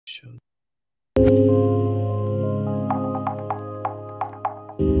Show.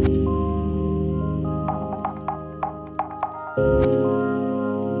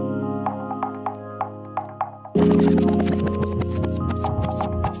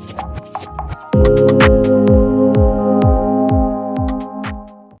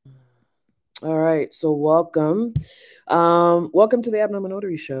 All right, so welcome. Welcome to the Abnormal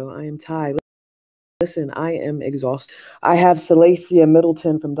Notary Show. I am Ty. Listen, I am exhausted. I have Selethia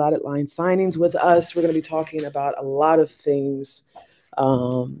Middleton from Dotted Line Signings with us. We're going to be talking about a lot of things.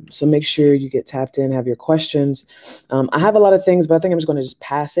 So make sure you get tapped in, have your questions. I have a lot of things, but I think I'm just going to just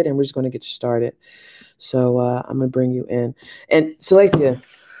pass it and we're just going to get started. So I'm going to bring you in. And Selethia,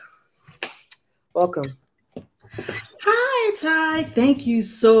 welcome. Hi, Ty. Thank you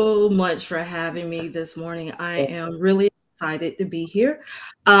so much for having me this morning. I am really excited to be here.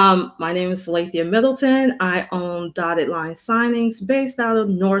 My name is Selethia Middleton. I own Dotted Line Signings based out of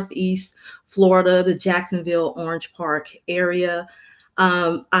Northeast Florida, the Jacksonville, Orange Park area.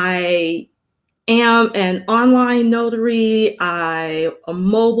 I am an online notary. I'm a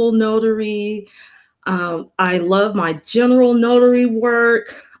mobile notary. I love my general notary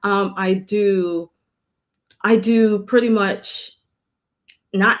work. I do pretty much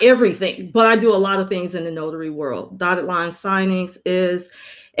not everything, but I do a lot of things in the notary world. Dotted Line Signings is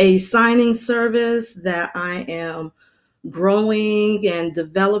a signing service that I am growing and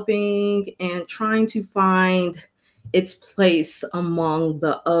developing and trying to find its place among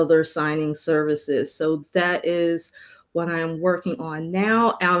the other signing services. So that is what I'm working on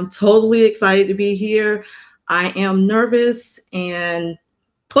now. I'm totally excited to be here. I am nervous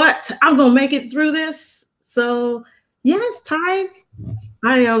but I'm gonna make it through this. So yes, Ty,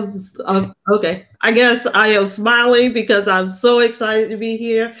 I am okay. I guess I am smiling because I'm so excited to be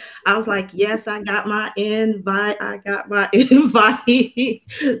here. I was like, yes, I got my invite.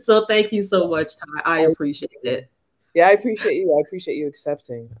 So thank you so much, Ty. I appreciate it. Yeah, I appreciate you. I appreciate you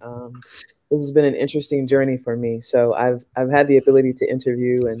accepting. This has been an interesting journey for me. So I've had the ability to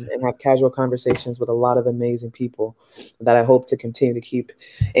interview and have casual conversations with a lot of amazing people that I hope to continue to keep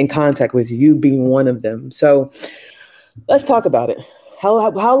in contact with, you being one of them. So let's talk about it. How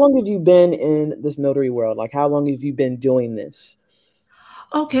long have you been in this notary world? Like, how long have you been doing this?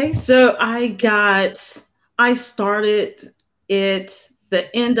 Okay, so I started it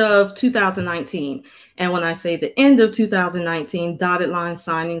the end of 2019. And when I say the end of 2019, Dotted Line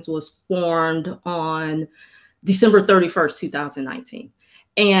Signings was formed on December 31st, 2019.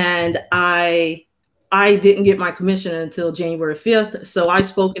 And I didn't get my commission until January 5th. So I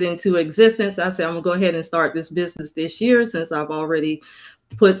spoke it into existence. I said, I'm gonna go ahead and start this business this year since I've already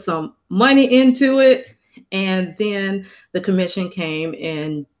put some money into it. And then the commission came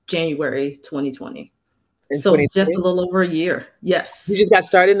in January 2020. So just a little over a year. Yes. You just got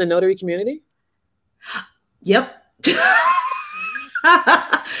started in the notary community? Yep.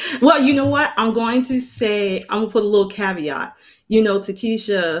 Well, you know what? I'm going to put a little caveat. You know,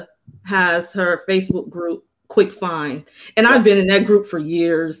 Takesha has her Facebook group, Quick Find. And I've been in that group for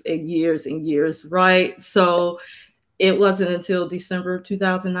years and years and years, right? So it wasn't until December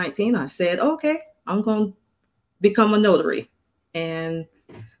 2019 I said, okay, I'm going to become a notary. And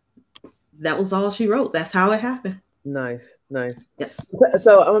that was all she wrote. That's how it happened. Nice. Yes.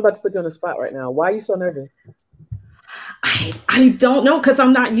 So I'm about to put you on the spot right now. Why are you so nervous? I don't know, because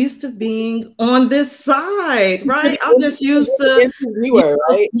I'm not used to being on this side, right? I'm just used to interviewer,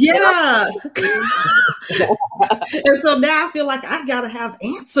 right? Yeah. And so now I feel like I gotta have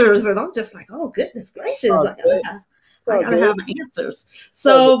answers, and I'm just like, oh goodness gracious, I gotta have answers.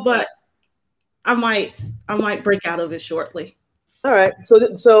 So, but I might break out of it shortly. All right.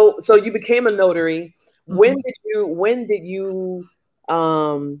 So you became a notary. When did you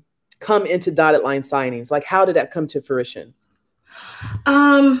come into Dotted Line Signings? Like, how did that come to fruition?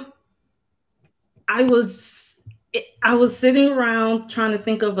 I was sitting around trying to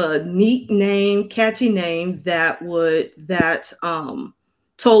think of a neat name, catchy name that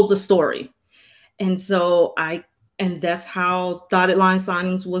told the story. And so that's how Dotted Line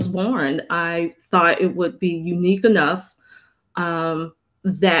Signings was born. I thought it would be unique enough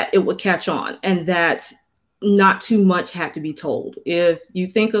that it would catch on, and that not too much had to be told. If you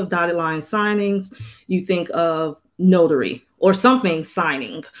think of Dotted Line Signings, you think of notary or something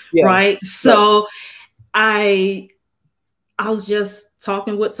signing, right? So I was just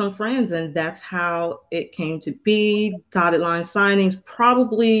talking with some friends, and that's how it came to be. Dotted Line Signings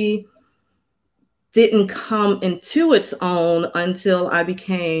probably didn't come into its own until I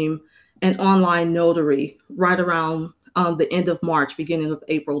became an online notary right around the end of March, beginning of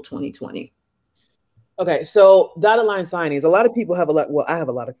April 2020. Okay, so dotted line signings. A lot of people have a lot. Well, I have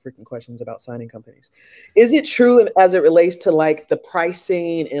a lot of freaking questions about signing companies. Is it true as it relates to like the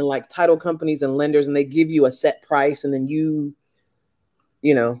pricing and like title companies and lenders, and they give you a set price, and then you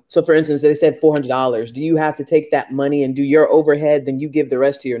know, so for instance, they said $400. Do you have to take that money and do your overhead, then you give the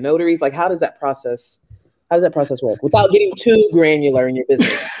rest to your notaries? Like, how does that process work without getting too granular in your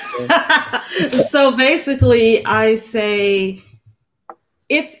business? So basically, I say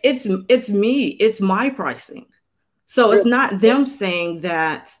it's my pricing. So it's not them saying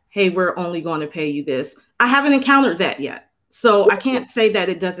that, hey, we're only going to pay you this. I haven't encountered that yet. So I can't say that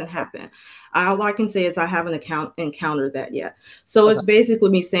it doesn't happen. All I can say is I haven't encountered that yet. So it's basically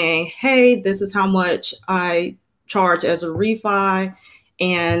me saying, hey, this is how much I charge as a refi.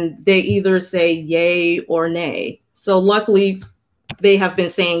 And they either say yay or nay. So luckily they have been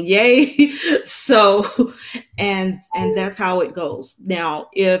saying yay. So and that's how it goes. Now,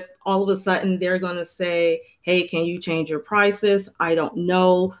 if all of a sudden they're going to say, hey, can you change your prices? I don't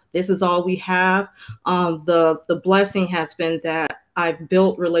know. This is all we have. The blessing has been that I've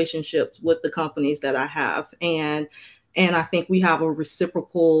built relationships with the companies that I have, and I think we have a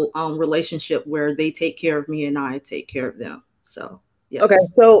reciprocal relationship where they take care of me and I take care of them. So yes. Okay,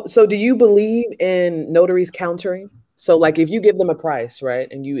 so do you believe in notaries countering? So like if you give them a price, right,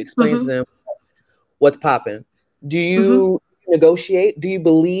 and you explain to them what's popping, do you negotiate? Do you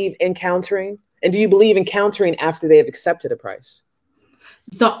believe in countering? And do you believe in countering after they have accepted a price?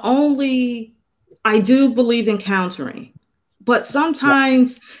 I do believe in countering, but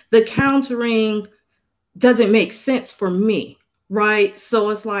sometimes the countering doesn't make sense for me, right? So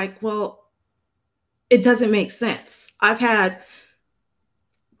it's like, well, it doesn't make sense.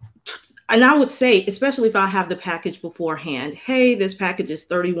 And I would say, especially if I have the package beforehand, hey, this package is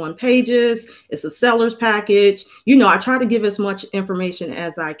 31 pages. It's a seller's package. You know, I try to give as much information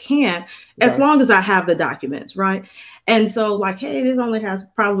as I can, as long as I have the documents, right? And so like, hey, this only has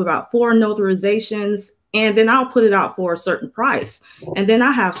probably about 4 notarizations. And then I'll put it out for a certain price. And then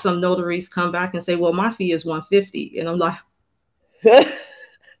I have some notaries come back and say, well, my fee is $150. And I'm like, okay.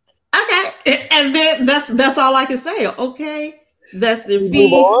 And then that's all I can say. Okay. That's the fee.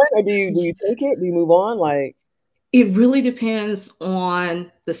 Move on, or do you take it? Do you move on? Like, it really depends on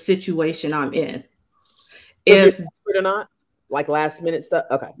the situation I'm in. If you're or not, like last minute stuff.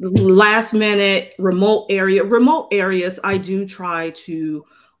 Okay. Last minute, remote areas, I do try to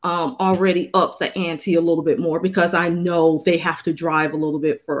already up the ante a little bit more because I know they have to drive a little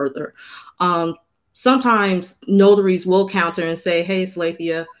bit further. Sometimes notaries will counter and say, hey,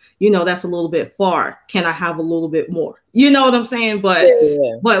 Selethia, you know, that's a little bit far. Can I have a little bit more? You know what I'm saying? But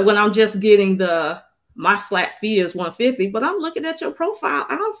but when I'm just getting my flat fee is $150, but I'm looking at your profile.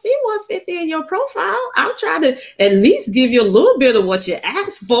 I don't see $150 in your profile. I'm trying to at least give you a little bit of what you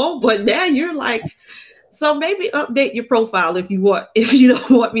asked for, but now you're like, so maybe update your profile if you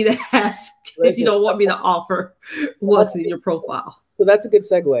don't want me to ask, if you don't want me to offer what's in your profile. So that's a good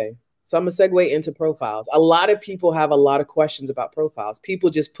segue. So I'm going to segue into profiles. A lot of people have a lot of questions about profiles. People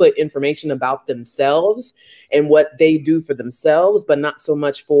just put information about themselves and what they do for themselves, but not so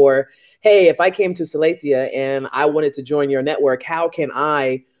much for, hey, if I came to Selethia and I wanted to join your network, how can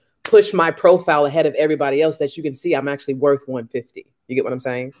I push my profile ahead of everybody else that you can see I'm actually worth $150? You get what I'm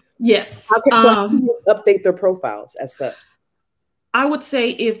saying? Yes. How can you update their profiles as such? I would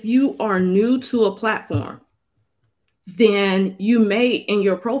say if you are new to a platform, then you may in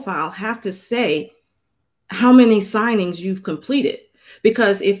your profile have to say how many signings you've completed.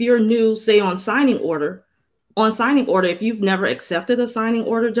 Because if you're new, say on signing order, if you've never accepted a signing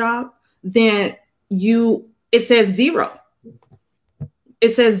order job, then it says 0.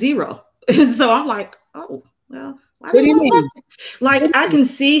 It says 0. So I'm like, oh, well, what do you mean? Like I can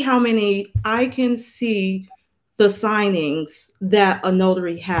see the signings that a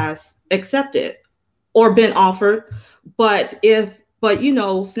notary has accepted or been offered. But you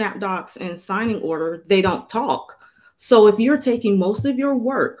know, SnapDocs and signing order, they don't talk. So if you're taking most of your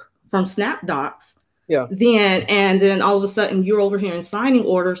work from SnapDocs, then all of a sudden you're over here in signing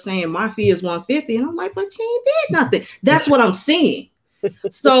order saying my fee is $150, and I'm like, but you ain't did nothing. That's what I'm seeing.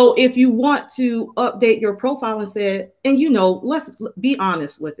 So if you want to update your profile and say, and you know, let's be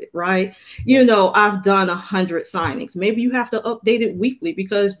honest with it, right? You know, I've done 100 signings. Maybe you have to update it weekly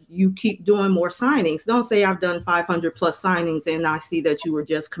because you keep doing more signings. Don't say I've done 500 plus signings and I see that you were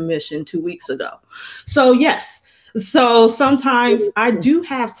just commissioned 2 weeks ago. So yes, so sometimes I do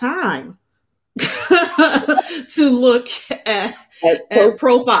have time to look at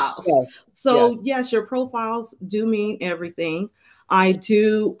profiles. Yes. So yes, your profiles do mean everything. I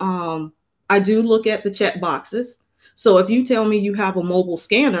do look at the check boxes. So if you tell me you have a mobile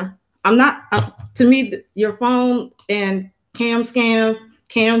scanner, I'm not, to me, your phone and cam scan,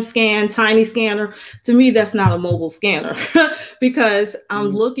 tiny scanner, to me, that's not a mobile scanner because I'm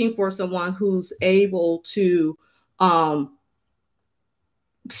looking for someone who's able to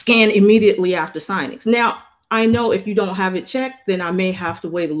scan immediately after signings. Now, I know if you don't have it checked, then I may have to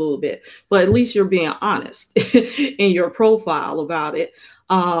wait a little bit, but at least you're being honest in your profile about it.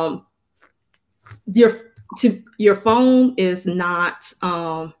 Your phone is not,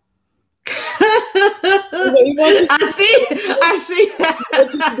 I see that.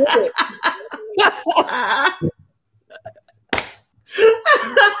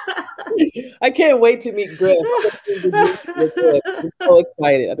 I can't wait to meet Griff. I'm so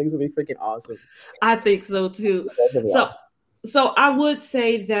excited. I think it's gonna be freaking awesome. I think so too. So I would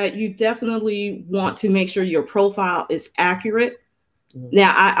say that you definitely want to make sure your profile is accurate.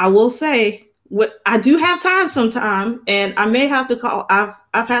 Now, I will say, what I do have time sometime, and I may have to call.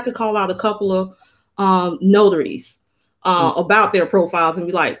 I've had to call out a couple of notaries about their profiles and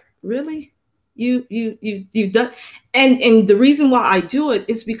be like, really, you've done. And the reason why I do it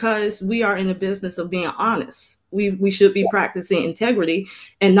is because we are in the business of being honest. We should be practicing integrity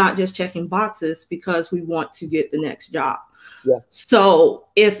and not just checking boxes because we want to get the next job. So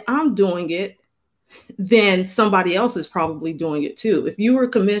if I'm doing it, then somebody else is probably doing it too. If you were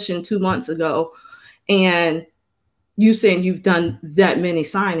commissioned 2 months ago and you saying you've done that many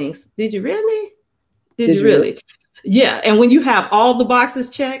signings, did you really? Did you really? Yeah. And when you have all the boxes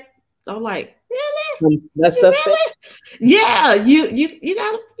checked, I'm like, really? That's suspect. Really? Yeah, you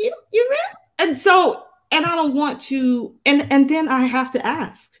got you really? And so, and I don't want to, and then I have to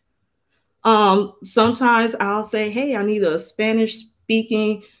ask. Sometimes I'll say, hey, I need a Spanish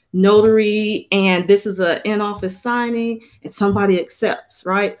speaking notary, and this is an in-office signing, and somebody accepts,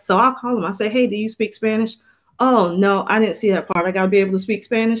 right? So I'll call them. I say, hey, do you speak Spanish? Oh, no, I didn't see that part. I got to be able to speak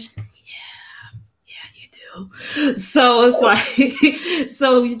Spanish. Yeah, you do. So it's like,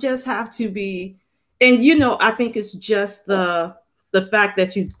 so you just have to be, and I think it's just the fact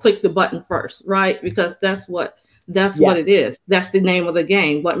that you click the button first, right? Because that's what it is. That's the name of the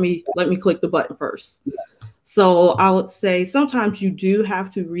game. Let me click the button first. So I would say sometimes you do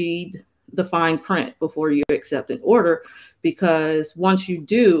have to read the fine print before you accept an order, because once you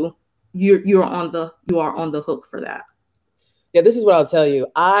do, you are on the hook for that. Yeah, this is what I'll tell you.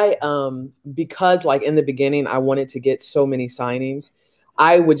 I because like in the beginning I wanted to get so many signings,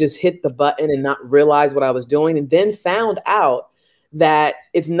 I would just hit the button and not realize what I was doing, and then found out that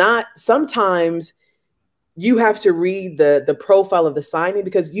it's not, sometimes you have to read the profile of the signing,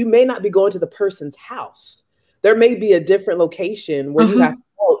 because you may not be going to the person's house. There may be a different location where you have to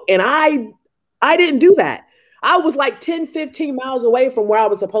go. And I didn't do that. I was like 10, 15 miles away from where I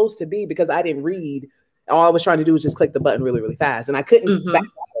was supposed to be because I didn't read. All I was trying to do was just click the button really, really fast. And I couldn't back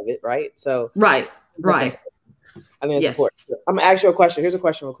out of it, right? So Right. I think that's important. I'm gonna ask you a question. Here's a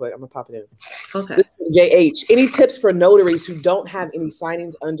question real quick. I'm gonna pop it in. Okay. This is JH. Any tips for notaries who don't have any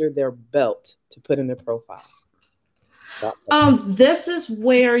signings under their belt to put in their profile? This is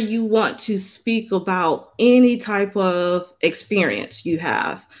where you want to speak about any type of experience you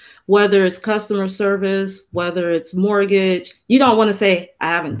have, whether it's customer service, whether it's mortgage. You don't want to say, I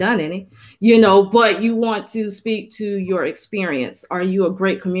haven't done any, but you want to speak to your experience. Are you a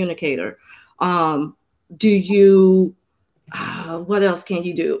great communicator? Do you, what else can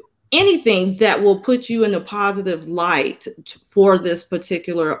you do? Anything that will put you in a positive light for this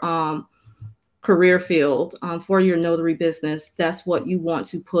particular career field, for your notary business. That's what you want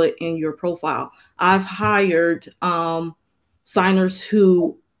to put in your profile. I've hired signers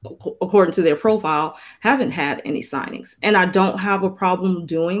who, according to their profile, haven't had any signings, and I don't have a problem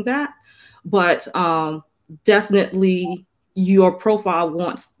doing that. But definitely, your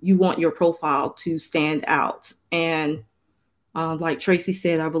profile you want your profile to stand out, and like Tracy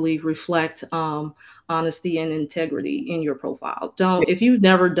said, I believe, reflect honesty and integrity in your profile. If you've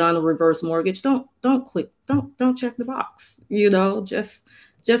never done a reverse mortgage, don't check the box.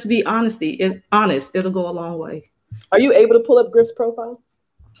 Just be honest. It'll go a long way. Are you able to pull up Griff's profile?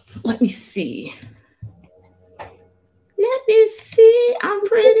 Let me see. I'm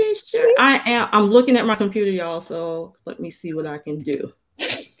pretty sure I am. I'm looking at my computer, y'all. So let me see what I can do.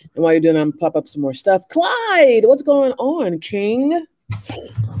 And while you're doing, I'm pop up some more stuff. Clyde, what's going on, King?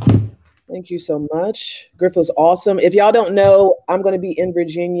 Thank you so much. Griff was awesome. If y'all don't know, I'm going to be in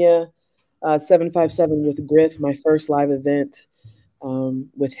Virginia, 757 with Griff, my first live event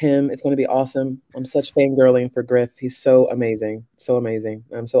with him. It's going to be awesome. I'm such fangirling for Griff. He's so amazing. So amazing.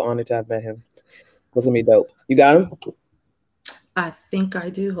 I'm so honored to have met him. It's going to be dope. You got him? I think I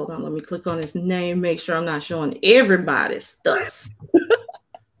do. Hold on. Let me click on his name. Make sure I'm not showing everybody's stuff.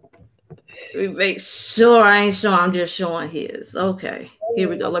 Let me make sure I ain't showing. I'm just showing his. Okay, here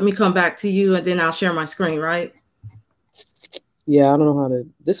we go. Let me come back to you, and then I'll share my screen. Right? Yeah, I don't know how to.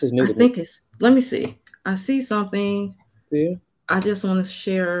 This is new to me. I think it's. Let me see. I see something. Yeah. I just want to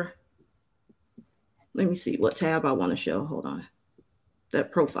share. Let me see what tab I want to show. Hold on.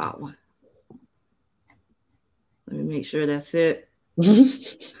 That profile one. Let me make sure that's it.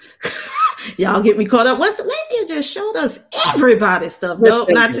 Y'all get me caught up. What's the lady just showed us everybody's stuff? Nope,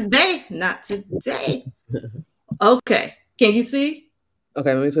 not today. Not today. Okay. Can you see?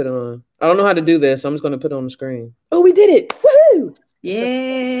 Okay, let me put it on. I don't know how to do this. So I'm just going to put it on the screen. Oh, we did it. Woohoo!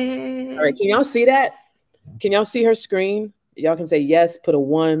 Yeah. All right. Can y'all see that? Can y'all see her screen? Y'all can say yes, put a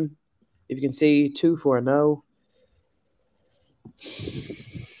 1. If you can see 2 for a no.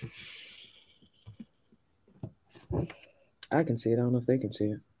 I can see it. I don't know if they can see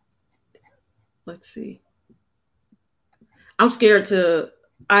it. Let's see. I'm scared to.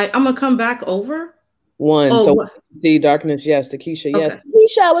 I'm gonna come back over. 1. Oh, so see darkness. Yes. To Keisha. Yes. Okay.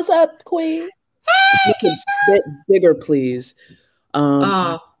 Keisha, what's up, Queen? Hey, Keisha. Bigger, please.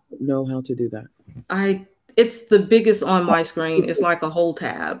 Know how to do that. It's the biggest on my screen. It's like a whole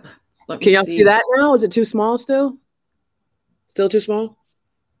tab. Can y'all see that now? Is it too small still? Still too small?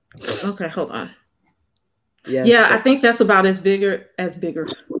 Okay, hold on. Yes, yeah, I think that's about as bigger.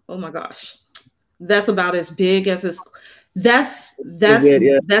 Oh my gosh. That's about as big as it's that's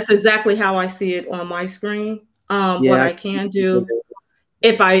exactly how I see it on my screen. What I can do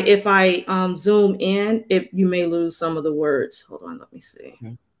if I zoom in, you may lose some of the words. Hold on, let me see.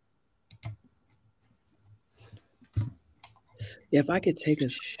 Okay. Yeah, if I could take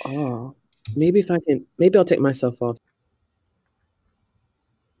us off, maybe I'll take myself off.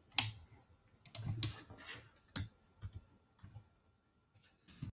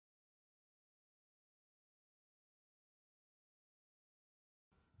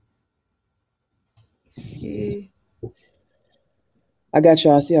 See. I got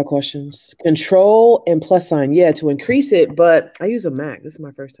y'all. I see our questions. Control and plus sign. Yeah, to increase it, but I use a Mac. This is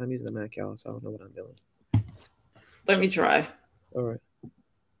my first time using a Mac, y'all, so I don't know what I'm doing. Let me try. All right.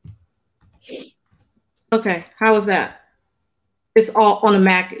 Okay, how is that? It's all on the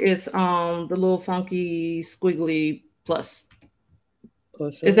Mac. It's the little funky squiggly plus.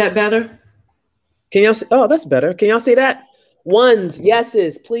 Plus. Is that better? Can y'all see? Oh, that's better. Can y'all see that? 1s,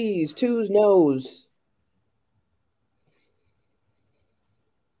 yeses, please. 2s, nos.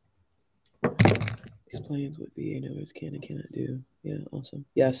 Explains what VA notaries can and cannot do. Yeah, awesome.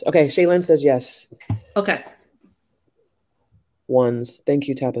 Yes. Okay, Shaylin says yes. Okay. 1s. Thank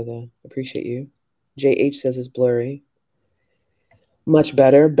you, Tabitha. Appreciate you. JH says it's blurry. Much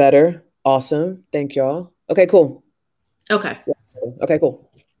better. Better. Awesome. Thank y'all. Okay, cool. Okay. Okay,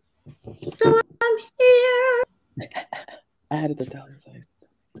 cool. So I'm here. I added the dollar size.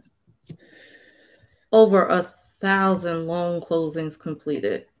 Over 1,000 loan closings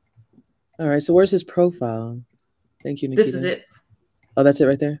completed. All right. So where's his profile? Thank you, Nikita. This is it. Oh, that's it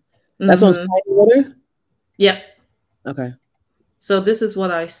right there? That's on signing order? Yep. Okay. So this is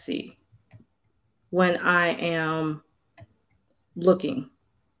what I see when I am looking.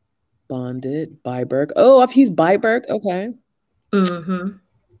 Bonded, Byberg. Oh, if he's Byberg, okay. Mm-hmm.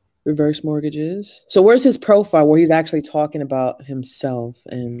 Reverse mortgages. So where's his profile where he's actually talking about himself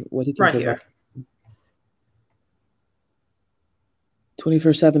and what he can provide? Here.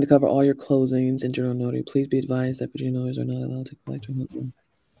 24/7 to cover all your closings in general notary. Please be advised that Virginia notaries are not allowed to collect or help them.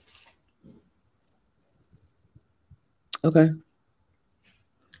 Okay.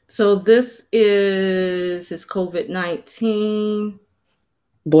 So this is his COVID-19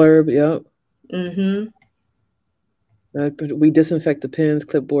 blurb. Yep. Mm-hmm. We disinfect the pens,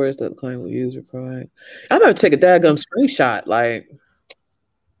 clipboards that the client will use or provide. I'm about to take a daggum screenshot. Like,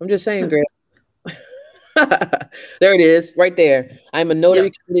 I'm just saying, Greg. There it is, right there. I'm a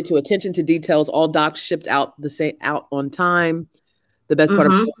notary committed to attention to details. All docs shipped out out on time. The best part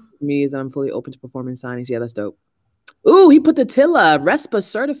of me is I'm fully open to performing signings. Yeah, that's dope. Ooh, he put the TILA, RESPA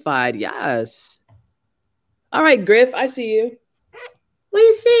certified. Yes. All right, Griff, I see you.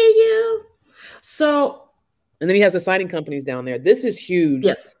 We see you. So, and then he has the signing companies down there. This is huge.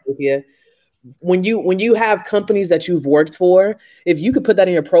 Selethia. When you have companies that you've worked for, if you could put that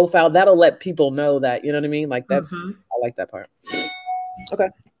in your profile, that'll let people know that, you know what I mean? Like that's, I like that part. Okay.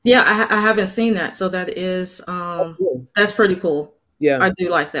 Yeah, I haven't seen that. So that is, cool. That's pretty cool. Yeah. I do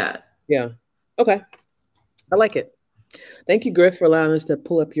like that. Yeah. Okay. I like it. Thank you, Griff, for allowing us to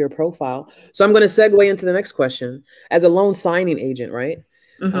pull up your profile. So I'm going to segue into the next question. As a loan signing agent, right?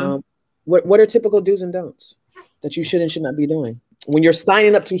 What are typical do's and don'ts that you should and should not be doing when you're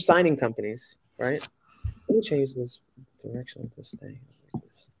signing up to signing companies, right? Let me change this direction of this thing.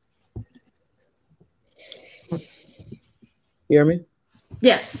 You hear me?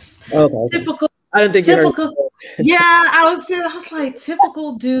 Yes. Okay. Typical. I didn't think Typical. you heard. Yeah, I was like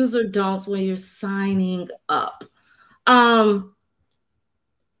typical do's or don'ts when you're signing up. I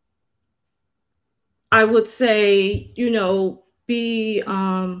would say, be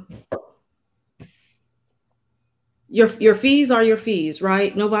your fees are your fees,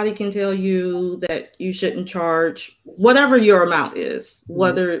 right? Nobody can tell you that you shouldn't charge whatever your amount is,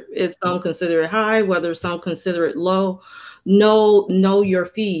 whether it's some consider it high, whether some consider it low. Know your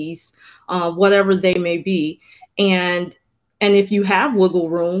fees, whatever they may be, and if you have wiggle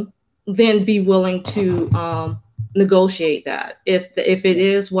room, then be willing to negotiate that. If it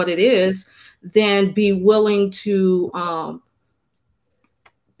is what it is, then be willing to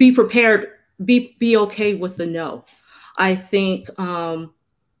be prepared, be okay with the no. I think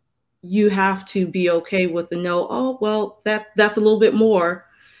you have to be okay with the no. Oh, well, that's a little bit more,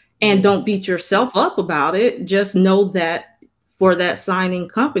 and don't beat yourself up about it. Just know that for that signing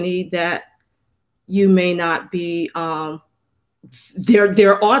company, that you may not be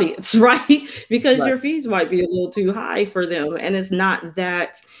their audience, right? Because your fees might be a little too high for them, and it's not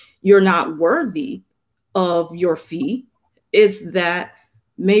that you're not worthy of your fee. It's that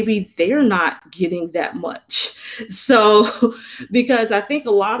maybe they're not getting that much. So, because I think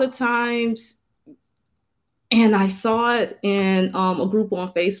a lot of times, and I saw it in a group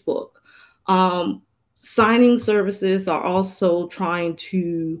on Facebook, signing services are also trying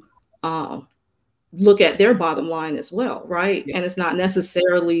to look at their bottom line as well, right? And it's not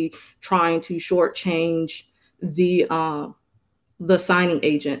necessarily trying to shortchange the signing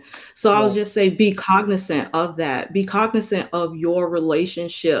agent. So I would just say be cognizant of that. Be cognizant of your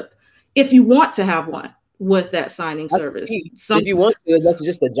relationship if you want to have one with that signing service. If you want to, that's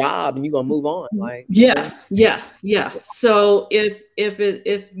just a job and you're gonna move on. Like yeah. So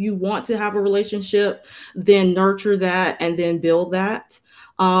if you want to have a relationship, then nurture that and then build that.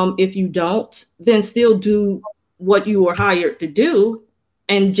 If you don't, then still do what you were hired to do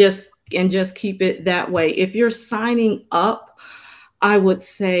and just keep it that way. If you're signing up, I would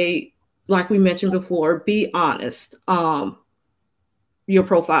say, like we mentioned before, be honest. Your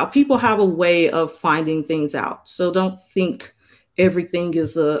profile. People have a way of finding things out, so don't think everything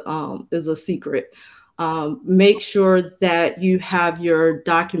is a secret. Make sure that you have your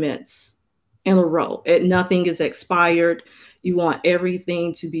documents in a row. Nothing is expired. You want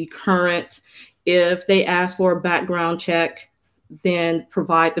everything to be current. If they ask for a background check, then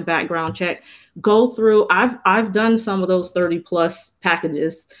provide the background check. Go through. I've done some of those 30 plus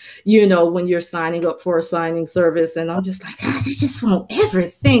packages, when you're signing up for a signing service, and I'm just like, God, I just want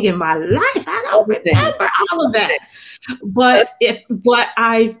everything in my life. I don't remember all of that. But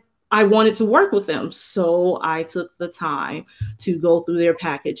I wanted to work with them, so I took the time to go through their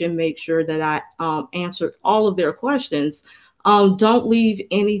package and make sure that I answered all of their questions. Don't leave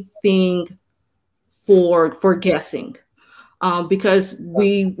anything for guessing. Because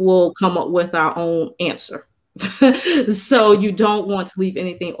we will come up with our own answer. So you don't want to leave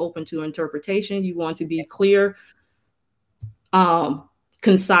anything open to interpretation. You want to be clear,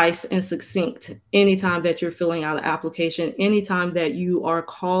 concise, and succinct anytime that you're filling out an application, anytime that you are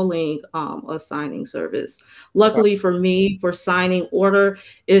calling a signing service. Luckily for me, for signing order,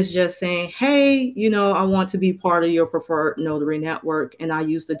 is just saying, hey, I want to be part of your preferred notary network, and I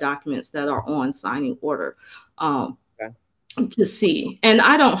use the documents that are on signing order. To see. And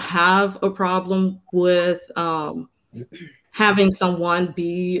I don't have a problem with having someone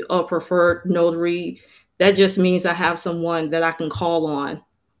be a preferred notary. That just means I have someone that I can call on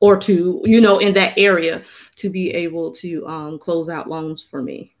or to, in that area to be able to close out loans for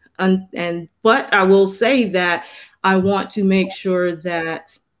me. But I will say that I want to make sure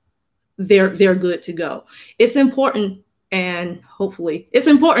that they're good to go. It's important, and hopefully it's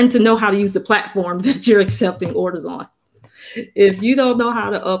important to know how to use the platform that you're accepting orders on. If you don't know how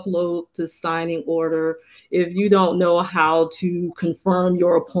to upload to signing order, if you don't know how to confirm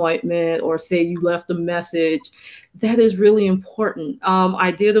your appointment or say you left a message, that is really important. I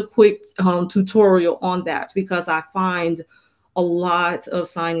did a quick tutorial on that because I find a lot of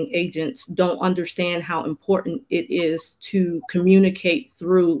signing agents don't understand how important it is to communicate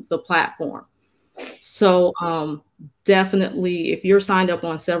through the platform. So definitely, if you're signed up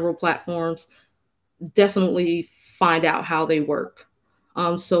on several platforms, definitely find out how they work,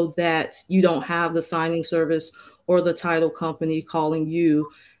 so that you don't have the signing service or the title company calling you,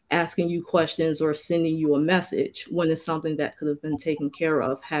 asking you questions or sending you a message when it's something that could have been taken care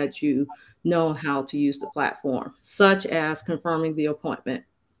of had you known how to use the platform, such as confirming the appointment.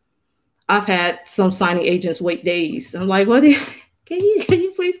 I've had some signing agents wait days. I'm like, what? can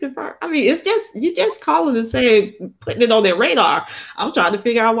you please confirm? I mean, it's just, you just calling and saying, putting it on their radar. I'm trying to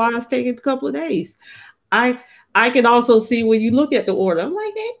figure out why it's taking a couple of days. I I can also see when you look at the order, I'm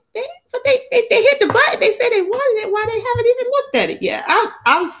like, they hit the button. They said they wanted it. Why they haven't even looked at it yet?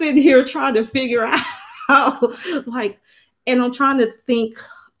 I'm sitting here trying to figure out, like, and I'm trying to think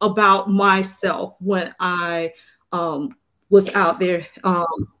about myself when I was out there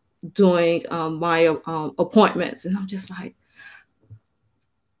doing my appointments, and I'm just like,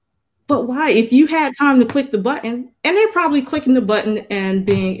 but why? If you had time to click the button, and they're probably clicking the button and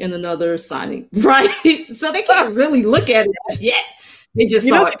being in another signing, right? So they can't really look at it yet. They just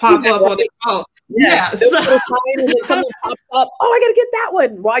saw it pop up on their phone. Yes. Yeah. So, and then something pops up. Oh, I got to get that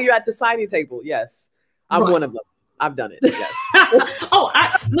one while you're at the signing table. Yes. I'm one of them. I've done it. Yes. Oh,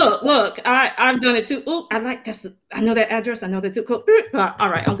 look, I've done it too. Oh, I like I know that address. I know that too. Cool. All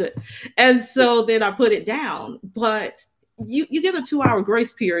right, I'm good. And so then I put it down. But you get a 2-hour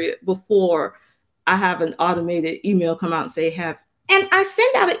grace period before I have an automated email come out and say and I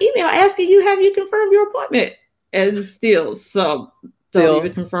send out an email asking you, have you confirmed your appointment? And still don't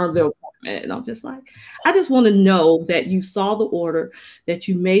even confirm the appointment. And I'm just like, I just want to know that you saw the order, that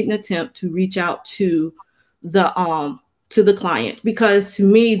you made an attempt to reach out to the client, because to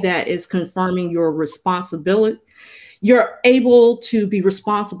me that is confirming your responsibility. You're able to be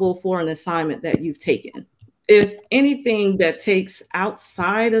responsible for an assignment that you've taken. If anything that takes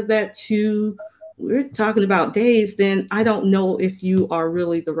outside of that we're talking about days, then I don't know if you are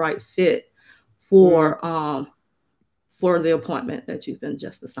really the right fit for the appointment that you've been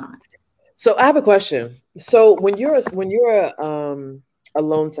just assigned. So I have a question. So when you're a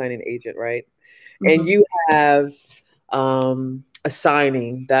loan signing agent, right? And you have a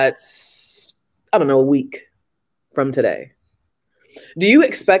signing that's, I don't know, a week from today. Do you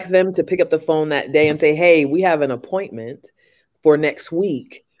expect them to pick up the phone that day and say, hey, we have an appointment for next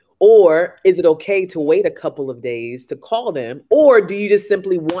week? Or is it okay to wait a couple of days to call them? Or do you just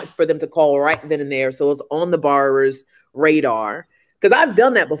simply want for them to call right then and there so it's on the borrower's radar? Because I've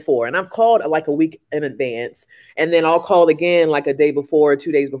done that before, and I've called like a week in advance, and then I'll call again like a day before,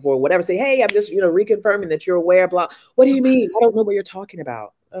 2 days before, whatever. Say, hey, I'm just reconfirming that you're aware. Blah. What do you mean? I don't know what you're talking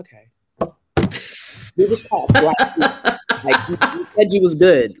about. Okay, we just talked. Right? Like you said, you was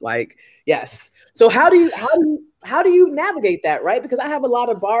good. Like yes. So how do you navigate that, right? Because I have a lot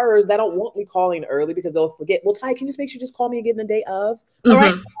of borrowers that don't want me calling early because they'll forget. Well, Ty, can you just make sure you just call me again the day of? All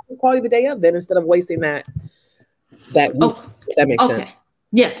right, I'll call you the day of then instead of wasting that week. If that makes sense.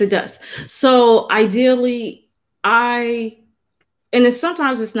 Yes, it does. So ideally,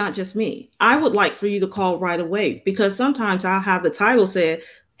 sometimes it's not just me. I would like for you to call right away, because sometimes I'll have the title said,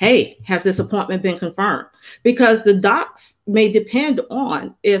 hey, has this appointment been confirmed? Because the docs may depend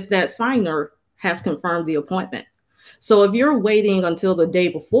on if that signer has confirmed the appointment. So if you're waiting until the day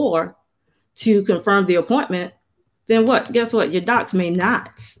before to confirm the appointment, then what? Guess what? Your docs may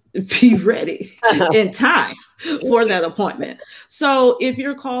not be ready in time for that appointment. So if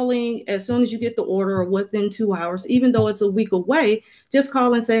you're calling as soon as you get the order or within 2 hours, even though it's a week away, just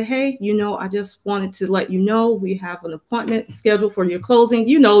call and say, hey, I just wanted to let you know we have an appointment scheduled for your closing,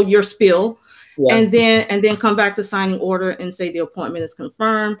 your spiel. Yeah. And then come back to signing order and say the appointment is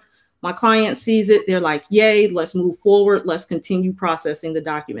confirmed. My client sees it. They're like, yay, let's move forward. Let's continue processing the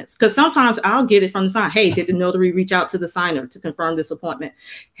documents. Because sometimes I'll get it from the signer. Hey, did the notary reach out to the signer to confirm this appointment?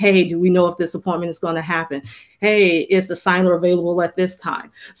 Hey, do we know if this appointment is going to happen? Hey, is the signer available at this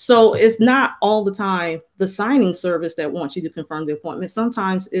time? So it's not all the time the signing service that wants you to confirm the appointment.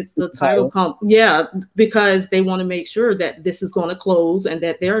 Sometimes it's the title company. Yeah, because they want to make sure that this is going to close and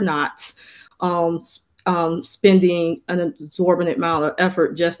that they're not spending an exorbitant amount of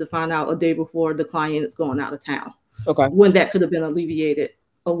effort just to find out a day before the client is going out of town. Okay. When that could have been alleviated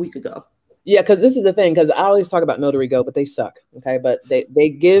a week ago. Yeah, because this is the thing, because I always talk about Notary Go, but they suck. Okay. But they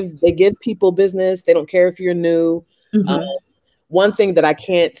give people business. They don't care if you're new. One thing I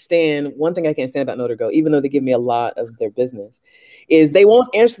can't stand about Notary Go, even though they give me a lot of their business, is they won't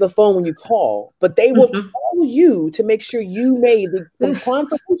answer the phone when you call, but they will call you to make sure you made the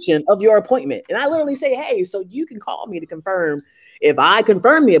confirmation of your appointment. And I literally say, hey, so you can call me to confirm if I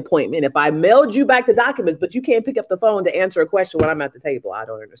confirm the appointment, if I mailed you back the documents, but you can't pick up the phone to answer a question when I'm at the table. I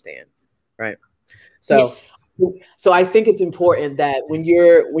don't understand. Right. So yes. So I think it's important that when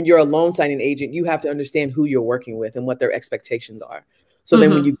you're a loan signing agent, you have to understand who you're working with and what their expectations are. So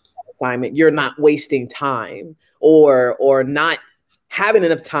then when you get an assignment, you're not wasting time or not having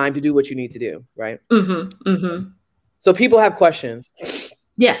enough time to do what you need to do. Right. So people have questions.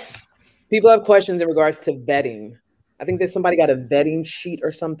 Yes. People have questions in regards to vetting. I think there's somebody got a vetting sheet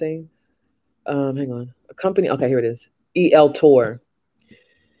or something. Hang on. A company. Okay, here it is. EL Tour.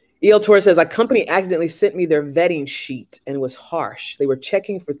 EL Tour says, a company accidentally sent me their vetting sheet and it was harsh. They were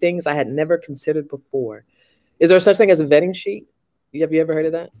checking for things I had never considered before. Is there such thing as a vetting sheet? Have you ever heard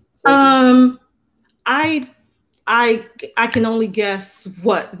of that? I can only guess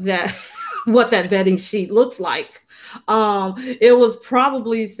what that what that vetting sheet looks like. It was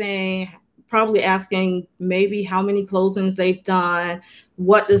probably asking maybe how many closings they've done,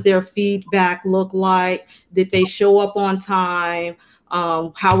 what does their feedback look like, did they show up on time,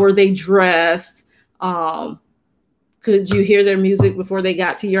 how were they dressed, could you hear their music before they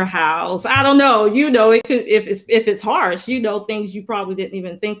got to your house? I don't know. It could, if it's harsh, things you probably didn't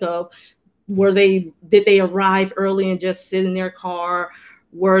even think of. Did they arrive early and just sit in their car?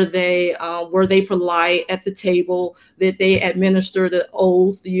 Were they polite at the table? Did they administer the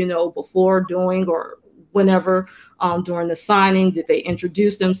oath, before, doing, or whenever during the signing? Did they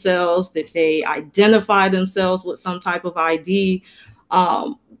introduce themselves? Did they identify themselves with some type of ID?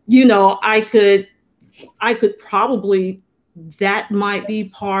 I could probably, that might be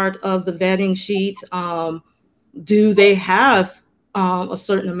part of the vetting sheet. Do they have a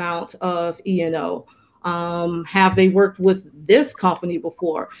certain amount of E&O? Have they worked with this company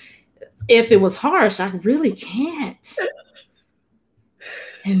before? If it was harsh, I really can't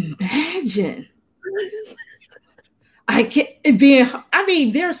imagine.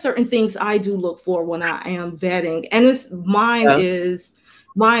 There are certain things I do look for when I am vetting, and mine is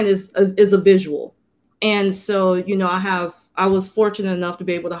a visual. And so, I was fortunate enough to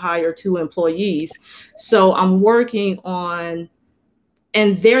be able to hire 2 employees. So I'm working on,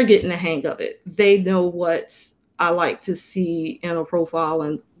 and they're getting the hang of it. They know what I like to see in a profile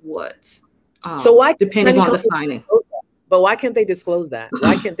and what, so why, depending on the signing. But why can't they disclose that?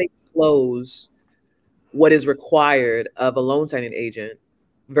 Why can't they disclose what is required of a loan signing agent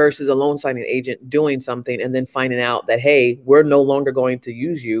versus a loan signing agent doing something and then finding out that, hey, we're no longer going to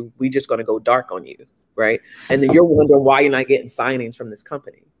use you. We're just going to go dark on you, right? And then you're wondering why you're not getting signings from this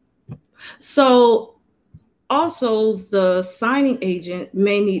company. So also the signing agent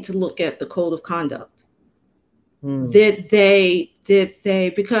may need to look at the code of conduct. Did they,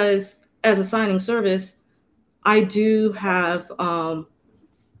 because as a signing service, I do have a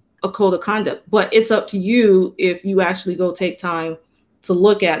code of conduct, but it's up to you if you actually go take time to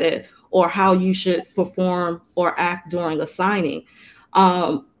look at it, or how you should perform or act during a signing.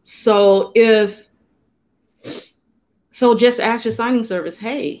 So just ask your signing service,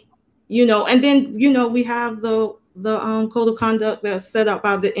 hey, and then, we have the code of conduct that's set up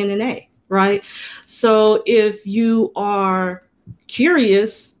by the NNA, right? So if you are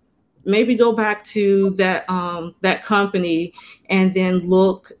curious, maybe go back to that company and then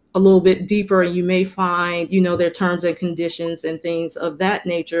look a little bit deeper, and you may find, their terms and conditions and things of that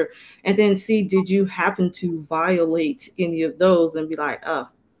nature, and then see, did you happen to violate any of those, and be like,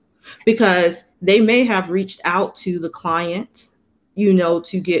 because they may have reached out to the client,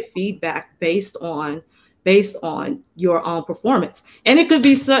 to get feedback based on your performance. And it could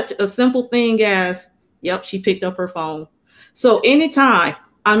be such a simple thing as, yep, she picked up her phone. So anytime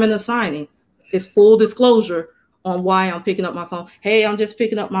I'm in a signing, it's full disclosure on why I'm picking up my phone. Hey, I'm just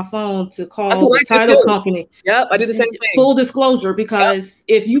picking up my phone to call the title company. Yep, I do the same thing. Full disclosure, because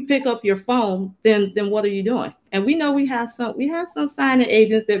if you pick up your phone, then what are you doing? And we know we have some signing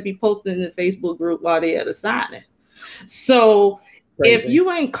agents that be posting in the Facebook group while they're at a signing. So if you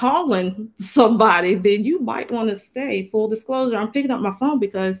ain't calling somebody, then you might want to say, full disclosure, I'm picking up my phone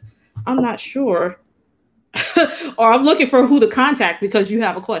because I'm not sure, or I'm looking for who to contact because you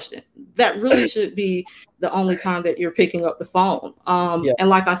have a question. That really should be the only time that you're picking up the phone. And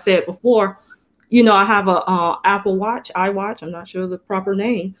like I said before, I have a Apple Watch, iWatch, I'm not sure the proper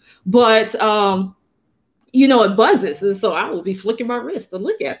name, but it buzzes, and so I will be flicking my wrist to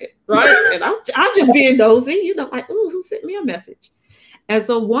look at it, right? And I'm just being nosy, like, ooh, who sent me a message? And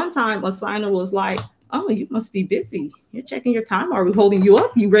so one time a signer was like, oh, you must be busy. You're checking your time. Are we holding you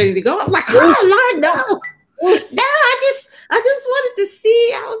up? You ready to go? I'm like, oh Lord, no. No, I just wanted to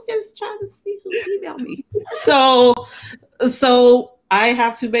see. I was just trying to see who emailed me. So I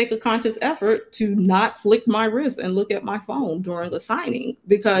have to make a conscious effort to not flick my wrist and look at my phone during the signing,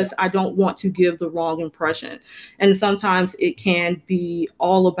 because I don't want to give the wrong impression. And sometimes it can be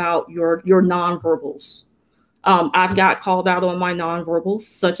all about your nonverbals. I've got called out on my nonverbals,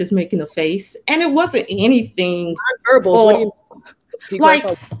 such as making a face, and it wasn't anything. Nonverbals, what do you like,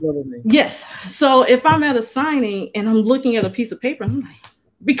 yes. So if I'm at a signing and I'm looking at a piece of paper, I'm like,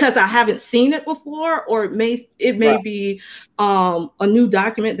 because I haven't seen it before, or it may be a new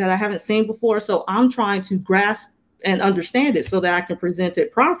document that I haven't seen before. So I'm trying to grasp and understand it so that I can present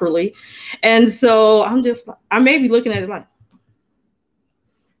it properly. And so I may be looking at it like,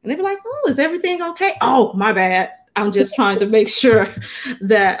 and they'd be like, oh, is everything okay? Oh, my bad. I'm just trying to make sure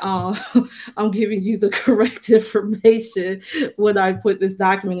that I'm giving you the correct information when I put this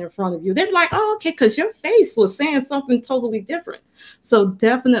document in front of you. They're like, oh, okay, because your face was saying something totally different. So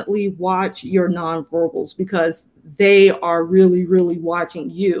definitely watch your nonverbals, because they are really, really watching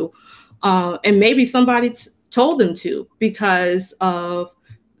you. And maybe somebody told them to because of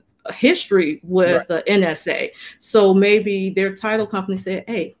history with the NSA. So maybe their title company said,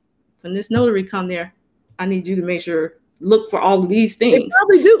 hey, when this notary come there, I need you to make sure, look for all of these things. They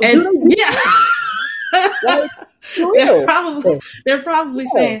probably do. And yeah. they're probably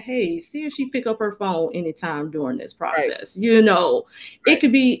saying, hey, see if she pick up her phone anytime during this process. You know, it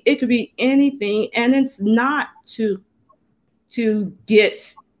could be anything. And it's not to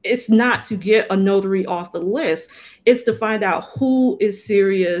get a notary off the list. It's to find out who is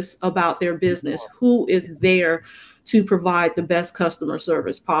serious about their business, who is there to provide the best customer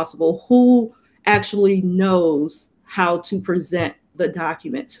service possible, who actually knows how to present the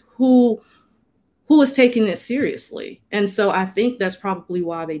documents, who is taking it seriously. And so I think that's probably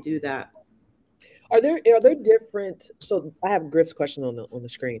why they do that. Are there different, so I have Griff's question on the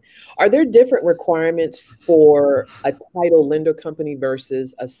screen. Are there different requirements for a title lender company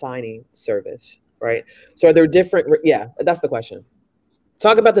versus a signing service, right? So are there different, yeah, that's the question.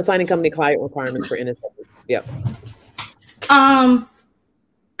 Talk about the signing company client requirements for NSFs. Yeah.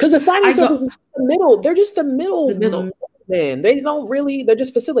 Because the signing service is the middle, they're just the middle man. They don't really, they're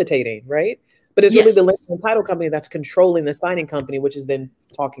just facilitating, right? But it's really the lender and title company that's controlling the signing company, which is then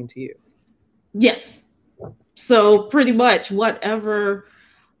talking to you. Yes. So pretty much whatever.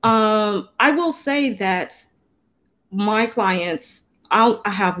 I will say that my clients, I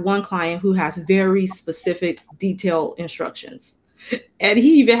have one client who has very specific detailed instructions. And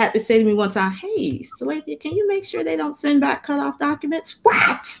he even had to say to me one time, hey, Selethia, can you make sure they don't send back cutoff documents?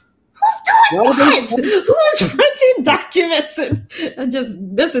 What? Who's doing that? Who's printing documents and just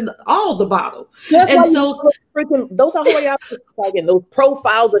missing all the bottom? And so those are those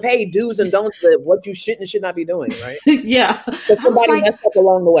profiles of, hey, do's and don'ts of what you should and should not be doing, right? Yeah. So somebody messed up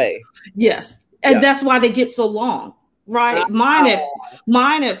along the way. Yes. And that's why they get so long. Right.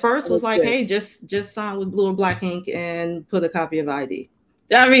 Mine at first was like, hey, just sign with blue or black ink and put a copy of ID.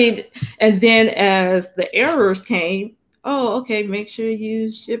 I mean, and then as the errors came, oh, okay, make sure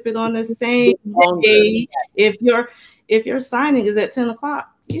you ship it on the same day. If your signing is at 10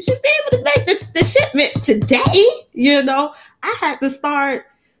 o'clock, you should be able to make the shipment today. You know, I had to start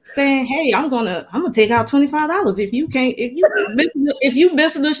saying, hey, I'm gonna take out $25 if you can't, if you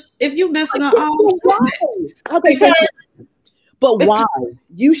missing okay, but why?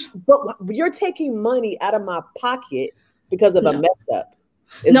 But you're taking money out of my pocket because of a mess up.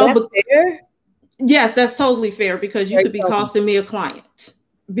 Is that fair? Yes, that's totally fair, because you could be costing me a client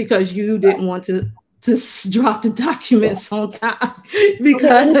because you didn't want to drop the documents on time.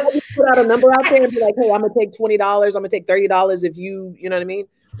 Because put out a number out there and be like, hey, I'm gonna take $20, I'm gonna take $30 if you know what I mean?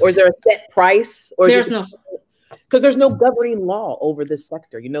 Or is there a set price? Or there's no, because there's no governing law over this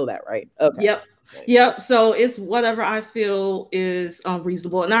sector. You know that, right? Okay. Yep. So it's whatever I feel is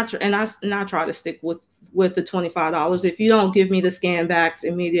reasonable, and I try to stick with the $25. If you don't give me the scan backs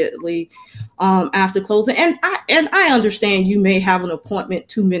immediately after closing, and I understand you may have an appointment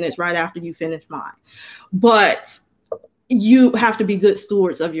 2 minutes right after you finish mine, but you have to be good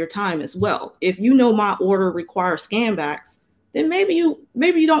stewards of your time as well. If you know my order requires scan backs, then maybe you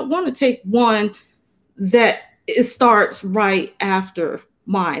don't want to take one that it starts right after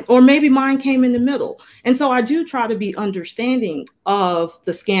mine, or maybe mine came in the middle. And so I do try to be understanding of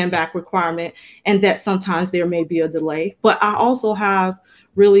the scan back requirement, and that sometimes there may be a delay. But I also have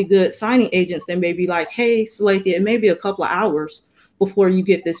really good signing agents that may be like, hey, Selethia, it may be a couple of hours before you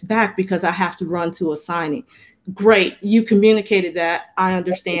get this back because I have to run to a signing. Great, you communicated that. I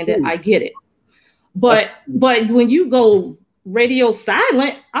understand it. I get it. But when you go radio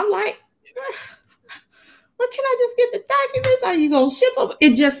silent, I'm like, but can I just get the documents? Are you going to ship them?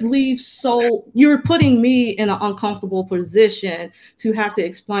 It just leaves, so you're putting me in an uncomfortable position to have to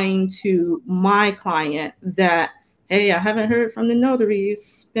explain to my client that, hey, I haven't heard from the notary.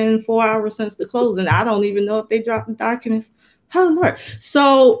 It's been 4 hours since the closing. I don't even know if they dropped the documents. Oh, Lord.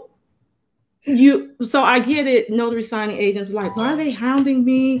 So I get it. Notary signing agents are like, why are they hounding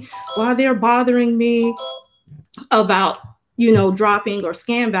me? Why they're bothering me about, dropping or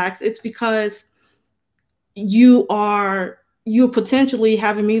scan backs? It's because you're potentially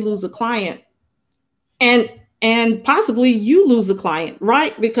having me lose a client, and possibly you lose a client,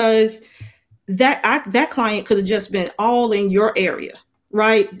 right? Because that client could have just been all in your area,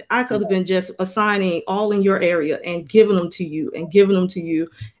 right? I could have been just assigning all in your area and giving them to you and giving them to you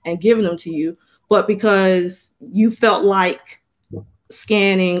and giving them to you. But because you felt like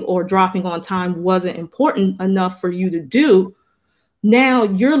scanning or dropping on time wasn't important enough for you to do, now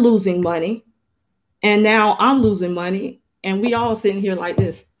you're losing money, and now I'm losing money, and we all sitting here like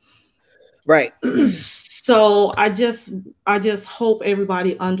this. Right. So I just hope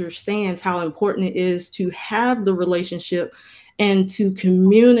everybody understands how important it is to have the relationship and to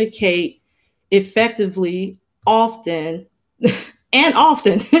communicate effectively, often, and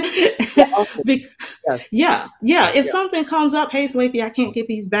often. Yeah, often. Yeah. If something comes up, hey, Selethia, I can't get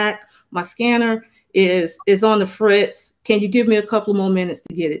these back. My scanner is on the fritz. Can you give me a couple more minutes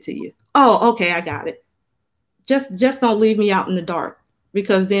to get it to you? Oh, okay, I got it. Just don't leave me out in the dark,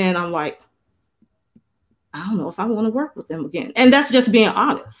 because then I'm like, I don't know if I want to work with them again. And that's just being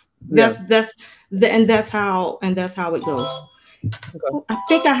honest. That's how it goes. Okay. Oh, I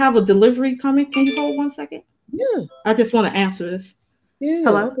think I have a delivery coming. Can you hold 1 second? Yeah. I just want to answer this. Yeah.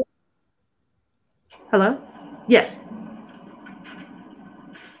 Hello? Hello? Yes.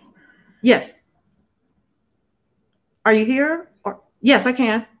 Yes. Are you here? Or yes, I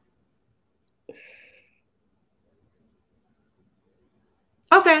can.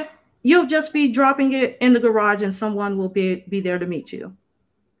 Okay. You'll just be dropping it in the garage and someone will be there to meet you.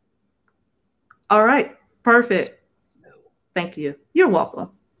 All right. Perfect. Thank you. You're welcome.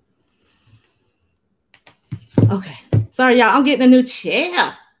 Okay. Sorry, y'all. I'm getting a new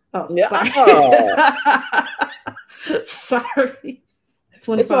chair. Oh, yeah. Sorry. Sorry.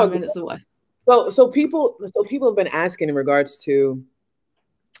 25 minutes away. So people have been asking in regards to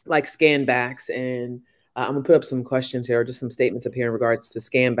like scan backs, and I'm gonna put up some questions here, or just some statements up here in regards to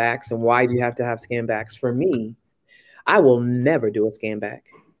scan backs and why do you have to have scan backs. For me, I will never do a scan back,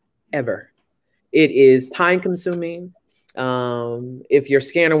 ever. It is time consuming. If your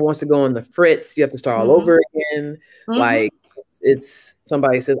scanner wants to go on the fritz, you have to start all over again. Like it's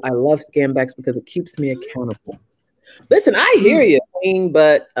somebody says, I love scan backs because it keeps me accountable. Listen, I hear you, Queen,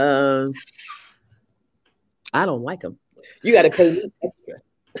 but I don't like them. You got to pay me extra.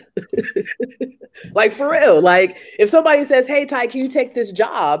 Like, for real. Like, if somebody says, hey, Ty, can you take this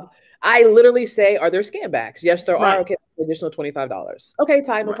job? I literally say, are there scan backs? Yes, there are. Okay, additional $25. Okay,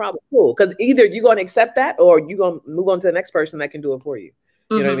 Ty, no problem. Cool. Because either you're going to accept that or you're going to move on to the next person that can do it for you.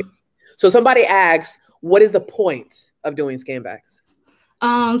 You know what I mean? So somebody asks, what is the point of doing scan backs?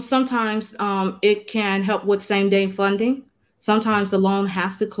 Sometimes it can help with same-day funding. Sometimes the loan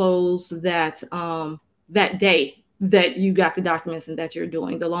has to close that day that you got the documents and that you're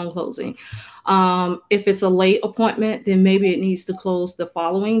doing the loan closing. If it's a late appointment, then maybe it needs to close the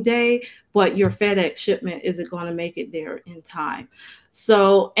following day, but your FedEx shipment isn't going to make it there in time.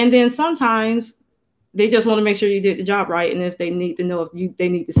 So, and then sometimes they just want to make sure you did the job right. And if they need to know, they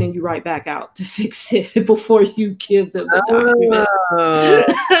need to send you right back out to fix it before you give them the document.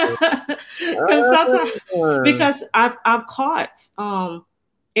 Because I've caught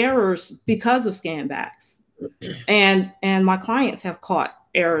errors because of scan backs, and my clients have caught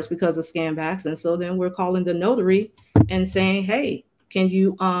errors because of scan backs. And so then we're calling the notary and saying, hey, can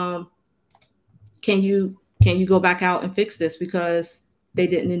you go back out and fix this because they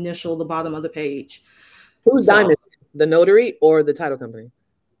didn't initial the bottom of the page. Whose dime is it? The notary or the title company?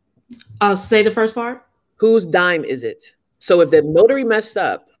 Say the first part. Whose dime is it? So if the notary messed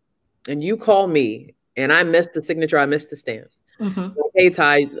up and you call me and I missed the signature, I missed the stamp. Okay,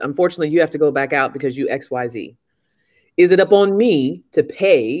 Ty, unfortunately, you have to go back out because you XYZ. Is it up on me to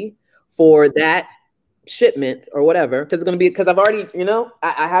pay for that shipment or whatever? Because it's going to be, because I've already,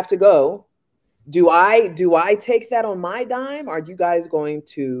 I have to go. Do I take that on my dime? Or are you guys going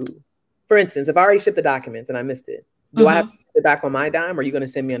to, for instance, if I already shipped the documents and I missed it, do I have to put it back on my dime, or are you going to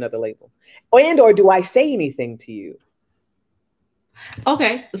send me another label? Or do I say anything to you?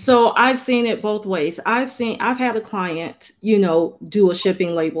 Okay, so I've seen it both ways. I've had a client, do a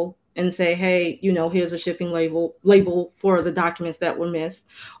shipping label and say, hey, here's a shipping label for the documents that were missed.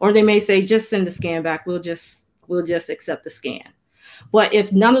 Or they may say, just send the scan back. We'll just accept the scan. But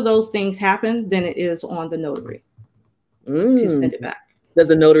if none of those things happen, then it is on the notary to send it back. Does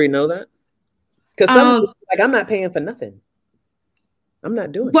the notary know that? Because I'm not paying for nothing. I'm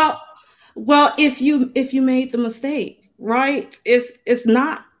not doing it. Well, if you made the mistake, right? It's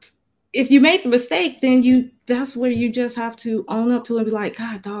not. If you made the mistake, then that's where you just have to own up to and be like,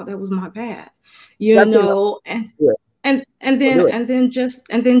 God, dog, that was my bad. And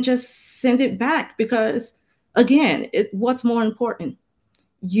then just send it back, because again, what's more important?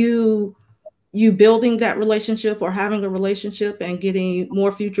 You you building that relationship or having a relationship and getting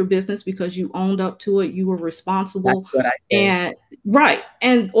more future business because you owned up to it, you were responsible. That's what I say. And right.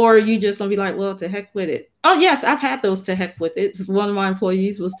 And or you just gonna be like, well, to heck with it. Oh yes, I've had those to heck with it. One of my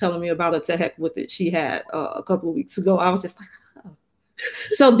employees was telling me about a to heck with it she had a couple of weeks ago. I was just like, oh.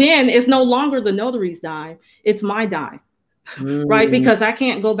 So then it's no longer the notary's dime, it's my dime. Right, because I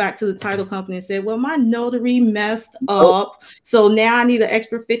can't go back to the title company and say, well, my notary messed up, so now I need an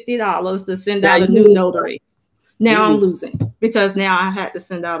extra $50 to send out a new notary. Now I'm losing because now I had to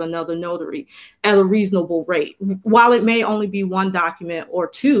send out another notary at a reasonable rate. While it may only be one document or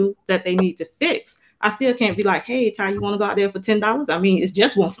two that they need to fix, I still can't be like, hey, Ty, you want to go out there for $10? I mean, it's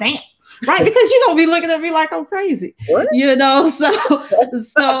just one stamp, right? Because you're gonna be looking at me like I'm crazy, you know.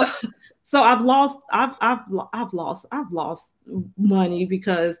 So I've lost money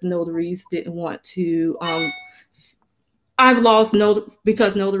because notaries didn't want to.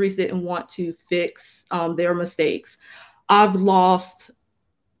 Because notaries didn't want to fix their mistakes. I've lost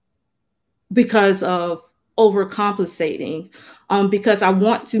because of overcompensating, because I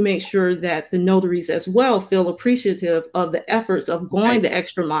want to make sure that the notaries as well feel appreciative of the efforts of going the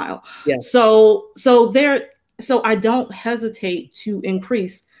extra mile. Yes. So I don't hesitate to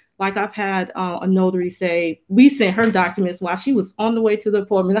increase. Like I've had a notary say, we sent her documents while she was on the way to the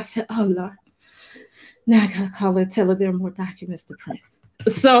appointment. I said, oh Lord, now I gotta call her, tell her there are more documents to print.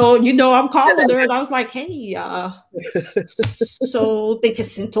 So, you know, I'm calling her and I was like, hey, so they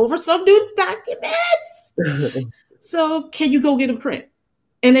just sent over some new documents. So can you go get them print?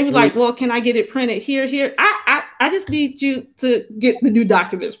 And they were like, well, can I get it printed here? I just need you to get the new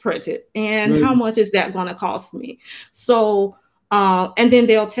documents printed. And how much is that going to cost me? So, and then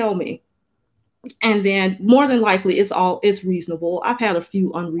they'll tell me. And then more than likely it's reasonable. I've had a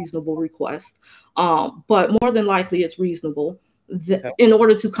few unreasonable requests, but more than likely it's reasonable in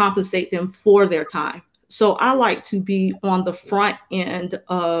order to compensate them for their time. So I like to be on the front end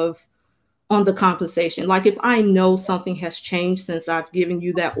on the compensation. Like if I know something has changed since I've given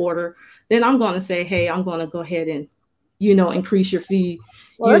you that order, then I'm going to say, hey, I'm going to go ahead and, you know, increase your fee,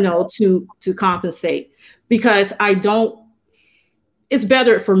 to compensate, because it's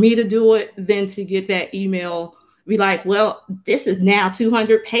better for me to do it than to get that email, be like, well, this is now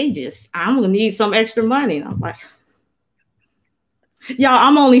 200 pages. I'm going to need some extra money. And I'm like, y'all,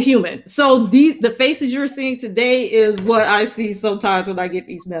 I'm only human. So the faces you're seeing today is what I see sometimes when I get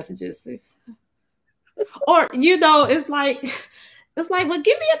these messages. Or, you know, it's like, well,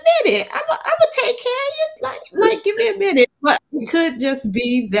 give me a minute. I'm gonna take care of you. Like, give me a minute. But it could just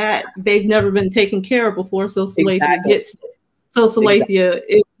be that they've never been taken care of before. So Selethia gets it. So Selethia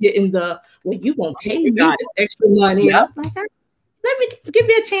is getting well, you won't pay me this extra money. Yep. Like, give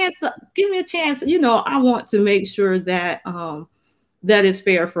me a chance. You know, I want to make sure that that is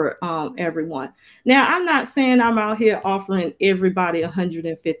fair for everyone. Now, I'm not saying I'm out here offering everybody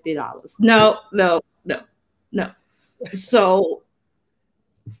 $150. No. So,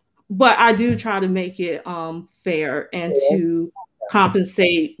 but I do try to make it fair and to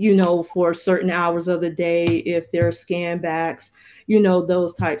compensate, you know, for certain hours of the day if there are scan backs, you know,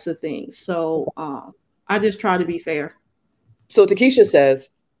 those types of things. So I just try to be fair. So Takesha says,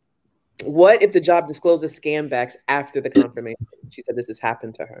 what if the job discloses scan backs after the confirmation? She said this has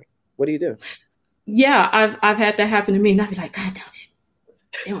happened to her. What do you do? Yeah, I've had that happen to me, and I'd be like, God damn it,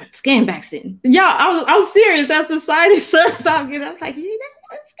 they weren't scan backs then. Yeah, I was serious. That's the signing service I'm getting. I was like, you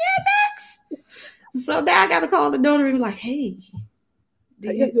that's scan backs. So now I got to call the notary and be like, hey,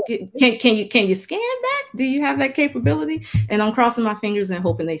 can you scan back? Do you have that capability? And I'm crossing my fingers and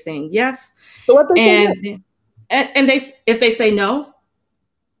hoping they're saying yes. So what they and if they say no,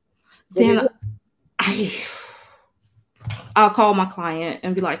 then I'll call my client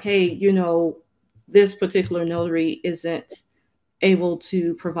and be like, hey, you know, this particular notary isn't able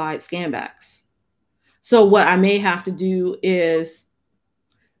to provide scan backs. So what I may have to do is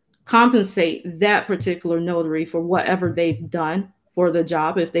compensate that particular notary for whatever they've done for the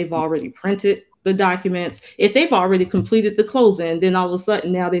job. If they've already printed the documents, if they've already completed the closing, then all of a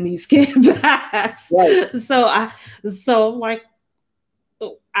sudden now they need scan backs. Right. So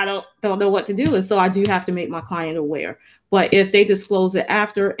I don't know what to do. And so I do have to make my client aware. But if they disclose it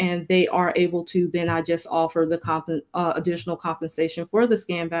after and they are able to, then I just offer the additional compensation for the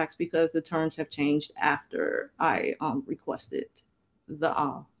scan backs because the terms have changed after I requested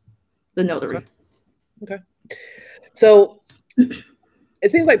the notary. Okay. So it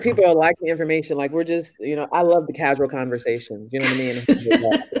seems like people are lacking information. Like we're just, you know, I love the casual conversations. You know what I mean?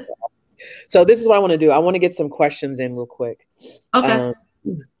 So this is what I want to do. I want to get some questions in real quick. Okay.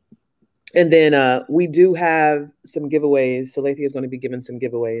 And then we do have some giveaways. Selethia is going to be giving some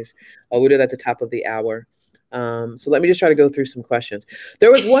giveaways. We'll do that at the top of the hour. So let me just try to go through some questions.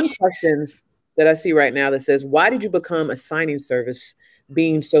 There was one question that I see right now that says, why did you become a signing service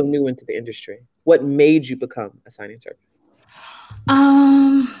being so new into the industry? What made you become a signing service?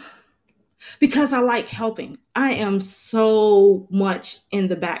 Because I like helping. I am so much in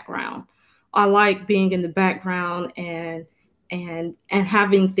the background. I like being in the background and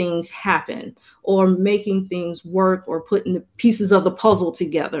having things happen or making things work or putting the pieces of the puzzle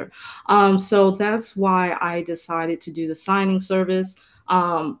together. So that's why I decided to do the signing service.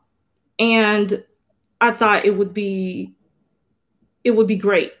 And I thought it would be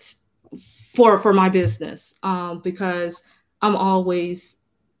great for my business, because I'm always,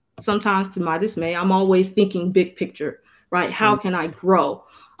 sometimes to my dismay, I'm always thinking big picture, right? How can I grow?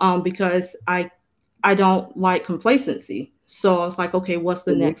 Because I don't like complacency. So I was like, okay, what's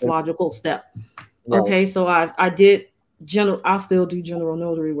the next logical step? Right. Okay, so I did I still do general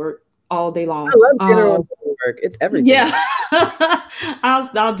notary work all day long. I love general notary work. It's everything. Yeah.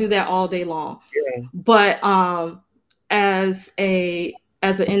 I'll do that all day long. Yeah. But as an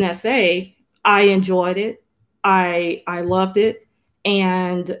NSA, I enjoyed it. I loved it.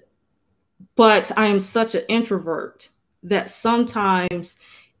 But I am such an introvert that sometimes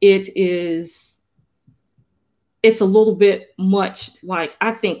it's a little bit much. Like,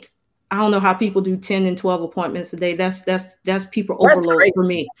 I don't know how people do 10 and 12 appointments a day. That's people overload crazy. For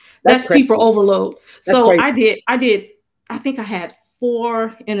me. That's people overload. That's so crazy. I think I had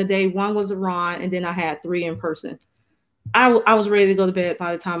 4 in a day. 1 was a Ron, and then I had 3 in person. I was ready to go to bed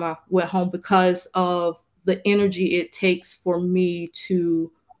by the time I went home because of the energy it takes for me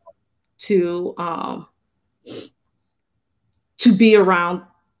to be around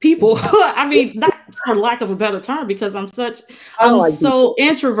people. I mean, not for lack of a better term, because I'm so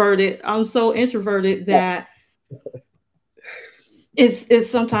introverted. I'm so introverted that it's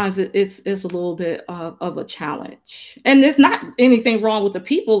sometimes it's a little bit of a challenge. And there's not anything wrong with the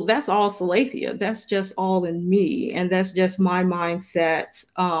people. That's all Selethia. That's just all in me, and that's just my mindset.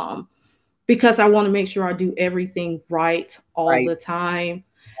 Because I want to make sure I do everything right all the time.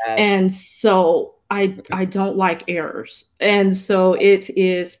 And so I don't like errors. And so it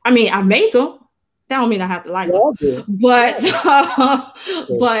is, I mean, I make them. That don't mean I have to like them. But,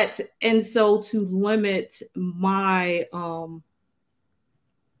 and so to limit my,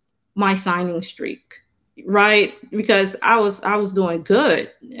 my signing streak, right? Because I was doing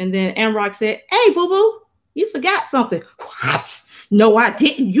good. And then Amrock said, hey, boo-boo, you forgot something. What? No, I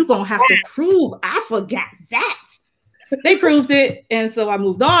didn't. You're going to have to prove I forgot that. They proved it. And so I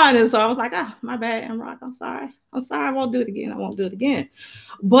moved on. And so I was like, oh, my bad, Amrock. I'm sorry. I won't do it again. I won't do it again.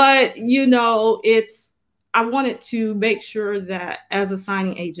 But, I wanted to make sure that as a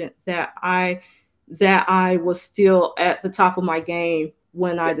signing agent that I was still at the top of my game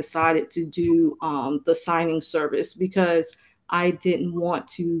when I decided to do the signing service, because I didn't want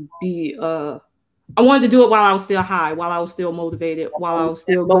to be I wanted to do it while I was still high, while I was still motivated, while I was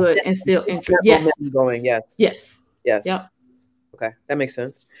still good and still interested. Yes. Going. Yes. Yes. Yes. Yep. Okay. That makes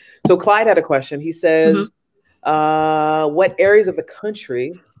sense. So Clyde had a question. He says, what areas of the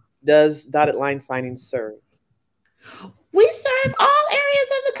country does dotted line signing serve? We serve all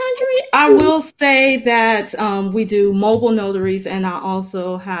areas of the country. I will say that we do mobile notaries, and I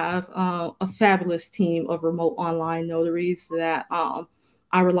also have a fabulous team of remote online notaries that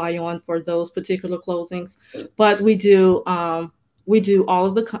I rely on for those particular closings. But we do all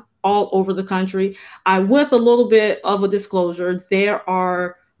over the country. With a little bit of a disclosure, there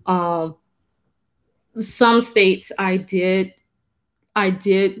are some states I did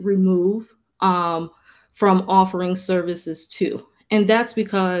remove from offering services to, and that's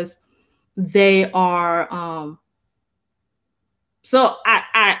because they are. So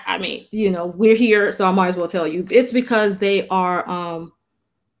I mean, we're here, so I might as well tell you. It's because they are.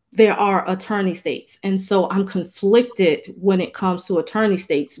 There are attorney states. And so I'm conflicted when it comes to attorney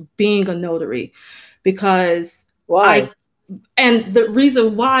states being a notary, because and the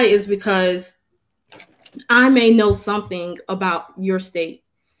reason why is because I may know something about your state,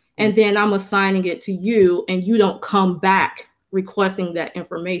 and then I'm assigning it to you, and you don't come back requesting that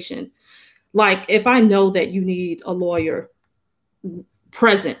information. Like, if I know that you need a lawyer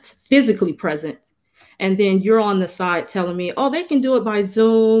present, physically present, and then you're on the side telling me, oh, they can do it by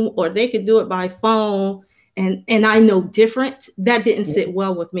Zoom or they can do it by phone. And I know different. That didn't sit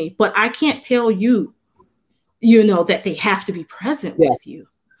well with me. But I can't tell you, that they have to be present with you.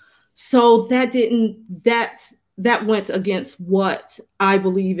 So that went against what I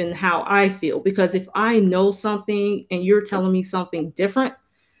believe in, how I feel. Because if I know something and you're telling me something different,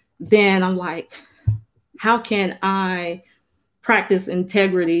 then I'm like, how can I practice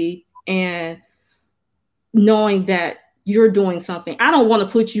integrity and knowing that you're doing something? I don't want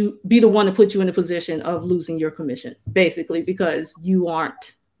to be the one to put you in a position of losing your commission, basically, because you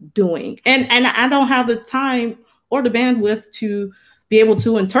aren't doing, and I don't have the time or the bandwidth to be able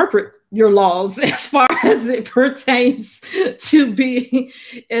to interpret your laws as far as it pertains to be.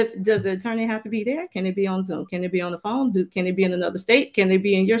 Does the attorney have to be there? Can it be on Zoom? Can it be on the phone? Can it be in another state? Can it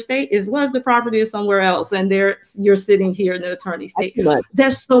be in your state? What if the property is somewhere else and you're sitting here in the attorney state?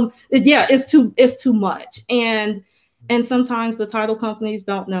 There's it's too much. And sometimes the title companies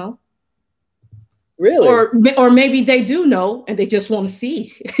don't know. Really? Or maybe they do know and they just want to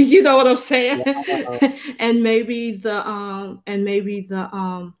see. You know what I'm saying? Wow. And maybe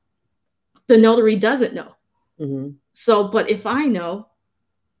the notary doesn't know. Mm-hmm. So, but if I know,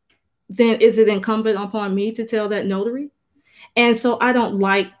 then is it incumbent upon me to tell that notary? And so I don't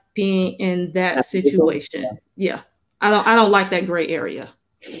like being in that situation. Yeah. I don't like that gray area.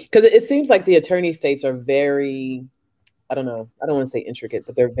 Because it seems like the attorney states are very, I don't know, I don't want to say intricate,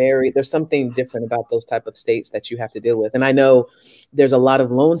 but there's something different about those type of states that you have to deal with. And I know there's a lot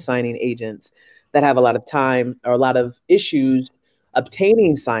of loan signing agents that have a lot of time or a lot of issues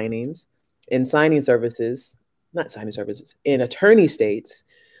obtaining signings in in attorney states.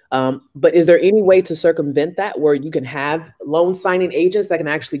 But is there any way to circumvent that where you can have loan signing agents that can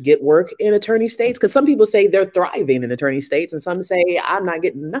actually get work in attorney states? Because some people say they're thriving in attorney states and some say I'm not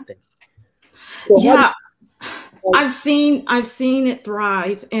getting nothing. So yeah. I've seen it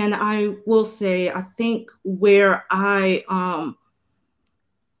thrive, and I will say I think where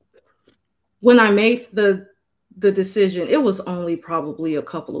when I made the decision, it was only probably a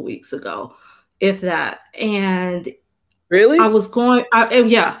couple of weeks ago, if that. And really, I was going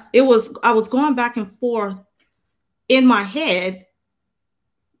back and forth in my head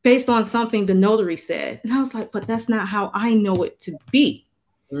based on something the notary said, and I was like, but that's not how I know it to be.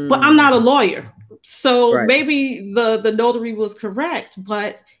 But I'm not a lawyer. So right. Maybe the notary was correct,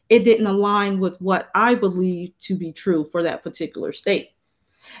 but it didn't align with what I believe to be true for that particular state.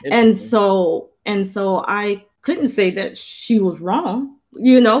 And so I couldn't say that she was wrong,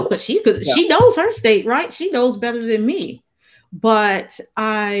 but she knows her state, right? She knows better than me. But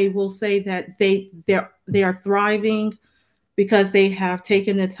I will say that they are thriving because they have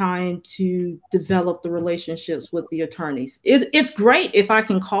taken the time to develop the relationships with the attorneys. It's great if I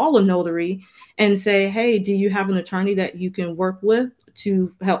can call a notary and say, hey, do you have an attorney that you can work with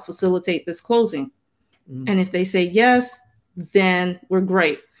to help facilitate this closing? Mm-hmm. And if they say yes, then we're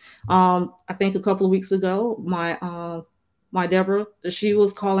great. I think a couple of weeks ago, my Deborah, she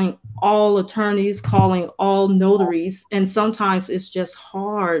was calling all attorneys, calling all notaries. And sometimes it's just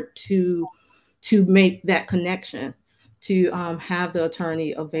hard to make that connection, to have the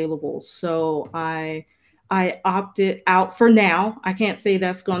attorney available. So I opted out for now. I can't say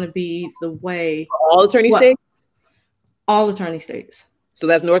that's going to be the way. All attorney states? All attorney states. So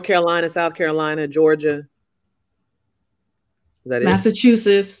that's North Carolina, South Carolina, Georgia. Is that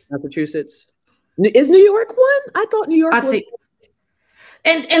Massachusetts. Massachusetts. Is New York one? I thought New York was.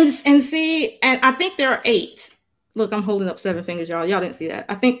 And see, and I think there are 8. Look, I'm holding up 7 fingers, y'all. Y'all didn't see that.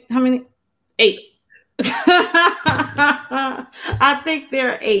 I think how many? 8. I think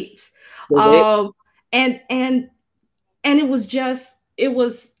there are 8. And it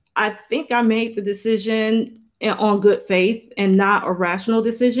was I think I made the decision on good faith and not a rational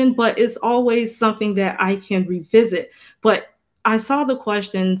decision, but it's always something that I can revisit. But I saw the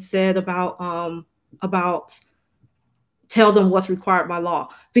question said about tell them what's required by law,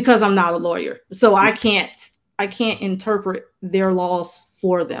 because I'm not a lawyer. So I can't interpret their laws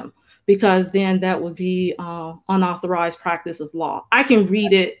for them, because then that would be unauthorized practice of law. I can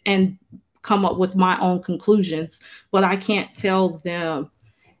read it and come up with my own conclusions, but I can't tell them,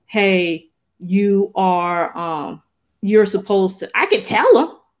 hey, you're supposed to. I could tell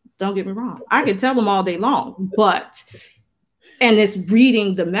them, don't get me wrong, I could tell them all day long, and it's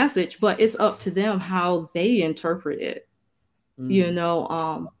reading the message, but it's up to them how they interpret it, and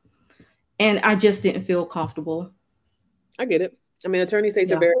I just didn't feel comfortable. I get it. I mean, attorney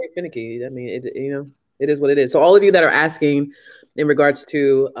states are very finicky. I mean, it is what it is. So all of you that are asking in regards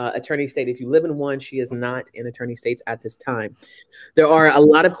to attorney state, if you live in one, she is not in attorney states at this time. There are a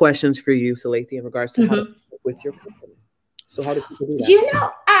lot of questions for you, Selethia, in regards to how to work with your company. So how do people do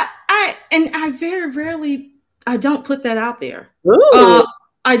that? I very rarely, I don't put that out there.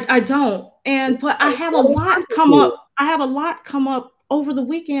 I don't. But I had a lot come up. I had a lot come up over the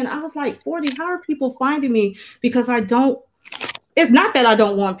weekend. I was like, 40, how are people finding me? Because it's not that I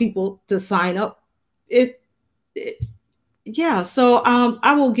don't want people to sign up. Yeah, so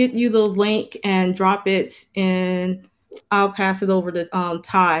I will get you the link and drop it in. I'll pass it over to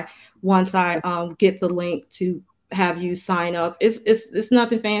Ty once I get the link to have you sign up. It's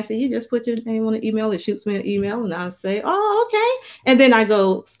nothing fancy. You just put your name on an email. It shoots me an email, and I say, "Oh, okay," and then I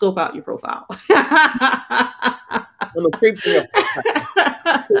go scope out your profile. I'm a creep in your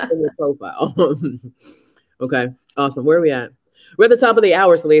profile. Creep in your profile. Okay, awesome. Where are we at? We're at the top of the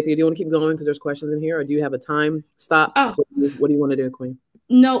hour, Selethia. Do you want to keep going because there's questions in here, or do you have a time stop? Oh, What do you want to do, Queen?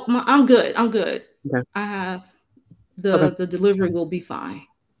 no, I'm good. I'm good. Okay. I have Okay. the delivery will be fine.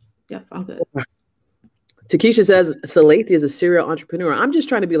 Yep, I'm good. Takesha says Selethia is a serial entrepreneur. I'm just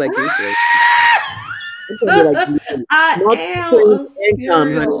trying to be like you. I am a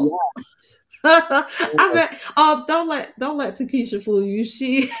serial. I met. Oh, don't let Takesha fool you.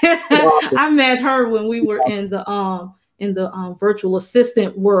 I met her when we were in the virtual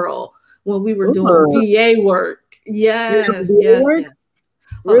assistant world when we were doing VA work. Yes, yes, yes.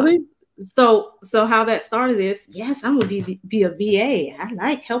 Really? So how that started is, yes, I'm gonna be a VA. I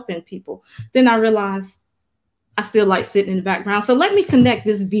like helping people. Then I realized I still like sitting in the background. So let me connect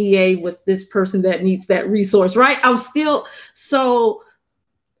this VA with this person that needs that resource, right? I'm still so.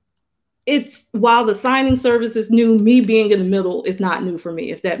 It's while the signing service is new, me being in the middle is not new for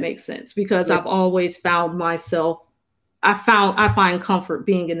me, if that makes sense, because I've always found myself. I find comfort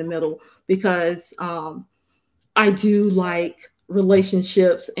being in the middle because I do like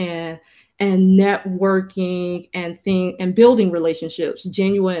relationships and networking and building relationships,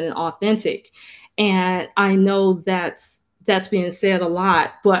 genuine and authentic. And I know that's being said a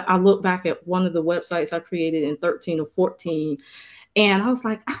lot, but I look back at one of the websites I created in 13 or 14, and I was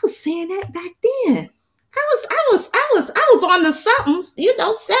like, I was saying that back then. I was on the something, 7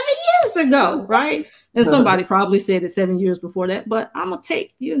 years ago, right? And somebody probably said it 7 years before that, but I'm gonna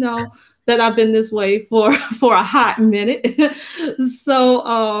take, that I've been this way for a hot minute.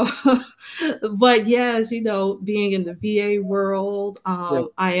 So, but yes, being in the VA world,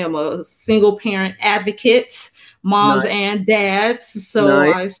 I am a single parent advocate, moms and dads.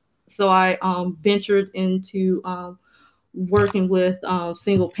 So I ventured into working with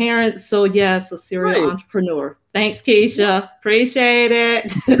single parents. So yes, a serial entrepreneur. Thanks, Keisha. Appreciate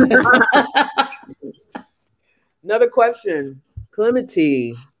it. Another question.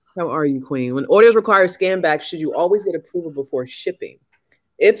 Clementi, how are you, Queen? When orders require scan back, should you always get approval before shipping?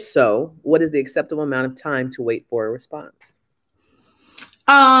 If so, what is the acceptable amount of time to wait for a response?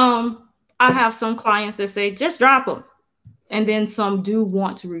 I have some clients that say just drop them, and then some do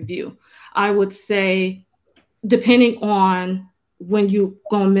want to review. I would say, depending on when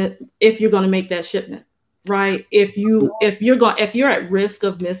if you're going to make that shipment, right? If you're at risk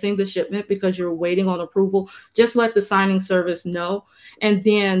of missing the shipment because you're waiting on approval, just let the signing service know. And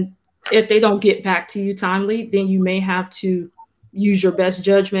then if they don't get back to you timely, then you may have to use your best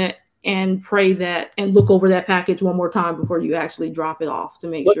judgment and pray that and look over that package one more time before you actually drop it off to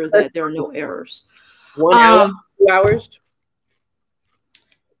make sure that there are no errors. 1 hour, 2 hours?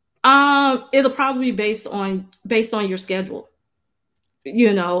 It'll probably be based on your schedule. If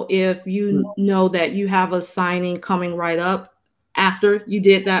you know that you have a signing coming right up after you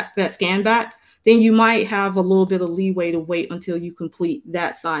did that scan back, then you might have a little bit of leeway to wait until you complete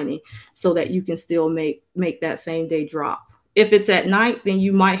that signing so that you can still make that same day drop. If it's at night, then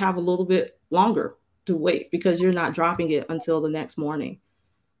you might have a little bit longer to wait because you're not dropping it until the next morning.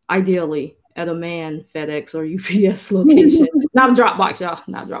 Ideally at a manned FedEx or UPS location. Not a Dropbox, y'all.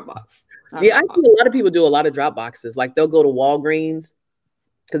 Not Dropbox. I see a lot of people do a lot of drop boxes. Like they'll go to Walgreens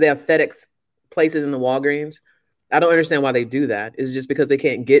because they have FedEx places in the Walgreens. I don't understand why they do that. Is it just because they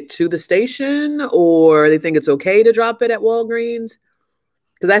can't get to the station, or they think it's okay to drop it at Walgreens?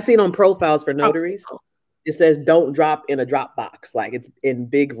 Because I see it on profiles for notaries. It says don't drop in a drop box. Like it's in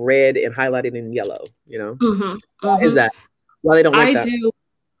big red and highlighted in yellow, Why is that? Why they don't like that? I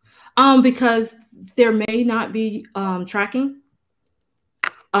do. Because there may not be tracking.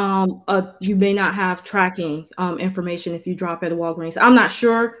 You may not have tracking information if you drop at a Walgreens. I'm not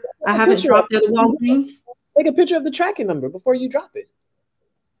sure. I haven't dropped at a Walgreens. Take a picture of the tracking number before you drop it.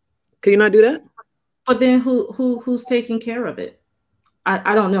 Can you not do that? But then who's taking care of it?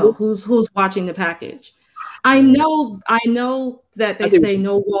 I don't know who's watching the package. I know that they say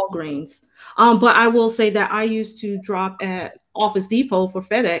no Walgreens. But I will say that I used to drop at Office Depot for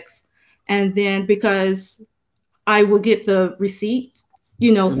FedEx, and then because I would get the receipt,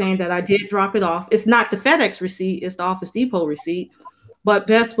 saying that I did drop it off. It's not the FedEx receipt, it's the Office Depot receipt. But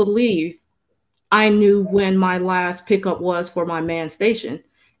best believe I knew when my last pickup was for my man station.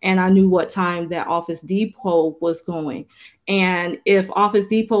 and I knew what time that Office Depot was going. And if Office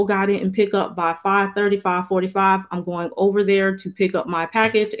Depot got it and pick up by 5:30, 5:45, I'm going over there to pick up my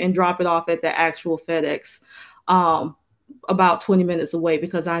package and drop it off at the actual FedEx, about 20 minutes away,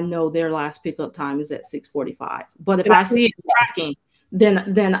 because I know their last pickup time is at 6:45. But if I see it tracking,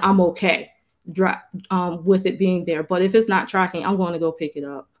 then I'm okay with it being there. But if it's not tracking, I'm going to go pick it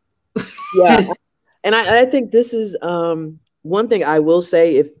up. Yeah. And I think this is one thing I will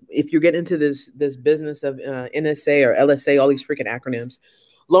say, if you're getting into this business of NSA or LSA, all these freaking acronyms,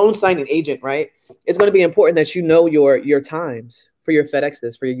 loan signing agent, right? It's going to be important that you know your times for your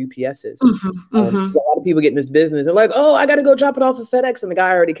FedExes, for your UPSs. A lot of people get in this business and like, oh, I got to go drop it off at FedEx, and the guy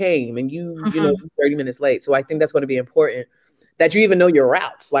already came, and you know 30 minutes late. So I think that's going to be important that you even know your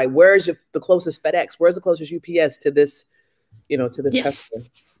routes. Like, where's the closest FedEx? Where's the closest UPS to this, to this customer?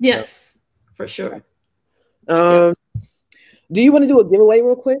 Yes, for sure. Do you want to do a giveaway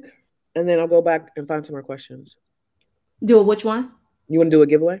real quick? And then I'll go back and find some more questions. Do a which one? You want to do a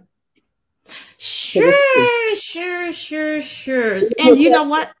giveaway? Sure. And you know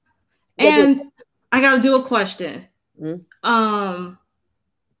what? And I got to do a question.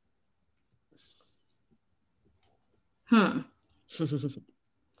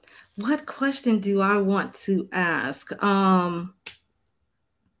 What question do I want to ask?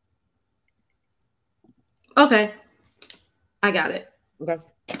 Okay. I got it. Okay.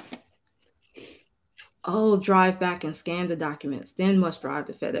 Oh, drive back and scan the documents. Then must drive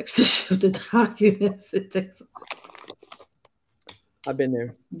to FedEx to ship the documents. It takes. I've been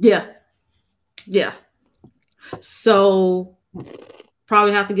there. Yeah. So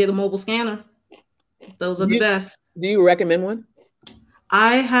probably have to get a mobile scanner. Those are the best. Do you recommend one?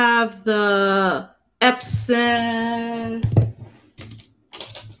 I have the Epson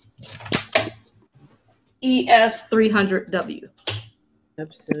ES300W.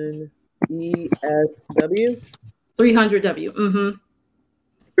 Epson ESW? 300W.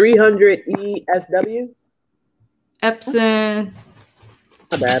 300 ESW? Epson.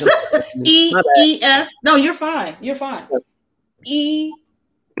 My bad. ES. No, you're fine. You're fine.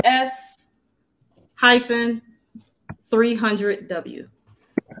 ES hyphen 300W.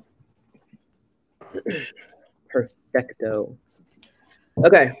 Perfecto.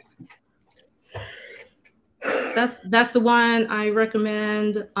 Okay. That's the one I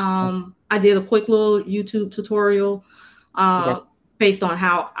recommend. I did a quick little YouTube tutorial based on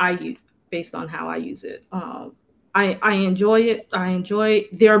how I use it. I enjoy it.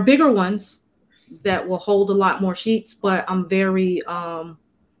 There are bigger ones that will hold a lot more sheets, but I'm very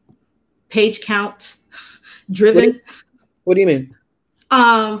page count driven. What do you mean?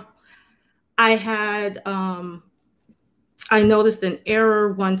 I noticed an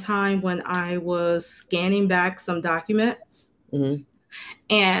error one time when I was scanning back some documents.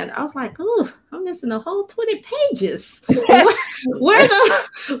 And I was like, oh, I'm missing a whole 20 pages. Where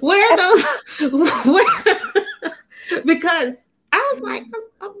because I was like,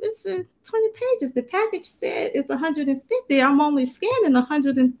 I'm missing 20 pages. The package said it's 150. I'm only scanning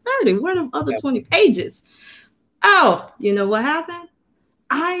 130. Where are the other 20 pages? Oh, you know what happened?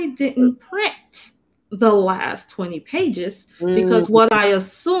 I didn't print the last 20 pages because what I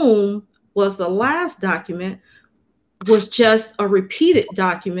assumed was the last document was just a repeated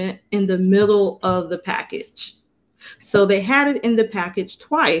document in the middle of the package. So they had it in the package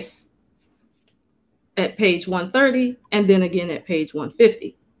twice at page 130 and then again at page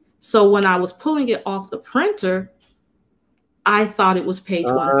 150. So when I was pulling it off the printer, I thought it was page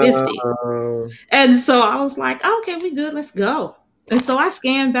 150. And so I was like, okay, we good, let's go. And so I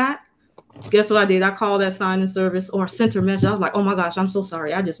scanned back. Guess what I did? I called that signing service or sent a message. I was like, oh my gosh, I'm so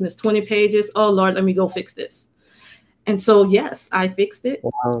sorry. I just missed 20 pages. Oh Lord, let me go fix this. And so, yes, I fixed it.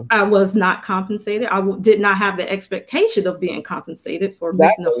 Wow. I was not compensated. I did not have the expectation of being compensated for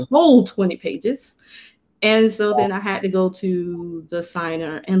missing a whole 20 pages. And so then I had to go to the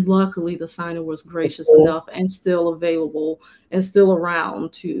signer. And luckily, the signer was gracious enough and still available and still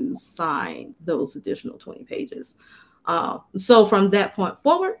around to sign those additional 20 pages. So from that point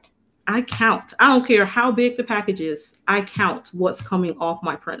forward, I count. I don't care how big the package is. I count what's coming off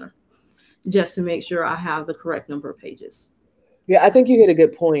my printer just to make sure I have the correct number of pages. Yeah, I think you hit a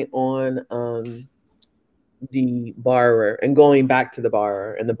good point on the borrower and going back to the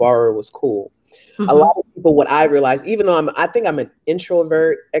borrower, and the borrower was cool. A lot of people, what I realized, even though I think I'm an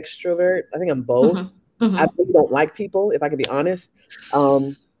introvert, extrovert, I think I'm both. I really don't like people, if I can be honest.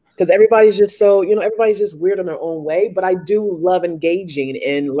 Because everybody's just so, everybody's just weird in their own way. But I do love engaging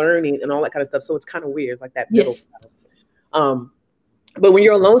and learning and all that kind of stuff. So it's kind of weird. It's like that middle style. But when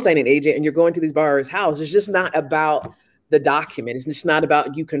you're a loan signing agent and you're going to these borrowers' house, it's just not about the document. It's just not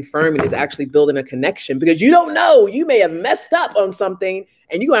about you confirming, it's actually building a connection, because you don't know, you may have messed up on something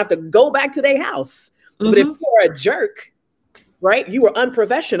and you're gonna have to go back to their house. But if you're a jerk, right? You were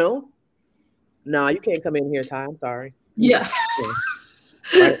unprofessional. No, you can't come in here, Ty. I'm sorry. Yeah.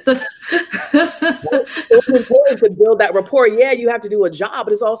 Right? It's important to build that rapport. Yeah, you have to do a job,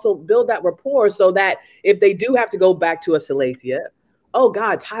 but it's also build that rapport so that if they do have to go back to a Selethia, oh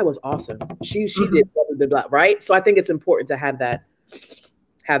God, Ty was awesome. She did blah, blah, blah, right? So I think it's important to have that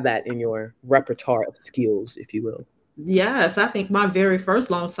in your repertoire of skills, if you will. Yes, I think my very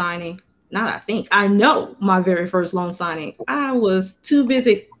first loan signing, I know my very first loan signing, I was too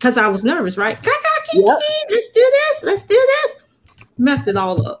busy because I was nervous, right? Let's do this. Messed it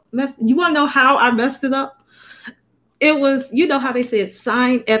all up. You want to know how I messed it up? It was, you know how they said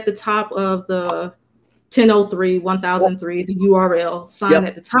sign at the top of the 1003, 1003, the URL, sign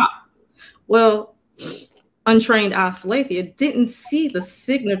at the top. Well, untrained Selethia didn't see the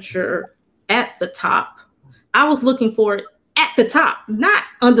signature at the top. I was looking for it at the top, not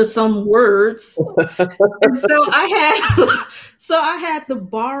under some words. And so I had the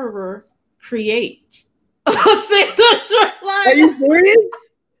borrower create a signature line. Are you serious?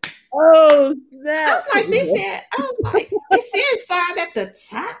 Oh, snap. I was like, they said sign at the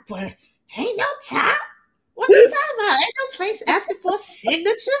top, but ain't no top. What are you talking about? Ain't no place asking for a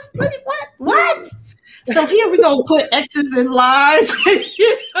signature. What? So here we go, put X's and lines.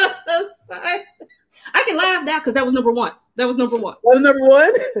 I can laugh now because that was number one. That was number one. That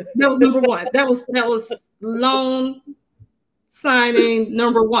was loan signing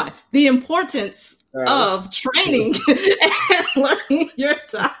number one. The importance of training and learning your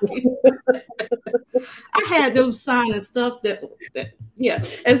document. I had them sign and stuff that.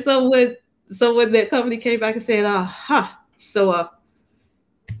 And so when that company came back and said,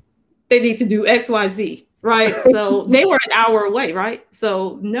 they need to do X, Y, Z, right? So they were an hour away, right?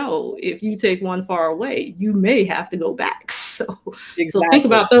 So no, if you take one far away, you may have to go back. So think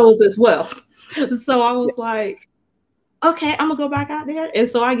about those as well. So I was like, okay, I'm gonna go back out there. And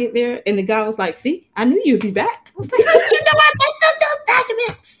so I get there and the guy was like, see, I knew you'd be back. I was like, how did you know I messed up those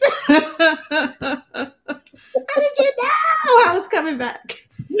documents? How did you know I was coming back?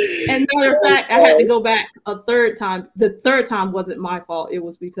 And matter of fact, I had to go back a third time. The third time wasn't my fault. It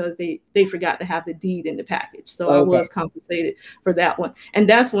was because they forgot to have the deed in the package. So I was compensated for that one. And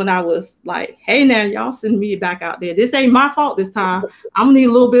that's when I was like, hey, now y'all send me back out there. This ain't my fault this time. I'm gonna need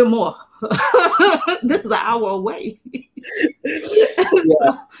a little bit more. This is an hour away.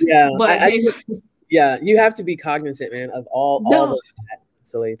 You have to be cognizant, man, of all of that,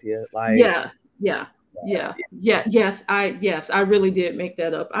 Selethia. Like Yes, I really did make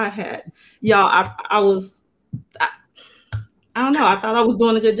that up. I don't know. I thought I was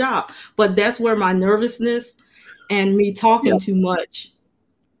doing a good job, but that's where my nervousness and me talking too much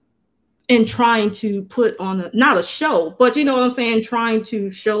and trying to put on not a show, but you know what I'm saying? Trying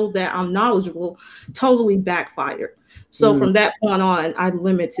to show that I'm knowledgeable totally backfired. So from that point on, I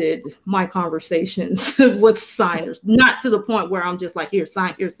limited my conversations with signers, not to the point where I'm just like, here,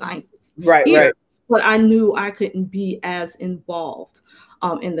 sign. Right. But I knew I couldn't be as involved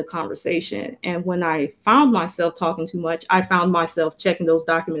in the conversation. And when I found myself talking too much, I found myself checking those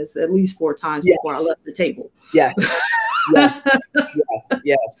documents at least 4 times before I left the table. Yes.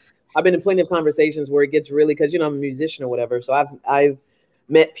 I've been in plenty of conversations where it gets really, because, I'm a musician or whatever. So I've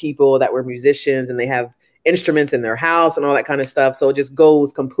met people that were musicians and they have instruments in their house and all that kind of stuff. So it just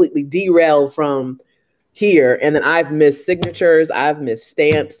goes completely derailed from here. And then I've missed signatures, I've missed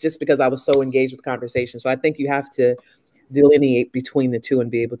stamps just because I was so engaged with the conversation. So I think you have to delineate between the two and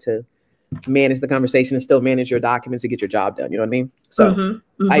be able to manage the conversation and still manage your documents to get your job done. You know what I mean? So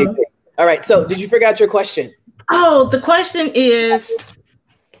I agree. All right. So did you figure out your question? Oh, the question is,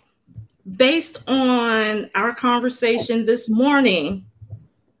 based on our conversation this morning,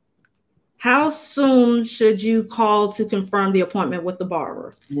 how soon should you call to confirm the appointment with the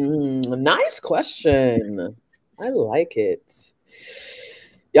borrower? Nice question. I like it.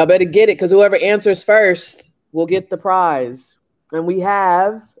 Y'all better get it, because whoever answers first will get the prize. And we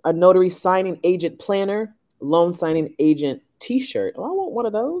have a notary signing agent planner, loan signing agent t-shirt. Oh, I want one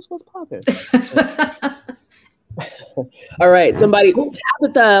of those. What's popping? All right. Somebody,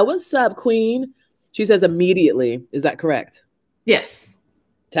 Tabitha, what's up, Queen? She says immediately. Is that correct? Yes.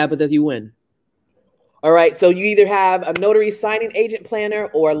 Tabitha, you win. All right. So you either have a notary signing agent planner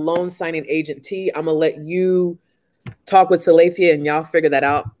or a loan signing agent T. I'm going to let you talk with Selethia and y'all figure that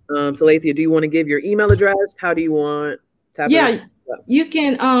out. Selethia, do you want to give your email address? How do you want Tabitha? You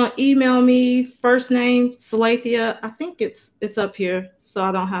can email me, first name Selethia. I think it's up here, so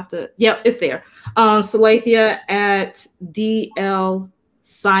I don't have to. Yep, it's there. Selethia at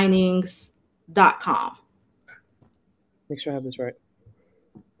dlsignings.com. Make sure I have this right.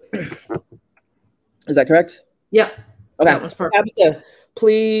 Is that correct? Yep. Okay. That one's perfect.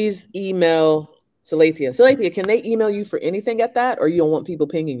 Please email Selethia. Selethia, can they email you for anything at that, or you don't want people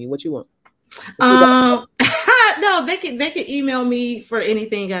pinging you? What you want? No, they can email me for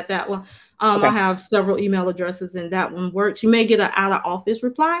anything at that one. Okay. I have several email addresses, and that one works. You may get an out of office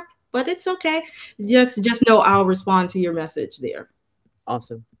reply, but it's okay. Just know I'll respond to your message there.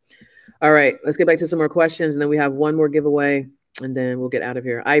 Awesome. All right, let's get back to some more questions, and then we have one more giveaway, and then we'll get out of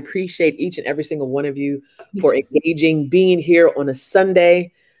here. I appreciate each and every single one of you for engaging, being here on a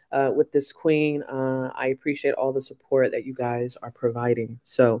Sunday with this queen. I appreciate all the support that you guys are providing.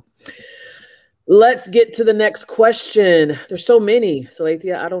 So let's get to the next question. There's so many.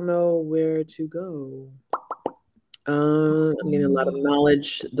 Selethia, I don't know where to go. I'm getting a lot of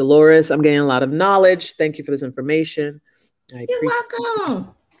knowledge. Dolores, I'm getting a lot of knowledge. Thank you for this information. You're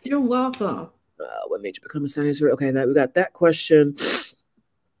welcome. You're welcome. What made you become a senator? Okay, we got that question.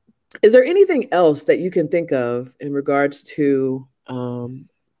 Is there anything else that you can think of in regards to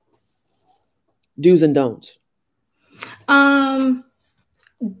do's and don'ts?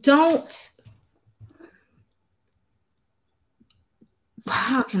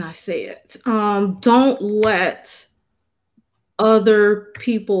 How can I say it? Don't let other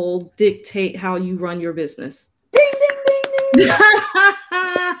people dictate how you run your business. Ding, ding, ding, ding.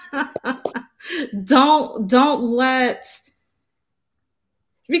 Don't let,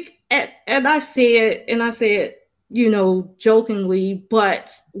 and I say it, jokingly,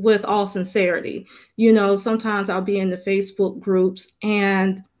 but with all sincerity. Sometimes I'll be in the Facebook groups,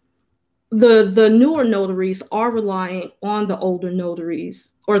 and the newer notaries are relying on the older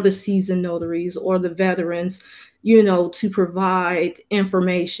notaries or the seasoned notaries or the veterans, to provide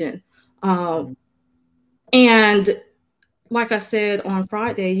information. And like I said on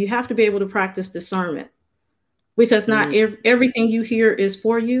Friday, you have to be able to practice discernment, because not everything you hear is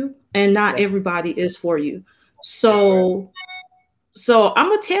for you, and not everybody is for you. So I'm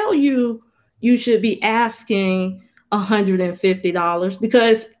gonna tell you, you should be asking $150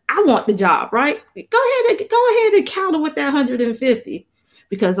 because I want the job, right? Go ahead and counter with that 150,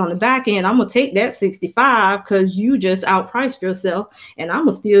 because on the back end, I'm gonna take that 65 because you just outpriced yourself, and I'm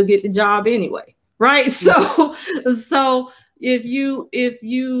gonna still get the job anyway, right? So if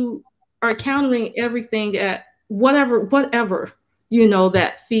you are countering everything at whatever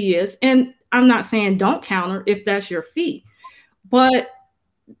that fee is, and I'm not saying don't counter if that's your fee, but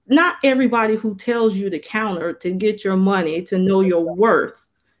not everybody who tells you to counter to get your money, to know your worth,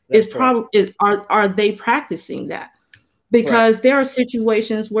 are they practicing that? Because there are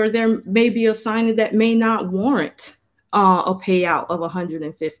situations where there may be a signing that may not warrant a payout of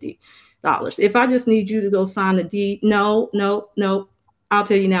 $150. If I just need you to go sign a deed, no. I'll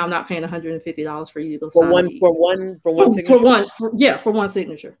tell you now, I'm not paying $150 for you to go sign a deed. For one signature? For one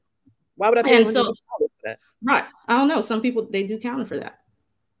signature. Why would I pay $150 for that? Right. I don't know. Some people, they do counter for that.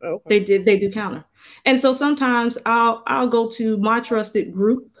 Oh, okay. They do counter. And so sometimes I'll go to my trusted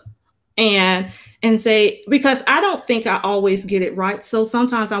group and say, because I don't think I always get it right. So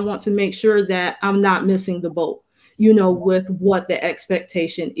sometimes I want to make sure that I'm not missing the boat, with what the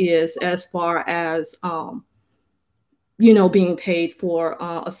expectation is as far as, being paid for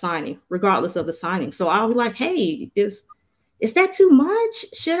a signing, regardless of the signing. So I'll be like, hey, is that too much?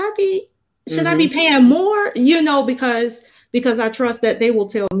 Should I be paying more? Because I trust that they will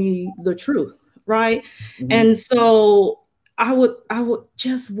tell me the truth, right? Mm-hmm. And so I would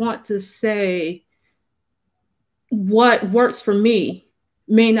just want to say, what works for me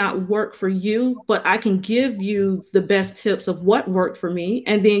may not work for you, but I can give you the best tips of what worked for me,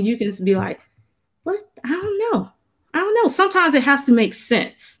 and then you can be like, what? I don't know. Sometimes it has to make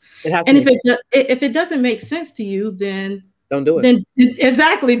sense. If it doesn't make sense to you, then don't do it. Then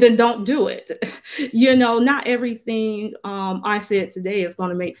don't do it. Not everything I said today is going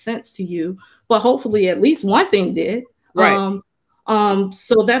to make sense to you, but hopefully at least one thing did. Right.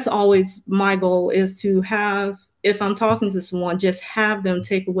 So that's always my goal, is to have, if I'm talking to someone, just have them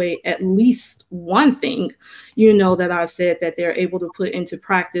take away at least one thing, that I've said that they're able to put into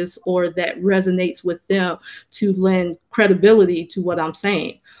practice, or that resonates with them, to lend credibility to what I'm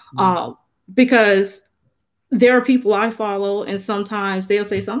saying. Mm-hmm. Because there are people I follow, and sometimes they'll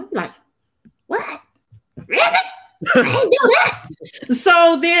say something like, what? Really? I didn't do that.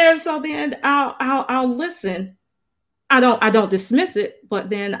 So then I'll listen. I don't dismiss it, but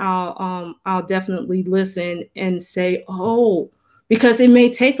then I'll definitely listen and say, oh, because it may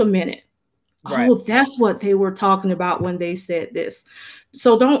take a minute. Right. Oh, that's what they were talking about when they said this.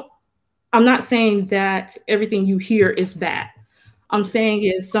 So I'm not saying that everything you hear is bad. I'm saying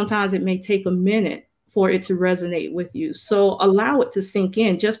is sometimes it may take a minute for it to resonate with you. So allow it to sink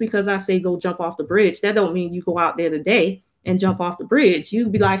in. Just because I say go jump off the bridge, that don't mean you go out there today and jump off the bridge.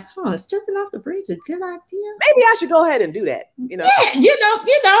 You'd be like, is jumping off the bridge a good idea? Maybe I should go ahead and do that. Yeah,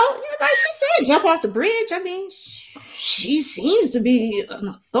 like she said, jump off the bridge. I mean, she seems to be an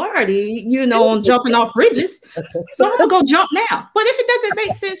authority, on jumping off bridges. So I'm gonna go jump now. But if it doesn't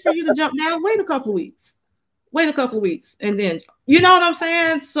make sense for you to jump now, wait a couple of weeks. And then, you know what I'm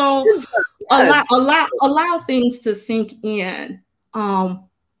saying? So yes. allow things to sink in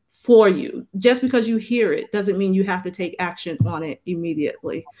for you. Just because you hear it doesn't mean you have to take action on it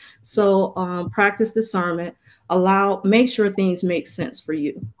immediately. So practice discernment. Make sure things make sense for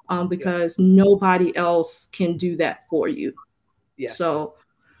you, because nobody else can do that for you. Yes. So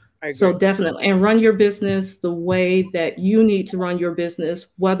definitely, and run your business the way that you need to run your business,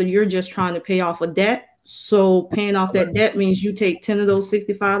 whether you're just trying to pay off a debt. So paying off that debt means you take 10 of those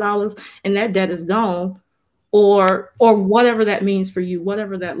 $65 and that debt is gone, or whatever that means for you,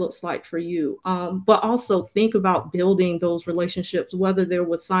 whatever that looks like for you. But also think about building those relationships, whether they're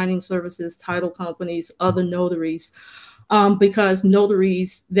with signing services, title companies, other notaries, because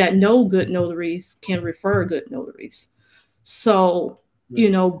notaries that know good notaries can refer good notaries. So,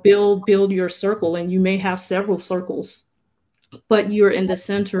 build your circle, and you may have several circles, but you're in the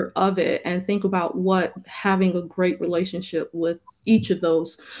center of it, and think about what having a great relationship with each of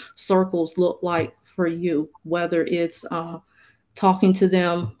those circles look like for you, whether it's talking to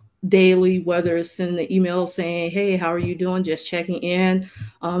them daily, whether it's sending the email saying, hey, how are you doing? Just checking in.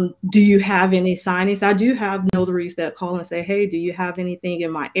 Do you have any signings? I do have notaries that call and say, hey, do you have anything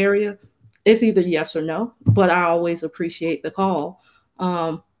in my area? It's either yes or no, but I always appreciate the call.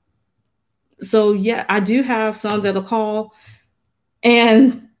 So yeah, I do have some that'll call,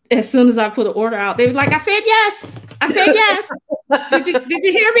 and as soon as I put an order out, they were like, I said yes. I said yes. Did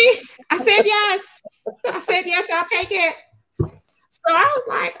you hear me? I said yes. I said yes, I'll take it. So I was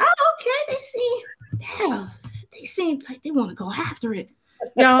like, oh, okay. They seem like they want to go after it,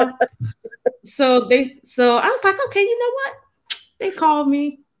 y'all. So I was like, okay, you know what? They called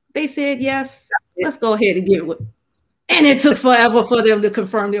me. They said yes. Let's go ahead and get it. And it took forever for them to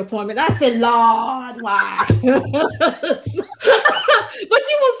confirm the appointment. I said, Lord, why? But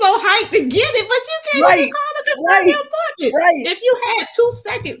you were so hyped to get it, but you can't even call to confirm the appointment. Right. If you had 2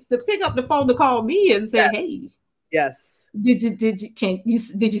 seconds to pick up the phone to call me and say, hey, yes, did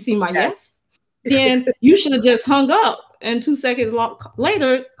you see my yes? Then you should have just hung up, and 2 seconds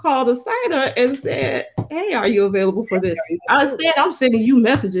later called the signer and said, hey, are you available for this? I said, I'm sending you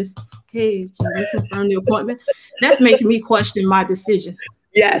messages. Hey, can you confirm the appointment? That's making me question my decision.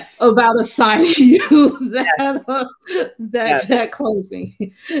 Yes. About assigning you that closing.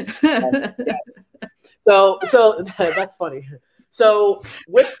 Yes. So that's funny. So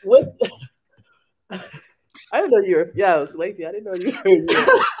with I didn't know you were Selethia. I didn't know you were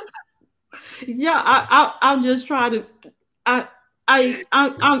Yeah, I'm just trying to I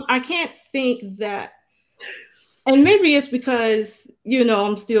can't think that, and maybe it's because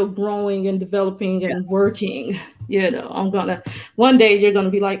I'm still growing and developing and working. One day you're gonna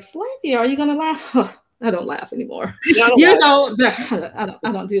be like, Selethia, are you gonna laugh? I don't laugh anymore. I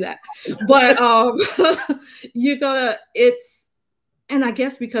don't do that. But and I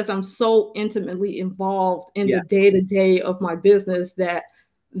guess because I'm so intimately involved in the day-to-day of my business that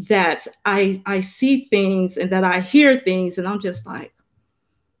I see things and that I hear things, and I'm just like,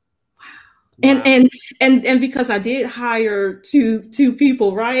 wow. And because I did hire two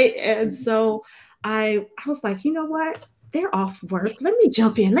people, right? And so I was like, you know what? They're off work. Let me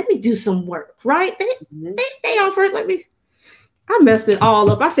jump in. Let me do some work, right? They off work. I messed it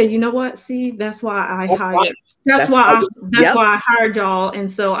all up. I said, you know what? See, that's why I hired. That's why I hired y'all. And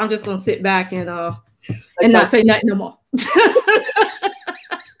so I'm just gonna sit back and not say nothing no more. Because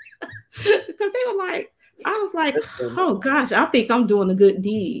they were like, I was like, oh gosh, I think I'm doing a good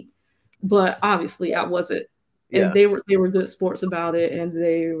deed. But obviously I wasn't. And they were good sports about it, and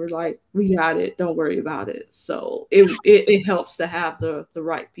they were like, we got it, don't worry about it. So it helps to have the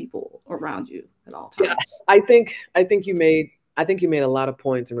right people around you at all times. I think you made a lot of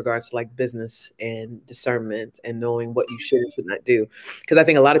points in regards to like business and discernment and knowing what you should and should not do. Because I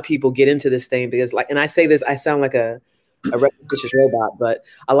think a lot of people get into this thing because and I say this, I sound like a repetitious robot, but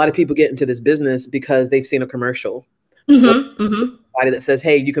a lot of people get into this business because they've seen a commercial that says,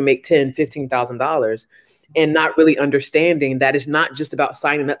 hey, you can make $10,000, $15,000. and not really understanding that it's not just about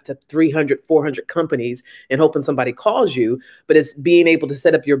signing up to 300, 400 companies and hoping somebody calls you, but it's being able to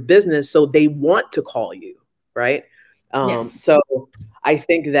set up your business so they want to call you, right? Yes. So I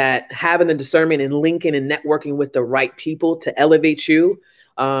think that having the discernment and linking and networking with the right people to elevate you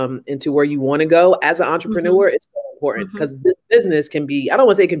into where you want to go as an entrepreneur is so important, because this business can be, I don't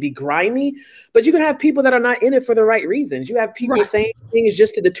want to say it can be grimy, but you can have people that are not in it for the right reasons. You have people saying things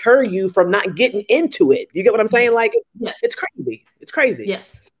just to deter you from not getting into it. You get what I'm saying? Like, it's crazy. It's crazy.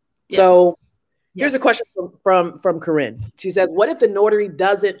 Yes. So here's a question from Corinne. She says, what if the notary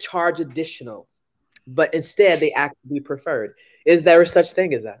doesn't charge additional, but instead they act to be preferred? Is there a such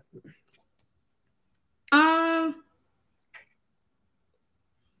thing as that?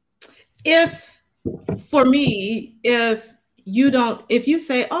 If for me, if you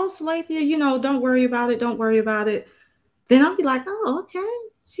say, oh, Selethia, don't worry about it, then I'll be like, oh, okay,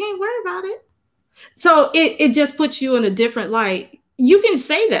 she ain't worried about it. So it just puts you in a different light. You can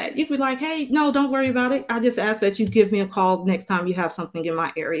say that. You can be like, hey, no, don't worry about it. I just ask that you give me a call next time you have something in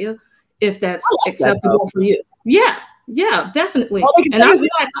my area, if that's acceptable for you. Yeah, definitely. And I'll be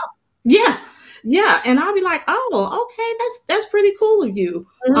like, oh, yeah. And I'll be like, oh, okay, that's pretty cool of you.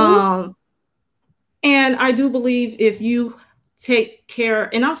 And I do believe if you take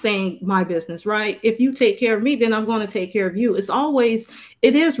care, and I'm saying my business, right? If you take care of me, then I'm going to take care of you. It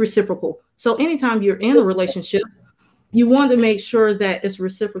is reciprocal. So anytime you're in a relationship, you want to make sure that it's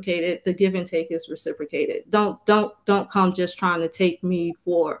reciprocated. The give and take is reciprocated. Don't come just trying to take me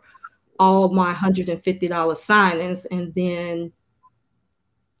for all my $150 signings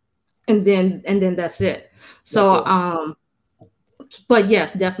and then that's it. So, but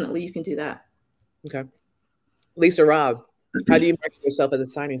yes, definitely you can do that. Okay. Lisa Robb, how do you market yourself as a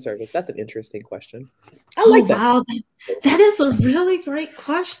signing service? That's an interesting question. I like that. Wow, that is a really great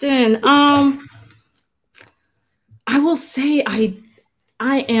question. I will say I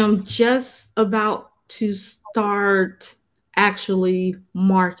am just about to start actually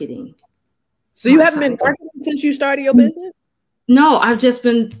marketing. So you haven't been marketing since you started your business? No, I've just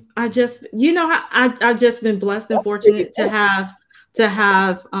been blessed and fortunate to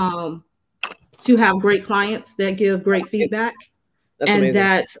have great clients that give great feedback. That's and amazing.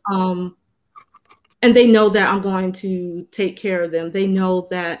 That and they know that I'm going to take care of them. They know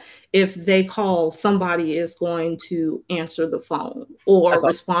that if they call, somebody is going to answer the phone or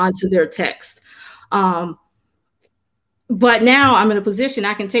respond to their text. But now I'm in a position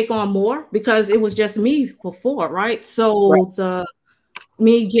I can take on more because it was just me before, right? So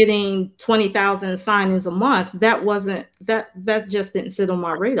me getting 20,000 signings a month, that just didn't sit on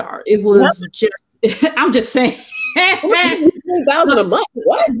my radar. It was just, I'm just saying. 20,000 a month?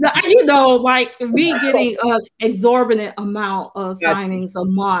 What? Like me getting an exorbitant amount of signings a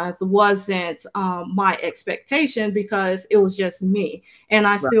month wasn't my expectation because it was just me and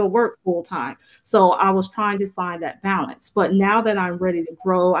I still work full time. So I was trying to find that balance. But now that I'm ready to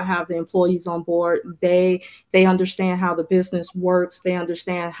grow, I have the employees on board. They understand how the business works. They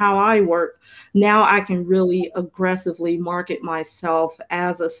understand how I work. Now I can really aggressively market myself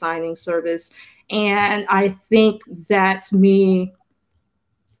as a signing service. And I think that's me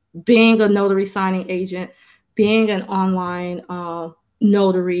being a notary signing agent, being an online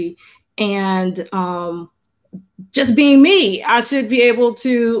notary, and just being me. I should be able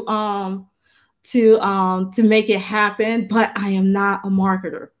to make it happen, but I am not a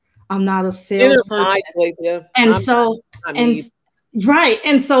marketer. I'm not a salesperson. And so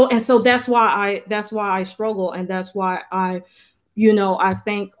that's why I struggle, and that's why I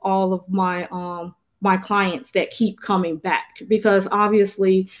thank all of my clients that keep coming back, because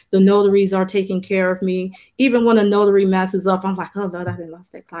obviously the notaries are taking care of me. Even when a notary messes up, I'm like, oh Lord, I didn't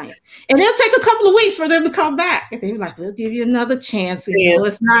lost that client. And it'll take a couple of weeks for them to come back. And they're like, we'll give you another chance.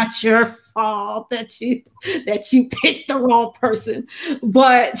 It's not your fault that you picked the wrong person.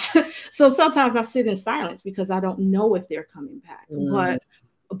 But so sometimes I sit in silence because I don't know if they're coming back.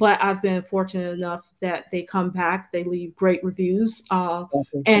 But I've been fortunate enough that they come back, they leave great reviews,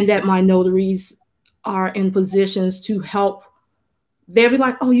 and that my notaries are in positions to help. They'll be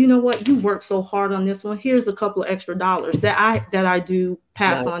like, oh, you know what? You worked so hard on this one. Here's a couple of extra dollars that I do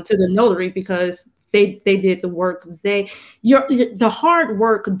pass on to the notary because they did the work. The hard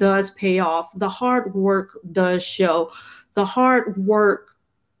work does pay off. The hard work does show. The hard work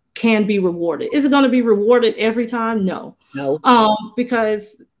can be rewarded. Is it going to be rewarded every time? No.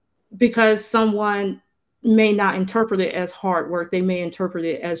 Because someone may not interpret it as hard work. They may interpret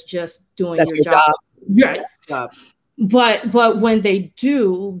it as just doing your job. Right. but when they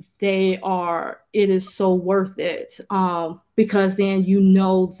do, it is so worth it, because then you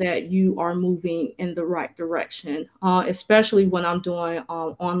know that you are moving in the right direction, especially when I'm doing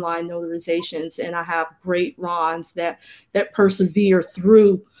online notarizations, and I have great Rons that persevere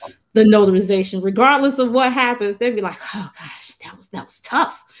through the notarization regardless of what happens. They'd be like, oh gosh, that was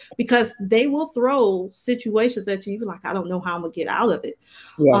tough, because they will throw situations at you. You're like, I don't know how I'm gonna get out of it.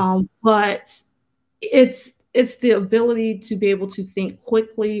 Yeah. But it's the ability to be able to think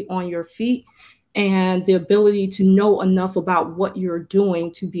quickly on your feet, and the ability to know enough about what you're doing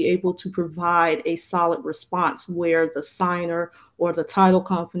to be able to provide a solid response where the signer or the title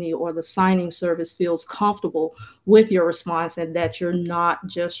company or the signing service feels comfortable with your response, and that you're not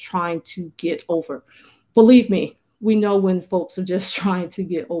just trying to get over. Believe me, we know when folks are just trying to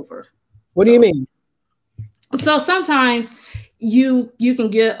get over. What do you mean? So sometimes you can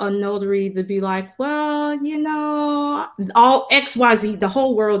get a notary to be like, well, all XYZ, the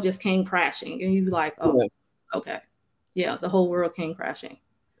whole world just came crashing. And you'd be like, oh, okay. Yeah, the whole world came crashing.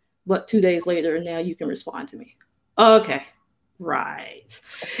 But 2 days later, now you can respond to me. Okay. Right.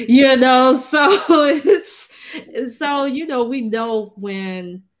 So we know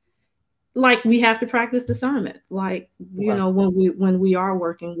when, like, we have to practice discernment. Like, when we are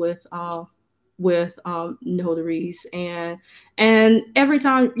working with notaries, and every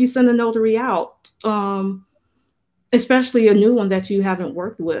time you send a notary out, especially a new one that you haven't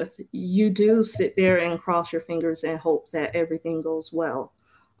worked with, you do sit there and cross your fingers and hope that everything goes well,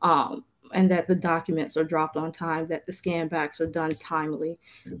 and that the documents are dropped on time, that the scan backs are done timely,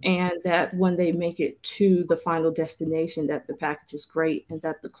 and that when they make it to the final destination, that the package is great and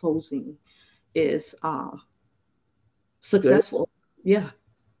that the closing is successful. Good. Yeah.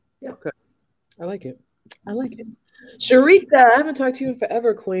 Okay. I like it. Sharika, I haven't talked to you in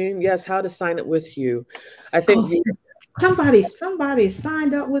forever, Queen. Yes, how to sign it with you. I think somebody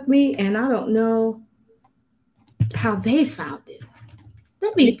signed up with me, and I don't know how they found it.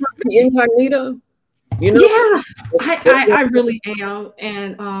 Let me incognito. Yeah, I really am.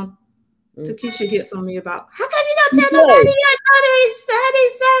 And Takesha gets on me about, how come you don't tell nobody your notary study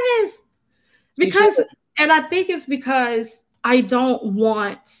service? Because, and I think it's because I'm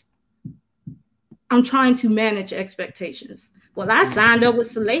trying to manage expectations. Well, I signed up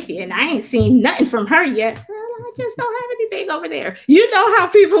with Selethia and I ain't seen nothing from her yet. Well, I just don't have anything over there. You know how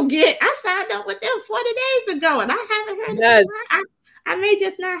people get. I signed up with them 40 days ago and I haven't heard anything. I may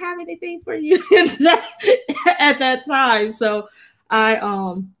just not have anything for you at that time. So I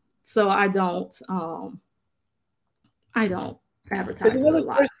don't advertise a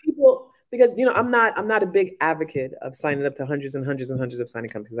lot. Because I'm not a big advocate of signing up to hundreds and hundreds and hundreds of signing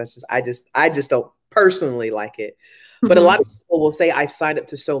companies. That's I just don't personally like it. But a lot of people will say I've signed up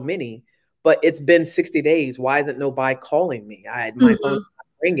to so many, but it's been 60 days. Why isn't nobody calling me? My phone's not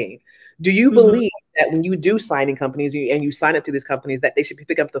ringing. Do you believe that when you do signing companies and you sign up to these companies, that they should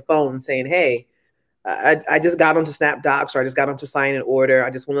pick up the phone saying, hey, I just got onto SnapDocs, or I just got onto Sign and Order.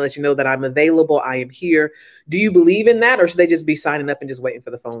 I just want to let you know that I'm available. I am here. Do you believe in that, or should they just be signing up and just waiting for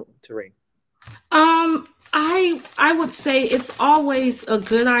the phone to ring? I would say it's always a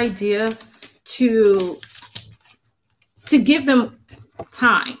good idea to give them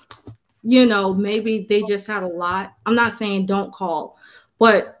time. Maybe they just had a lot. I'm not saying don't call,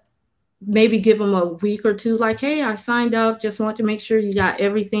 but maybe give them a week or two. Like, hey, I signed up. Just want to make sure you got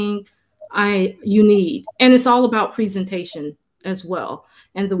everything you need. And it's all about presentation as well,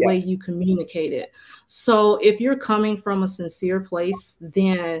 and the way you communicate it. So if you're coming from a sincere place,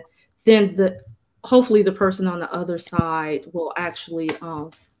 then hopefully the person on the other side will actually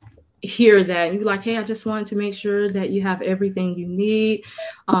hear that, and you're like, hey, I just wanted to make sure that you have everything you need.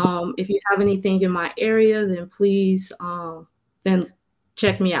 If you have anything in my area, then please then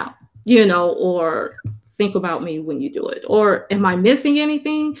check me out, or think about me when you do it. Or am I missing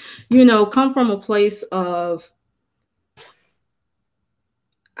anything? Come from a place of,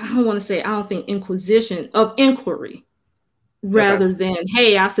 I don't think inquisition, of inquiry, rather than,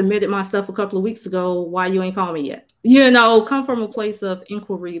 hey, I submitted my stuff a couple of weeks ago, why you ain't called me yet? Come from a place of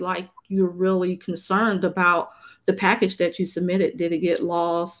inquiry, like you're really concerned about the package that you submitted. Did it get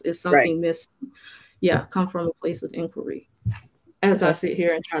lost? Is something missing? Yeah, come from a place of inquiry. As I sit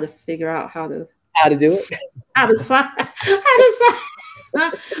here and try to figure out how to do it. how to sign.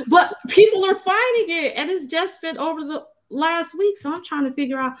 But people are finding it, and it's just been over the last week. So I'm trying to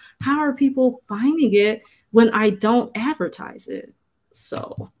figure out, how are people finding it when I don't advertise it?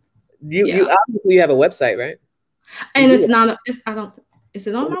 So you obviously have a website, right? And it's not. Is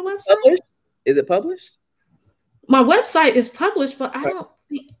it on my website? Is it published? My website is published, but I don't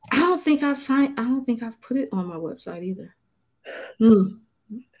don't think I've signed. I don't think I've put it on my website either.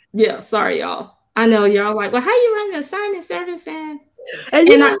 Yeah, sorry, y'all. I know y'all like, well, how you run the signing service and I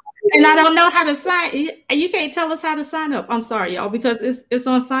don't know how to sign. You can't tell us how to sign up. I'm sorry, y'all, because it's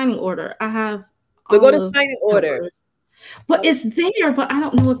on signing order. I have so go to signing order. But it's there, but I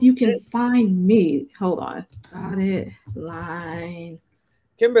don't know if you can find me. Hold on. Got it. Line.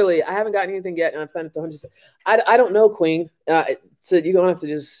 Kimberly, I haven't gotten anything yet, and I've signed up to 100. I don't know, Queen. So you're gonna have to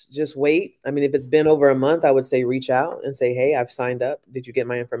just wait. I mean, if it's been over a month, I would say reach out and say, hey, I've signed up. Did you get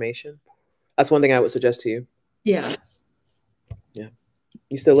my information? That's one thing I would suggest to you. Yeah. Yeah.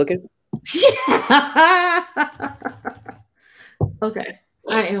 You still looking? Yeah. Okay.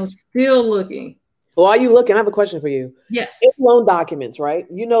 I am still looking. While you looking, I have a question for you. Yes. In loan documents, right?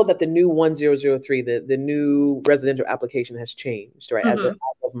 You know that the new 1003, the new residential application has changed, right? As of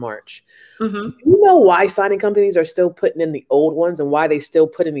March. Do you know why signing companies are still putting in the old ones and why they still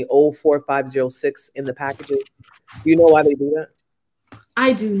put in the old 4506 in the packages? Do you know why they do that?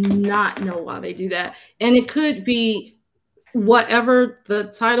 I do not know why they do that. And it could be whatever the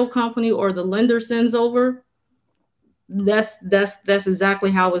title company or the lender sends over. That's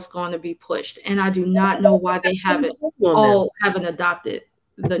exactly how it's going to be pushed. And I do not know why they haven't adopted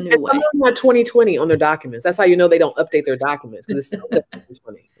the new way. Some of them are 2020 on their documents. That's how you know they don't update their documents, because it's still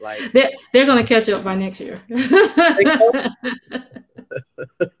 2020. Like they're going to catch up by next year.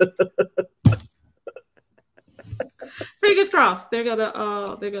 Fingers crossed. They're gonna.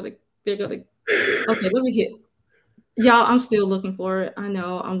 Okay, let me get. Y'all, I'm still looking for it. I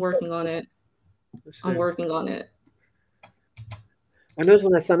know. I'm working on it. I'm working on it. I noticed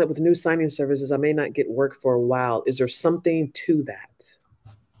when I signed up with new signing services, I may not get work for a while. Is there something to that?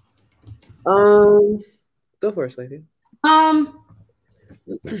 Go for it, Selethia.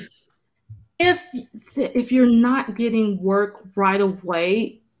 If you're not getting work right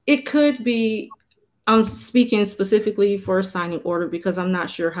away, it could be. I'm speaking specifically for a signing order because I'm not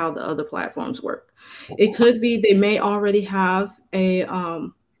sure how the other platforms work. It could be they may already have a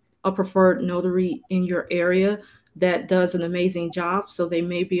preferred notary in your area that does an amazing job, so they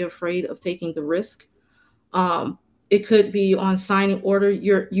may be afraid of taking the risk. It could be on signing order.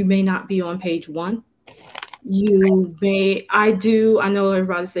 You may not be on page 1. You may. I know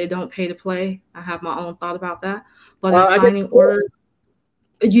everybody say don't pay to play. I have my own thought about that, but in signing order.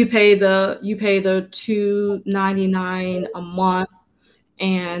 You pay the $2.99 a month,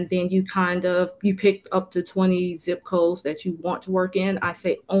 and then you pick up to 20 zip codes that you want to work in. I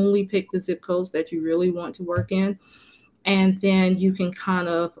say only pick the zip codes that you really want to work in, and then you can kind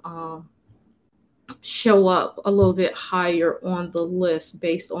of show up a little bit higher on the list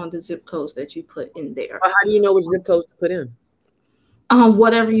based on the zip codes that you put in there. How do you know which zip codes to put in?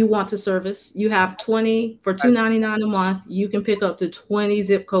 Whatever you want to service. You have 20 for $2.99 a month. You can pick up to 20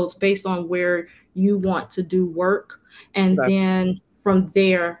 zip codes based on where you want to do work. And then from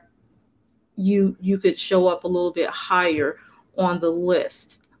there, you could show up a little bit higher on the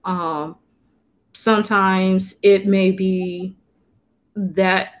list. Sometimes it may be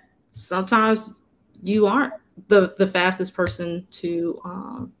that sometimes you aren't the fastest person to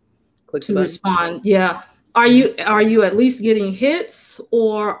respond. Yeah. Are you at least getting hits,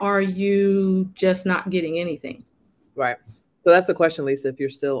 or are you just not getting anything? Right. So that's the question, Lisa, if you're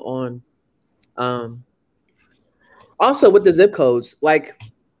still on. Also with the zip codes, like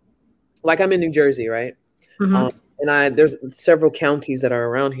I'm in New Jersey, right? And there's several counties that are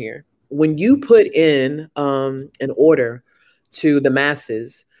around here. When you put in an order to the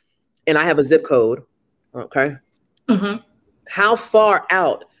masses, and I have a zip code, okay? How far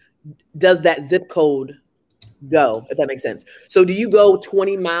out does that zip code go, if that makes sense? So do you go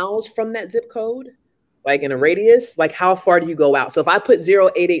 20 miles from that zip code, like in a radius? Like how far do you go out? So if I put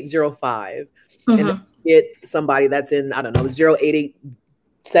 08805 and get somebody that's in, I don't know,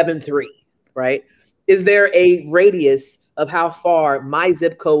 08873, right? Is there a radius of how far my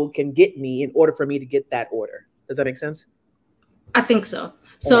zip code can get me in order for me to get that order? Does that make sense? I think so.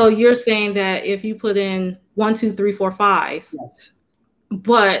 So you're saying that if you put in 1, 2, 3, 4, 5, yes,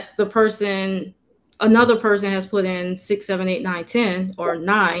 but another person has put in 6, 7, 8, 9, 10, or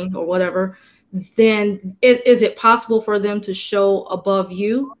 9 or whatever, then is it possible for them to show above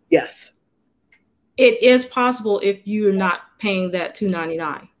you? Yes. It is possible if you're not paying that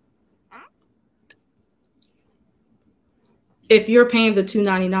 $2.99. If you're paying the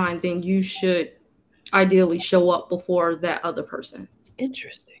 $2.99, then you should ideally show up before that other person.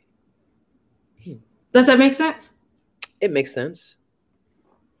 Interesting. Does that make sense? It makes sense.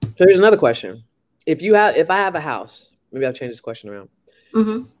 So here's another question. If I have a house, maybe I'll change this question around.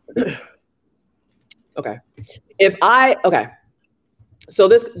 Okay. So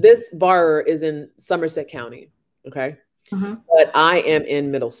this borrower is in Somerset County, okay? But I am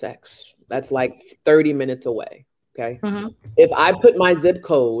in Middlesex. That's like 30 minutes away, okay? If I put my zip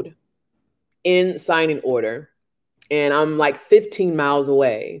code in signing order and I'm like 15 miles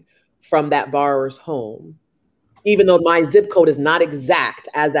away from that borrower's home, even though my zip code is not exact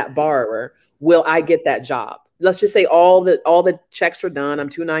as that borrower, will I get that job? Let's just say all the checks are done, I'm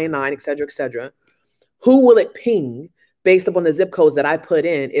 299, et cetera, et cetera. Who will it ping based upon the zip codes that I put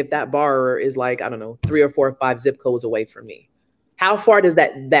in if that borrower is like, I don't know, 3 or 4 or 5 zip codes away from me? How far does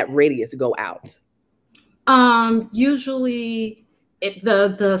that radius go out? Usually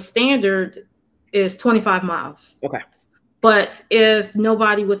the standard is 25 miles. Okay. But if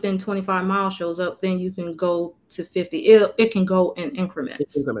nobody within 25 miles shows up, then you can go to 50. It can go in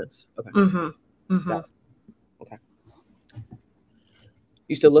increments. Increments. Okay. Okay.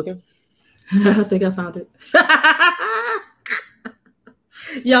 You still looking? I think I found it.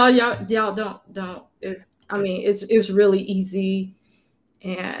 y'all don't. It's really easy,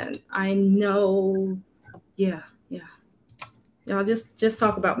 and I know. Yeah. Y'all just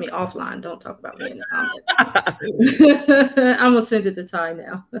talk about me offline. Don't talk about me in the comments. I'm gonna send it to Ty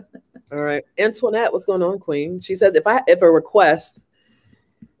now. All right, Antoinette, what's going on, Queen? She says if a request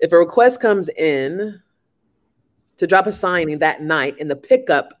comes in to drop a signing that night and the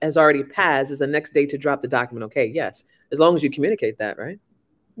pickup has already passed, is the next day to drop the document. Okay, yes, as long as you communicate that, right?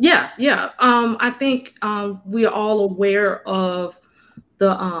 Yeah. I think we are all aware of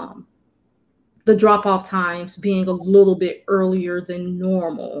the drop-off times being a little bit earlier than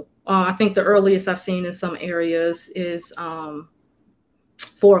normal. I think the earliest I've seen in some areas is 4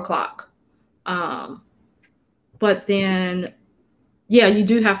 o'clock. But then, yeah, you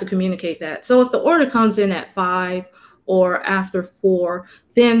do have to communicate that. So if the order comes in at 5 or after 4,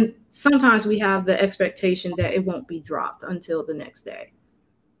 then sometimes we have the expectation that it won't be dropped until the next day.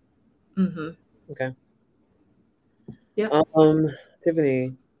 Okay. Yeah.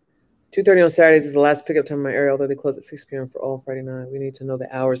 Tiffany, 2:30 on Saturdays is the last pickup time in my area, although they close at 6 p.m. for all Friday night. We need to know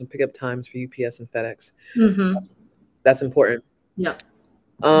the hours and pickup times for UPS and FedEx. That's important. Yeah.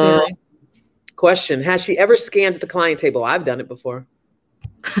 Question: has she ever scanned at the client table? I've done it before.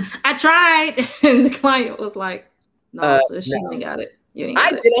 I tried, and the client was like, "No, so she ain't got it. You ain't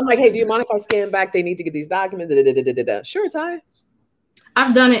got it." I'm like, "Hey, do you mind if I scan back? They need to get these documents." Sure, Ty.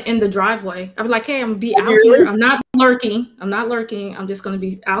 I've done it in the driveway. I was like, "Hey, I'm gonna be out here. I'm not lurking. I'm just gonna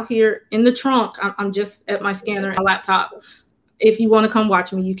be out here in the trunk. I'm just at my scanner and laptop. If you want to come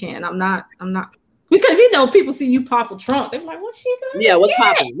watch me, you can. I'm not because people see you pop a trunk. They're like, what's she doing? Yeah, what's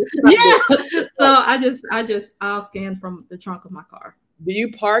popping? Yeah. So I'll scan from the trunk of my car. Do you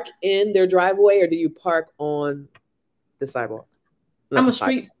park in their driveway or do you park on the sidewalk? I'm a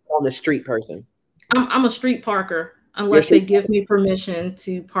street person. I'm a street parker. Unless they give me permission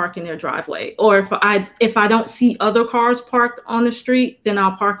to park in their driveway. Or if I don't see other cars parked on the street, then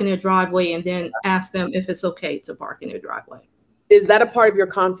I'll park in their driveway and then ask them if it's okay to park in their driveway. Is that a part of your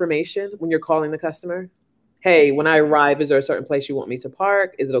confirmation when you're calling the customer? Hey, when I arrive, is there a certain place you want me to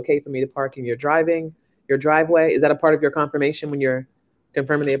park? Is it okay for me to park in your driveway? Is that a part of your confirmation when you're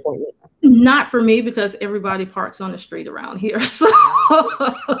confirming the appointment? Not for me, because everybody parks on the street around here. So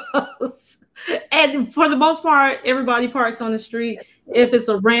and for the most part, everybody parks on the street. If it's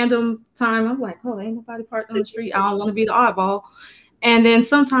a random time, I'm like, oh, ain't nobody parked on the street. I don't want to be the oddball. And then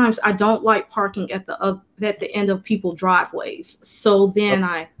sometimes I don't like parking at the end of people's driveways. So then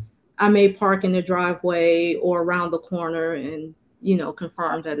I may park in the driveway or around the corner and,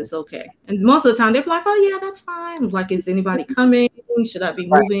 confirm that it's okay. And most of the time they're like, oh yeah, that's fine. I'm like, is anybody coming? Should I be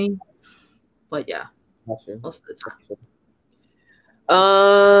moving? But yeah, most of the time.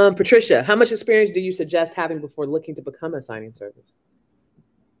 Patricia, how much experience do you suggest having before looking to become a signing service?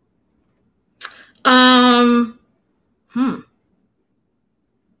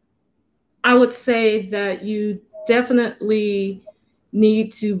 I would say that you definitely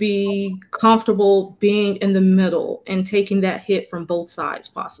need to be comfortable being in the middle and taking that hit from both sides,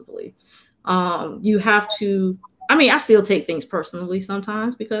 possibly. You have to, I still take things personally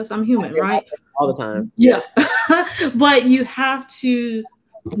sometimes because I'm human, right? All the time. Yeah. But you have to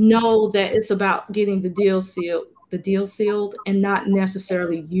know that it's about getting the deal sealed and not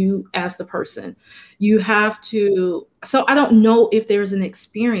necessarily you as the person. You have to, so I don't know if there's an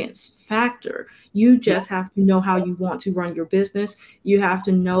experience factor. You just have to know how you want to run your business. You have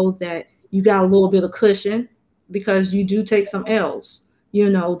to know that you got a little bit of cushion because you do take some L's.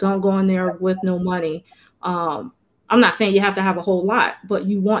 Don't go in there with no money. I'm not saying you have to have a whole lot, but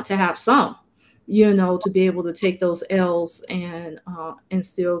you want to have some, to be able to take those L's and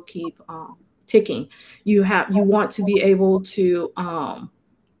still keep ticking. You want to be able to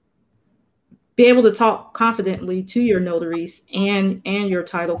talk confidently to your notaries and your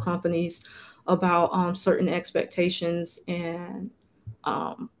title companies about certain expectations and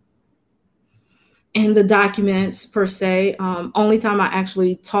the documents per se. Only time I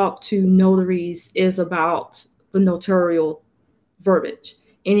actually talk to notaries is about the notarial verbiage.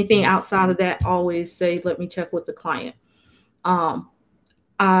 Anything outside of that, always say, let me check with the client.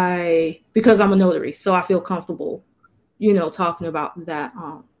 Because I'm a notary, so I feel comfortable, talking about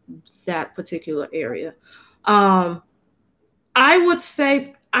that particular area. I would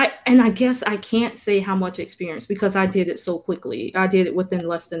say I guess I can't say how much experience because I did it so quickly. I did it within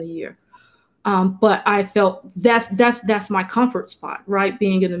less than a year. But I felt that's my comfort spot, right?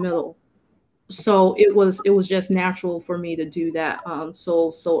 Being in the middle. So it was just natural for me to do that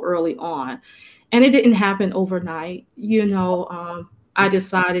so early on. And it didn't happen overnight. I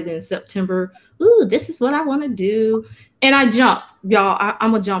decided in September, ooh, this is what I want to do. And I jump, y'all.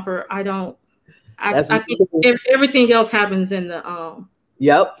 I'm a jumper. I think everything else happens in the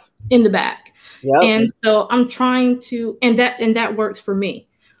in the back. Yep. And so I'm trying to, and that works for me.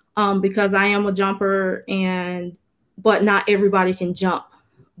 Because I am a jumper but not everybody can jump.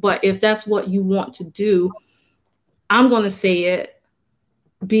 But if that's what you want to do, I'm going to say it.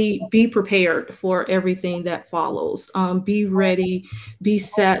 Be prepared for everything that follows. Be ready, be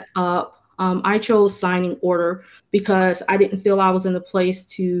set up. I chose signing order because I didn't feel I was in a place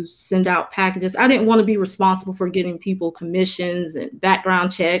to send out packages. I didn't want to be responsible for getting people commissions and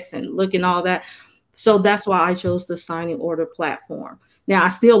background checks and looking all that. So that's why I chose the signing order platform. Now I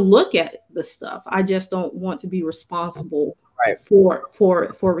still look at the stuff. I just don't want to be responsible for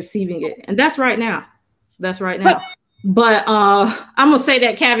receiving it. And that's right now. But I'm gonna say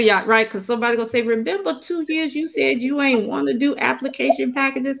that caveat, right? Because somebody gonna say, remember 2 years you said you ain't want to do application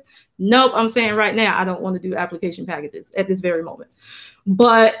packages. Nope, I'm saying right now I don't want to do application packages at this very moment.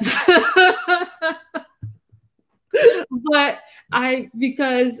 But so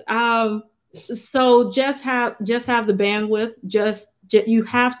just have the bandwidth. You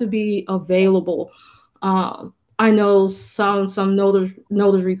have to be available. I know some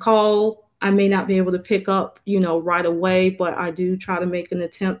notary call. I may not be able to pick up, right away, but I do try to make an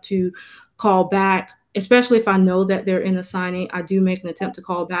attempt to call back, especially if I know that they're in a signing. I do make an attempt to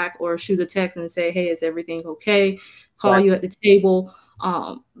call back or shoot a text and say, hey, is everything okay? Call you at the table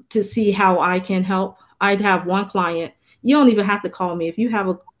to see how I can help. I'd have one client. You don't even have to call me. If you have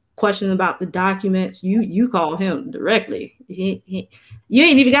a question about the documents, you call him directly. You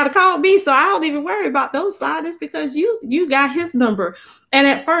ain't even got to call me, so I don't even worry about those signings because you got his number. And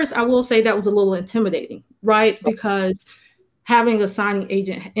at first, I will say that was a little intimidating, right? Because having a signing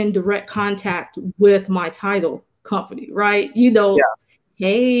agent in direct contact with my title company, right?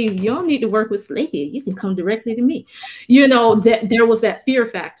 Hey, you don't need to work with Selethia. You can come directly to me. That there was that fear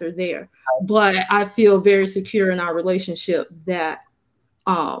factor there, but I feel very secure in our relationship that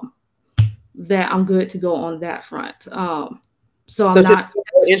I'm good to go on that front. So I'm not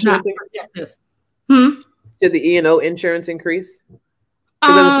protective. Did the E&O insurance increase?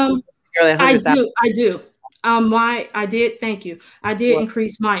 I do. I did. Thank you. I did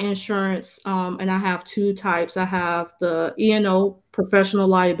increase my insurance, and I have two types. I have the E&O professional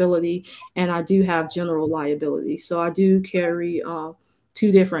liability, and I do have general liability. So I do carry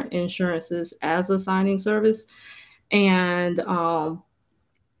two different insurances as a signing service, and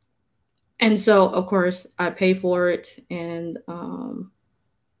so of course I pay for it. And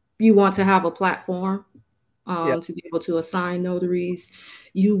you want to have a platform to be able to assign notaries.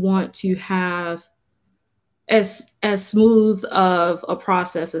 You want to have as smooth of a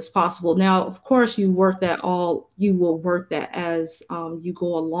process as possible. Now, of course, you will work that as you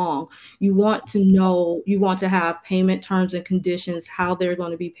go along. You want to have payment terms and conditions, how they're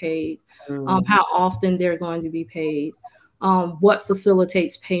going to be paid, how often they're going to be paid, what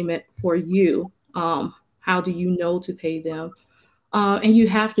facilitates payment for you, how do you know to pay them, and you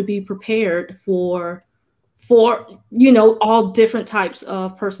have to be prepared for all different types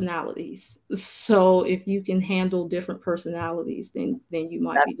of personalities. So if you can handle different personalities, then you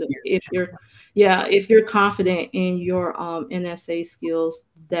might be good. If you're confident in your NSA skills,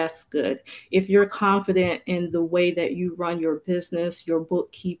 that's good. If you're confident in the way that you run your business, your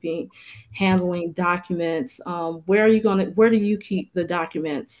bookkeeping, handling documents, where do you keep the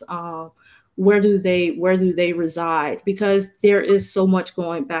documents? Where do they reside? Because there is so much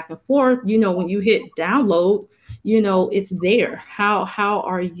going back and forth. When you hit download, it's there. How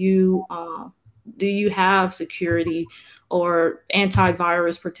are you? Do you have security or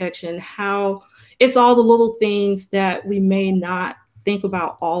antivirus protection? It's all the little things that we may not think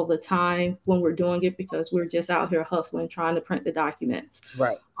about all the time when we're doing it, because we're just out here hustling, trying to print the documents,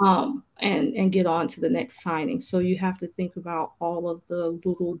 Right. And get on to the next signing. So you have to think about all of the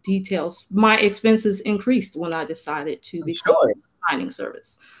little details. My expenses increased when I decided to become a signing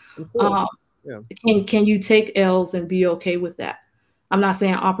service. Can you take L's and be okay with that? I'm not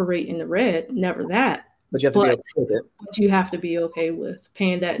saying operate in the red, never that. But you have to be okay with it. But you have to be okay with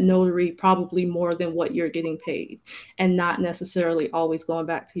paying that notary probably more than what you're getting paid, and not necessarily always going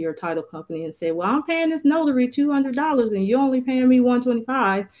back to your title company and say, well, I'm paying this notary $200 and you're only paying me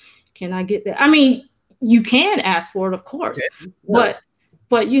 $125. Can I get that? I mean, you can ask for it, of course, but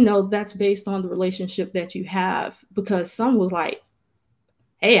that's based on the relationship that you have, because some was like,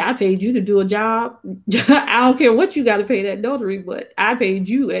 hey, I paid you to do a job. I don't care what you got to pay that notary, but I paid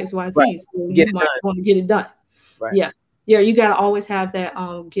you XYZ, right. so you might want to get it done. Right. Yeah. You got to always have that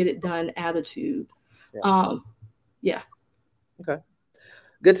get it done attitude. Yeah. Okay.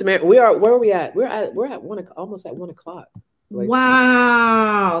 Good Samaritan. Where are we at? We're at almost at 1 o'clock.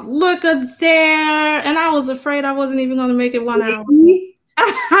 Wow. Look at there. And I was afraid I wasn't even going to make it 1 hour.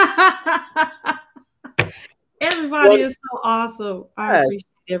 Everybody is so awesome. I appreciate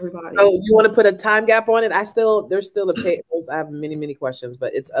everybody. So you want to put a time gap on it? There's still a page. I have many questions,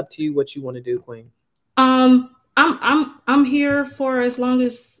 but it's up to you what you want to do, Queen. I'm here for as long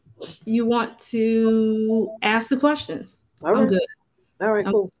as you want to ask the questions. I'm good. All right,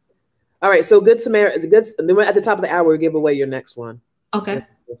 cool. All right, so Good Samaritan. Then at the top of the hour, we'll give away your next one. Okay.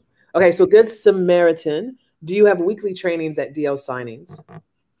 Okay, so Good Samaritan, do you have weekly trainings at DL Signings?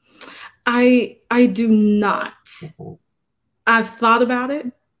 I do not. I've thought about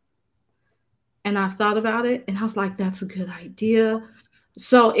it. And I was like, that's a good idea.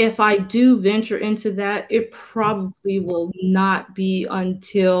 So if I do venture into that, it probably will not be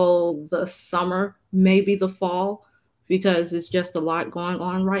until the summer, maybe the fall, because it's just a lot going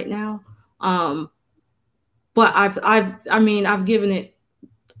on right now. But I've given it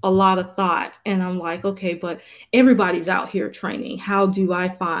a lot of thought, and I'm like, okay, but everybody's out here training. How do I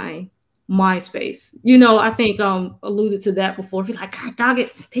find my space? I think alluded to that before. Be like, God dog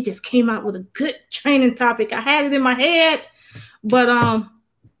it, they just came out with a good training topic. I had it in my head, but I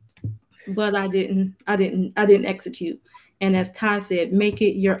didn't execute. And as Ty said, make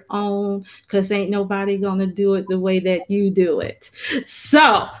it your own, because ain't nobody gonna do it the way that you do it.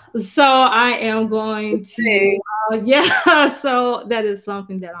 So I am going to, so that is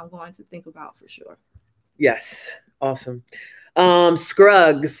something that I'm going to think about for sure. Yes, awesome.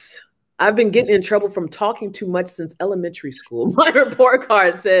 Scruggs, I've been getting in trouble from talking too much since elementary school. My report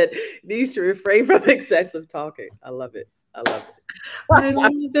card said needs to refrain from excessive talking. I love it. I love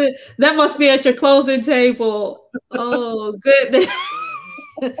it. That must be at your closing table. Oh, goodness.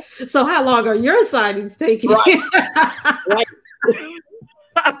 So how long are your signings taking? Right.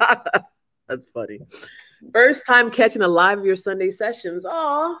 That's funny. First time catching a live of your Sunday sessions.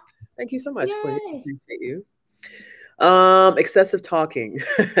 Oh, thank you so much, Queen. Appreciate you. Excessive talking.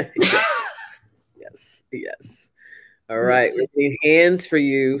 Yes. All right. We're getting hands for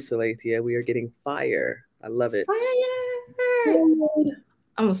you, Selethia. We are getting fire. I love it. Fire.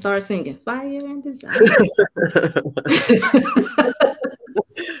 I'm gonna start singing Fire and Desire.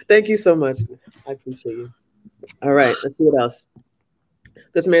 Thank you so much. I appreciate you. All right, let's see what else.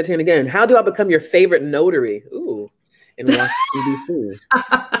 Good Samaritan again. How do I become your favorite notary? Ooh, in Washington, D.C.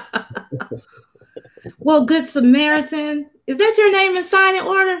 Well, Good Samaritan, is that your name in signing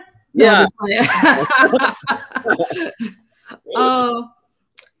order? Yeah. No,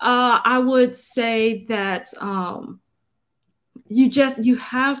 I would say that you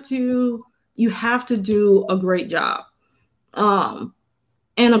have to do a great job.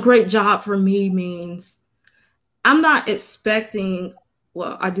 And a great job for me means I'm not expecting,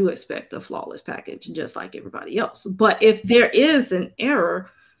 well, I do expect a flawless package just like everybody else. But if there is an error,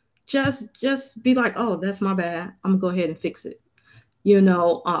 just be like, oh, that's my bad. I'm gonna go ahead and fix it.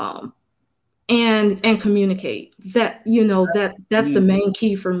 And communicate. That's the main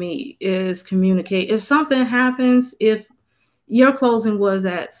key for me, is communicate. If something happens, if your closing was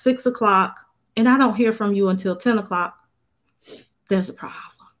at 6 o'clock and I don't hear from you until 10 o'clock, there's a problem.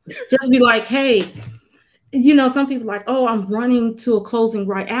 Just be like, hey, some people are like, oh, I'm running to a closing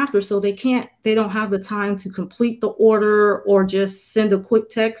right after, so they don't have the time to complete the order or just send a quick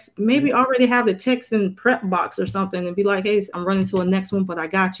text. Maybe already have the text in the prep box or something and be like, hey, I'm running to a next one, but I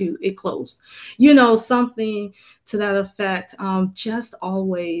got you. It closed. Something to that effect. Just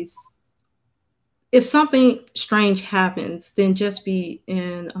always, if something strange happens, then just be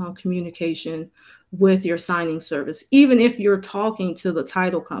in communication with your signing service, even if you're talking to the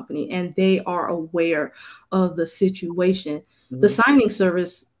title company and they are aware of the situation. The signing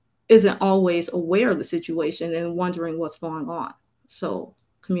service isn't always aware of the situation and wondering what's going on. So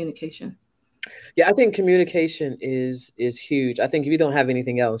communication. Yeah, I think communication is huge. I think if you don't have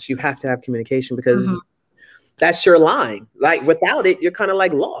anything else, you have to have communication, because that's your line. Like without it, you're kind of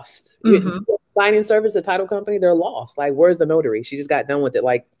like lost. Signing service, the title company, they're lost. Like, where's the notary? She just got done with it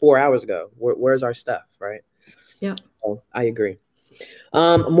like 4 hours ago. Where's our stuff, right? Yeah. So I agree.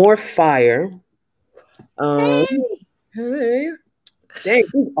 More fire. Hey. Dang,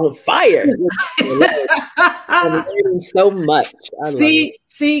 he's on fire. I'm learning so much. I love it.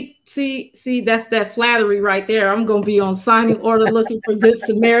 See, that's that flattery right there. I'm gonna be on signing order looking for Good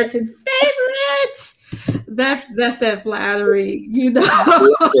Samaritan favorites. That's that flattery, you know.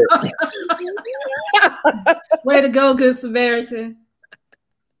 Way to go, Good Samaritan.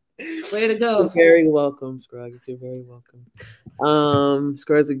 Way to go. You're very welcome, Scruggs. You're very welcome.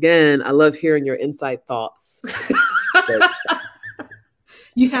 Scruggs, again, I love hearing your inside thoughts.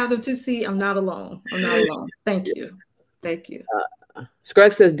 You have them to see. I'm not alone. I'm not alone. Thank you. Thank you.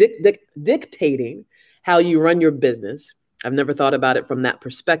 Scruggs says, dictating how you run your business. I've never thought about it from that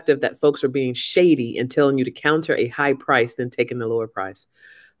perspective, that folks are being shady and telling you to counter a high price, then taking the lower price.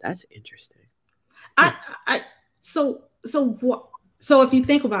 That's interesting. So if you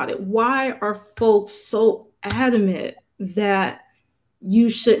think about it, why are folks so adamant that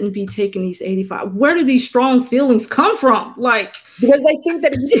you shouldn't be taking these 85? Where do these strong feelings come from? Like, because they think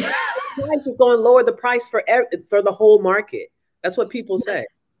that the price is going to lower the price for the whole market. That's what people say.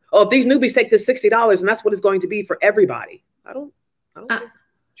 Oh, if these newbies take this $60, and that's what it's going to be for everybody. I don't think that's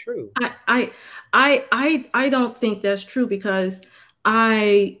true. I don't think that's true, because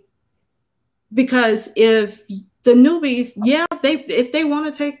if the newbies, yeah, if they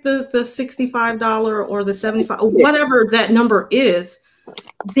want to take the $65 or the $75 or whatever that number is,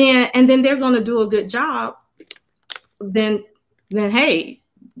 then they're going to do a good job, then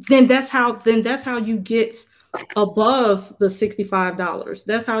that's how you get above the $65.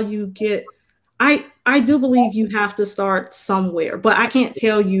 That's how you get. I do believe you have to start somewhere, but I can't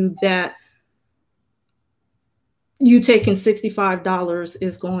tell you that you taking $65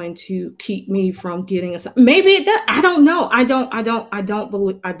 is going to keep me from getting maybe that. I don't know. I don't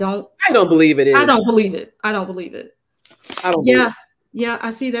believe it is. I don't believe it. Yeah.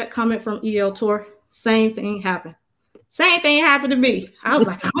 I see that comment from EL Tour. Same thing happened. Same thing happened to me. I was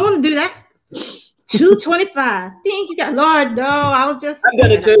like, I want to do that. $225. Think you got, Lord, no, I was just saying, I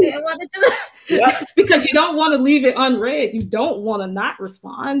didn't want to do it. Yep. Because you don't want to leave it unread. You don't want to not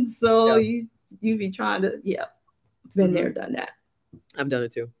respond. So you be trying to, been there, done that. I've done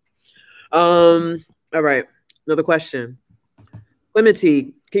it too. All right. Another question.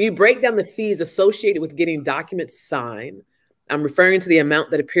 Clemente, can you break down the fees associated with getting documents signed? I'm referring to the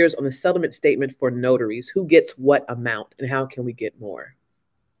amount that appears on the settlement statement for notaries. Who gets what amount, and how can we get more?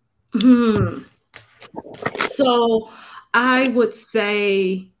 So I would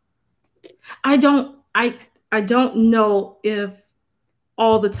say, I don't know if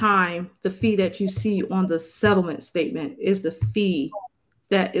all the time the fee that you see on the settlement statement is the fee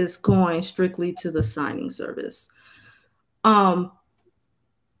that is going strictly to the signing service. I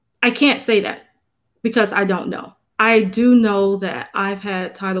can't say that because I don't know. I do know that I've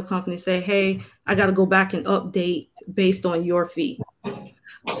had title companies say, hey, I got to go back and update based on your fee.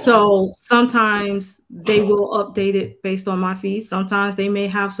 So sometimes they will update it based on my fees. Sometimes they may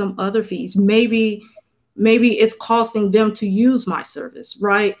have some other fees. Maybe it's costing them to use my service,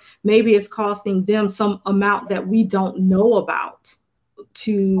 right? Maybe it's costing them some amount that we don't know about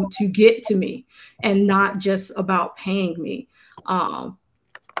to get to me, and not just about paying me. I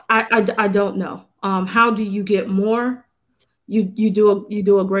don't know. How do you get more? You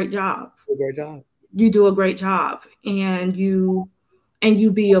do a great job. Great job. You do a great job, and you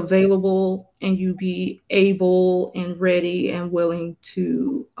be available, and you be able and ready and willing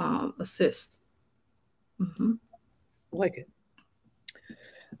to assist. I like it.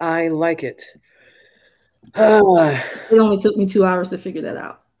 I like it. It only took me 2 hours to figure that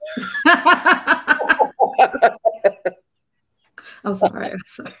out. I'm sorry.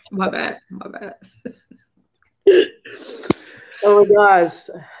 My bad. Oh my gosh.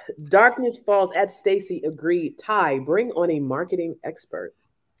 Darkness Falls at Stacy agreed. Ty, bring on a marketing expert.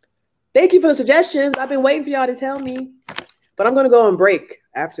 Thank you for the suggestions. I've been waiting for y'all to tell me. But I'm going to go on break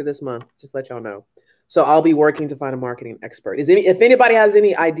after this month. Just let y'all know. So I'll be working to find a marketing expert. If anybody has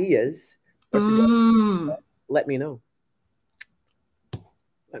any ideas or suggestions, let me know.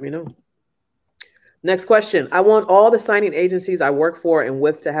 Let me know. Next question. I want all the signing agencies I work for and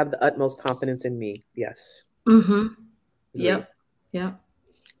with to have the utmost confidence in me. Yes. Yep.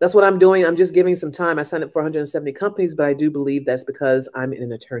 That's what I'm doing. I'm just giving some time. I signed up for 170 companies, but I do believe that's because I'm in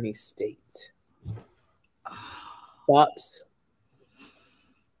an attorney state. Thoughts?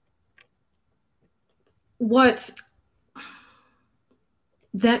 What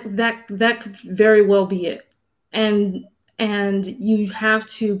that could very well be it. And you have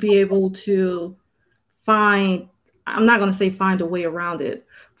to be able to find, I'm not going to say find a way around it.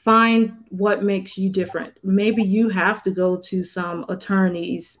 Find what makes you different. Maybe you have to go to some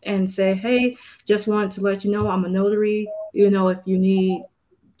attorneys and say, hey, just wanted to let you know I'm a notary. You know, if you need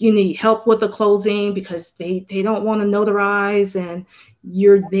help with the closing because they don't want to notarize and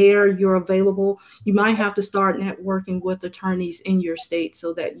you're there, you're available. You might have to start networking with attorneys in your state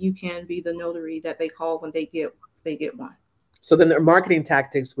so that you can be the notary that they call when they get one. So then their marketing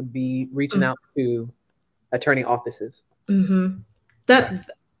tactics would be reaching out to attorney offices. That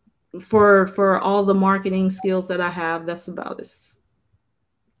for all the marketing skills that I have, that's about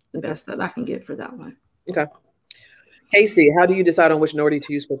the best that I can get for that one. Okay. Casey, how do you decide on which notary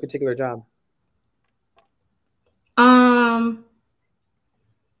to use for a particular job?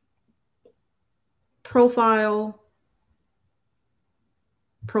 Profile.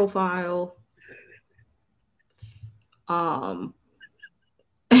 And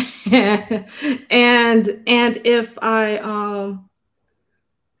if I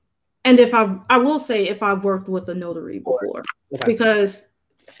will say if I've worked with a notary before, because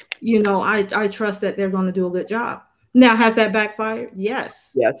you know I trust that they're going to do a good job. Now, has that backfired?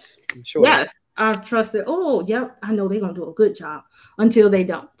 Yes. Yes, I'm sure. Yes, I've trusted. Oh, yep, I know they're going to do a good job until they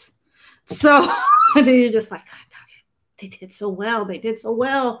don't. So then you're just like, they did so well. They did so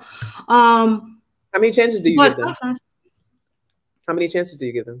well. How many chances do you give them? How many chances do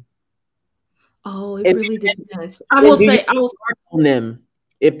you give them? Oh, it really depends. I will say I was on them.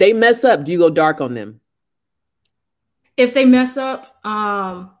 If they mess up, do you go dark on them? If they mess up,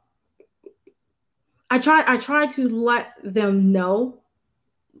 I try to let them know.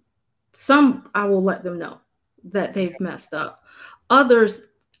 Some I will let them know that they've messed up. Others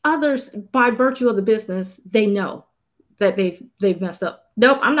by virtue of the business, they know that they've messed up.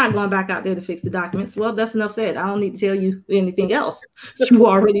 Nope, I'm not going back out there to fix the documents. Well, that's enough said. I don't need to tell you anything else. You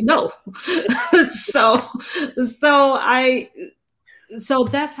already know. So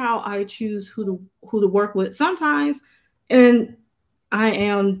that's how I choose who to work with. Sometimes, and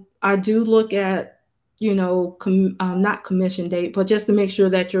I do look at, you know, not commission date, but just to make sure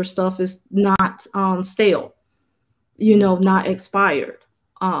that your stuff is not stale, you know, not expired.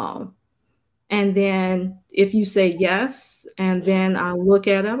 And then if you say yes, and then I look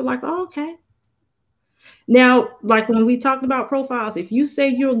at it, I'm like, oh, okay. Now, like when we talked about profiles, if you say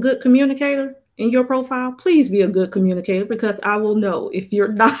you're a good communicator in your profile, please be a good communicator, because I will know if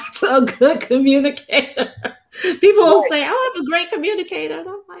you're not a good communicator. People will say, oh, I'm a great communicator. And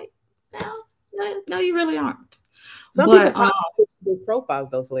I'm like, no, you really aren't. Some people copy good profiles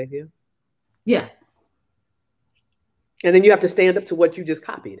though, Selethia. Yeah. And then you have to stand up to what you just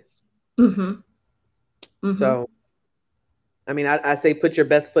copied. So, I mean, I say put your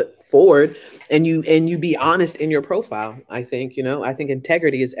best foot forward, and you be honest in your profile. I think, you know, I think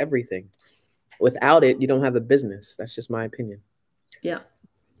integrity is everything. Without it, you don't have a business. That's just my opinion. Yeah.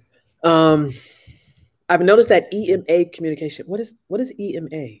 I've noticed that EMA communication. What is EMA?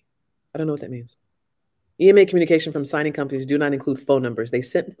 I don't know what that means. EMA communication from signing companies do not include phone numbers. They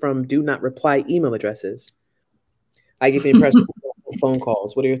sent from do not reply email addresses. I get the impression of phone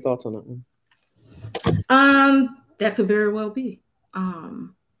calls. What are your thoughts on that one? That could very well be.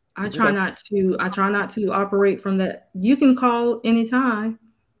 I try not to operate from that. You can call anytime.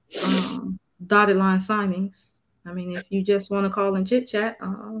 Dotted line signings. I mean, if you just want to call and chit chat,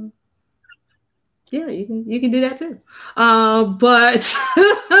 yeah, you can do that too. But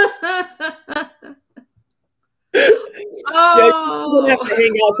you're gonna have to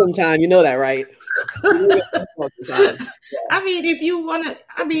hang out sometime. You know that, right? I mean, if you want to,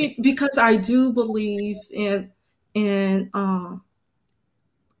 I mean, because I do believe in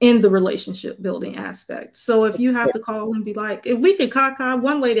the relationship building aspect. So if you have to call and be like, if we could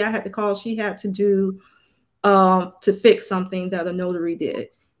one lady I had to call, she had to do to fix something that a notary did.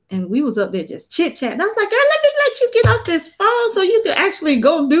 And we was up there just chit chat. And I was like, girl, let you get off this phone so you can actually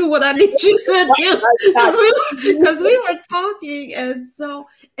go do what I need you to do. Because we were talking.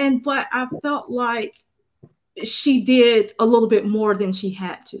 But I felt like she did a little bit more than she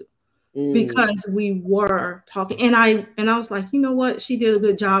had to, because we were talking. And I was like, you know what? She did a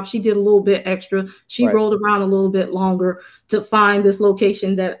good job. She did a little bit extra. She rolled around a little bit longer to find this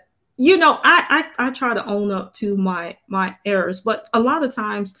location that, you know, I try to own up to my errors, but a lot of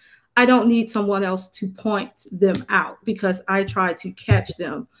times I don't need someone else to point them out because I try to catch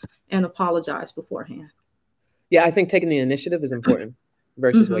them and apologize beforehand. Yeah, I think taking the initiative is important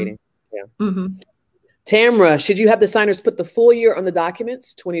versus waiting. Yeah. Mm-hmm. Tamra, should you have the signers put the full year on the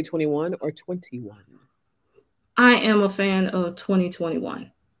documents, 2021 or 21? I am a fan of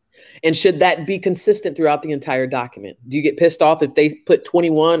 2021. And should that be consistent throughout the entire document? Do you get pissed off if they put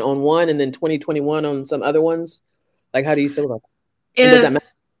 21 on one and then 2021 on some other ones? Like, how do you feel about that? And does that matter?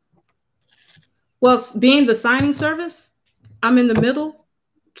 Well, being the signing service, I'm in the middle.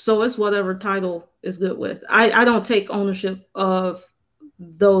 So it's whatever title is good with. I don't take ownership of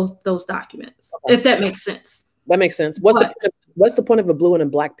those documents, okay, if that makes sense. That makes sense. What's the point of a blue and a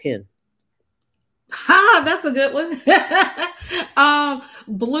black pen? Ha, that's a good one.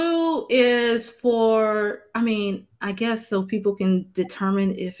 Blue is for, I guess so people can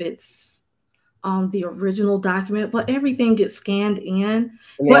determine if it's the original document, but everything gets scanned in.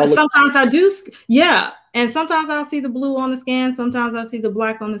 But sometimes I do, yeah. And sometimes I'll see the blue on the scan. Sometimes I see the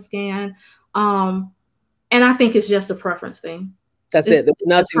black on the scan. And I think it's just a preference thing. That's it. There's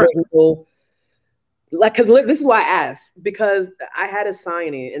nothing like, because this is why I asked, because I had a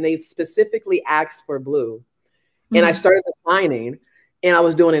signing and they specifically asked for blue. And I started the signing and I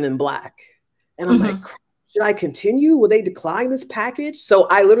was doing it in black. And I'm like, should I continue? Will they decline this package? So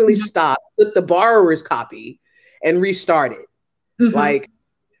I literally stopped, took the borrower's copy and restarted. Like,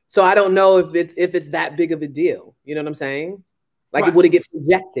 so I don't know if it's that big of a deal. You know what I'm saying? Like, would it get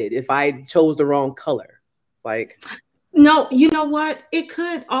rejected if I chose the wrong color? Like, no, you know what? It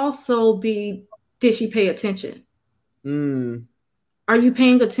could also be, did she pay attention? Are you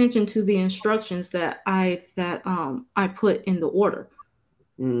paying attention to the instructions that I put in the order?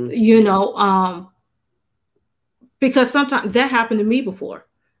 You know, because sometimes that happened to me before.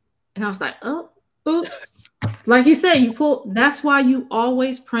 And I was like, oh, oops. Like you said, that's why you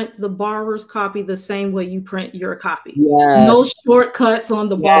always print the borrower's copy the same way you print your copy. Yes. No shortcuts on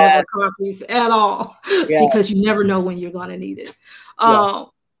the borrower copies at all, because you never know when you're going to need it.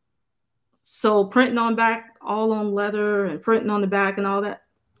 So printing on back, all on leather, and printing on the back and all that,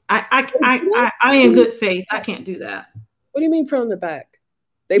 I in good faith, I can't do that. What do you mean print on the back?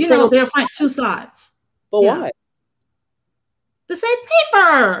 They'll print two sides. But why? The same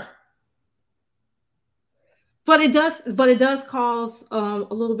paper. But it does cause a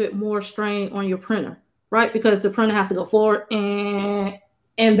little bit more strain on your printer, right? Because the printer has to go forward and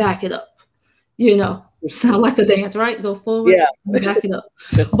back it up. You know, sound like a dance, right? Go forward, back it up.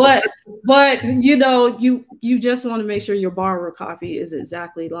 But you know, you just want to make sure your borrower copy is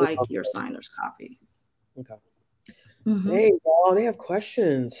exactly like your signer's copy. Okay. Hey, y'all, they have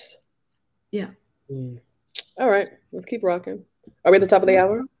questions. Yeah. All right, let's keep rocking. Are we at the top of the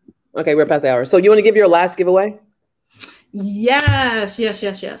hour? Okay, we're past the hour. So you want to give your last giveaway? Yes. You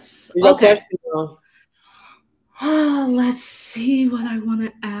got questions, let's see what I want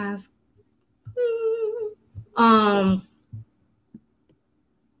to ask.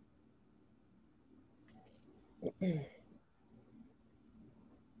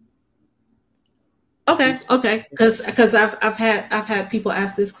 Okay. Because I've had people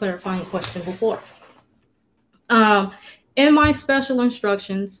ask this clarifying question before. In my special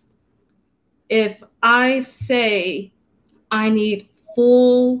instructions, if I say I need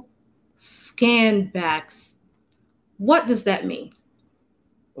full scan backs, what does that mean?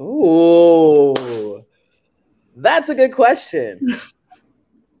 Oh, that's a good question.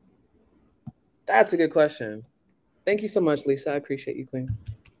 That's a good question. Thank you so much, Lisa. I appreciate you, Queen.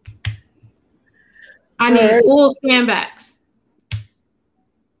 I need full scan backs.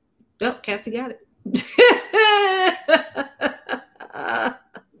 Oh, Cassie got it.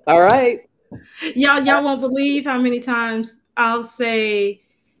 All right. Y'all won't believe how many times I'll say,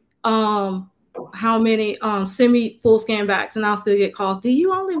 how many send me full scan backs, and I'll still get calls. Do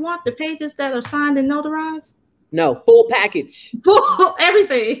you only want the pages that are signed and notarized? No, full package. Full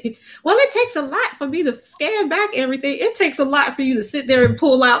everything. Well, it takes a lot for me to scan back everything. It takes a lot for you to sit there and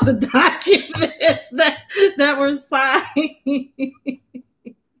pull out the documents that were signed.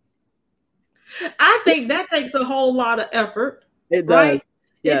 I think that takes a whole lot of effort. It does. Right?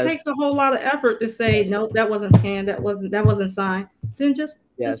 Yes. It takes a whole lot of effort to say, no, that wasn't scanned, that wasn't signed. Then just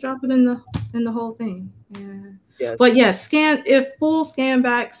drop it in the whole thing. Yeah. Yes. But yes, if full scan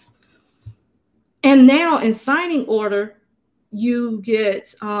backs. And now in signing order, you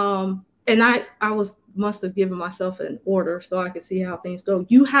get and I must have given myself an order so I could see how things go.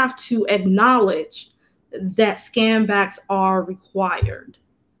 You have to acknowledge that scan backs are required.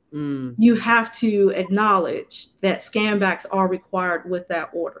 You have to acknowledge that scan backs are required with that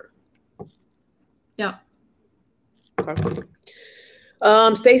order. Yeah. Okay.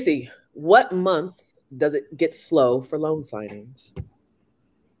 Stacy, what months does it get slow for loan signings?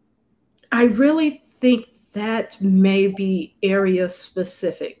 I really think that may be area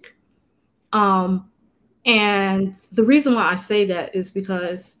specific. And the reason why I say that is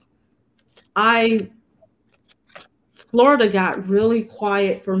because Florida got really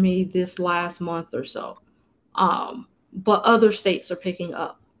quiet for me this last month or so. But other states are picking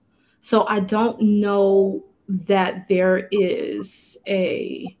up. So I don't know that there's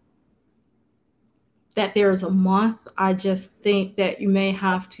a month. I just think that you may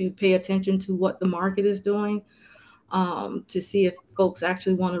have to pay attention to what the market is doing, to see if folks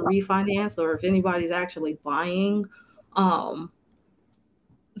actually want to refinance or if anybody's actually buying.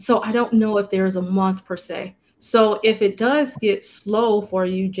 So I don't know if there's a month per se. So if it does get slow for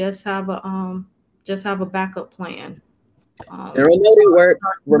you, just have a backup plan. General notary work.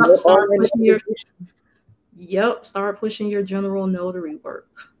 Start pushing your general notary work.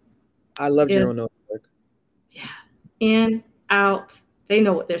 I love general notary work. Yeah. In, out, they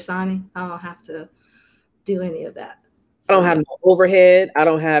know what they're signing. I don't have to do any of that. I don't have no overhead. I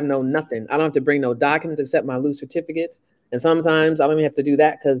don't have no nothing. I don't have to bring no documents except my loose certificates. And sometimes I don't even have to do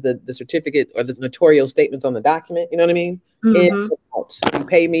that because the certificate or the notarial statement's on the document. You know what I mean? In, out. You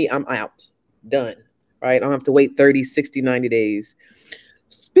pay me, I'm out. Done. Right? I don't have to wait 30, 60, 90 days.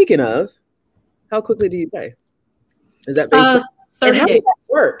 Speaking of, how quickly do you pay? Is that based 30 how days. does that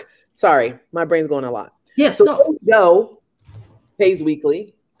work? Sorry, my brain's going a lot. Yes. So Go pays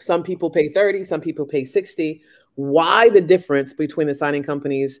weekly. Some people pay 30, some people pay 60. Why the difference between the signing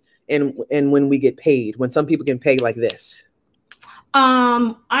companies and when we get paid, when some people can pay like this?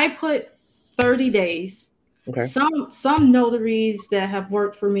 I put 30 days. Okay. Some notaries that have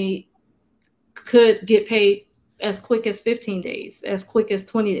worked for me could get paid as quick as 15 days, as quick as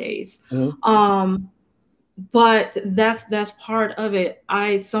 20 days. But that's part of it.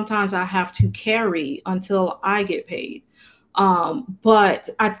 Sometimes I have to carry until I get paid. But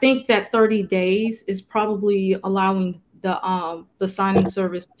I think that 30 days is probably allowing the signing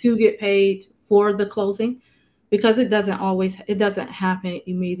service to get paid for the closing, because it doesn't happen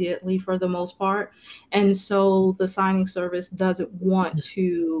immediately for the most part. And so the signing service doesn't want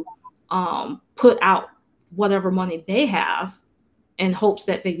to put out whatever money they have in hopes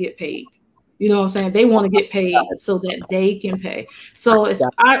that they get paid. You know what I'm saying? They want to get paid so that they can pay. So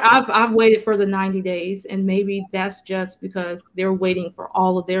I've waited for the 90 days, and maybe that's just because they're waiting for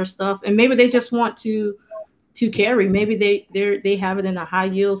all of their stuff, and maybe they just want to carry. Maybe they have it in a high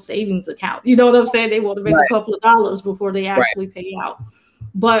yield savings account. You know what I'm saying? They want to make a couple of dollars before they actually pay out.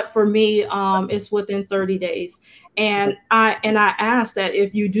 But for me, it's within 30 days, and I ask that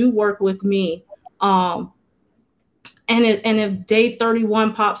if you do work with me, and if day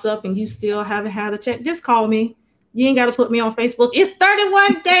 31 pops up and you still haven't had a check, just call me. You ain't got to put me on Facebook. It's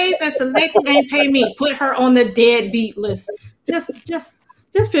 31 days and Selethia ain't pay me. Put her on the deadbeat list. Just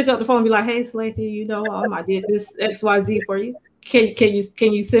pick up the phone and be like, hey, Selethia, I did this XYZ for you.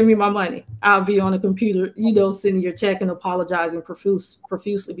 Can you send me my money? I'll be on the computer, sending your check and apologizing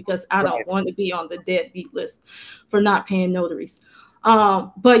profusely because I don't want to be on the deadbeat list for not paying notaries.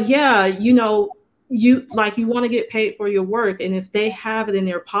 But yeah, you want to get paid for your work. And if they have it in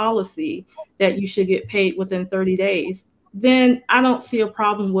their policy that you should get paid within 30 days, then I don't see a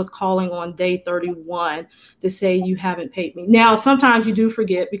problem with calling on day 31 to say you haven't paid me. Now, sometimes you do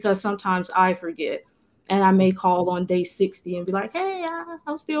forget, because sometimes I forget, and I may call on day 60 and be like, hey,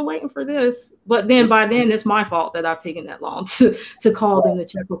 I'm still waiting for this. But then by then it's my fault that I've taken that long to call them to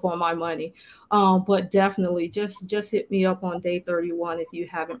check up on my money. But definitely just hit me up on day 31 if you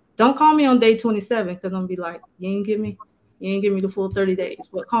haven't. Don't call me on day 27, because I'm gonna be like, you ain't give me the full 30 days.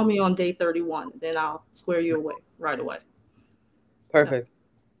 But call me on day 31, then I'll square you away right away. Perfect.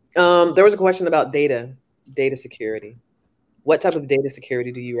 There was a question about data security. What type of data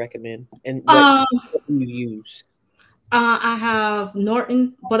security do you recommend, and what do you use? I have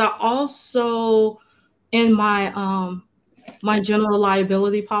Norton, but I also, in my my general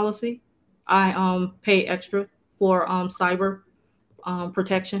liability policy, I pay extra for cyber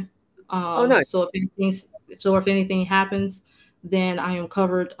protection. Oh, nice. So if anything happens, then I am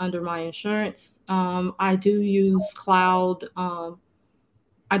covered under my insurance. I do use cloud.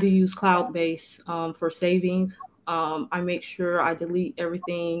 I do use cloud-based for saving. I make sure I delete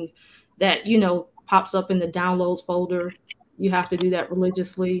everything that pops up in the downloads folder. You have to do that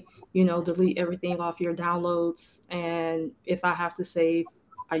religiously. Delete everything off your downloads. And if I have to save,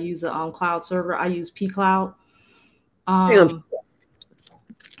 I use a cloud server. I use pCloud.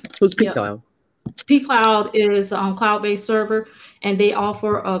 Who's pCloud? pCloud is a cloud-based server, and they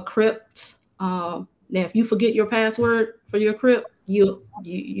offer a crypt. Now, if you forget your password for your crypt,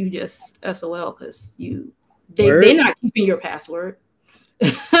 you just SOL because they're not keeping your password.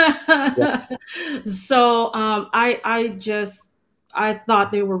 So I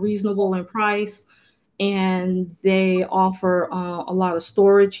thought they were reasonable in price, and they offer a lot of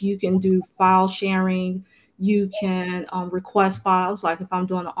storage. You can do file sharing. You can request files. Like if I'm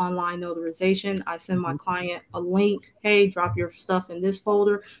doing an online notarization, I send my client a link. Hey, drop your stuff in this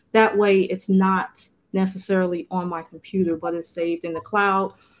folder. That way it's not necessarily on my computer, but it's saved in the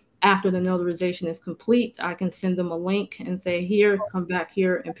cloud. After the notarization is complete, I can send them a link and say, here, come back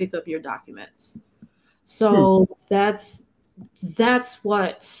here and pick up your documents. So that's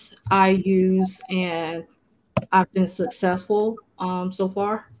what I use, and I've been successful so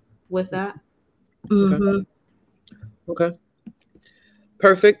far with that. Okay. Okay.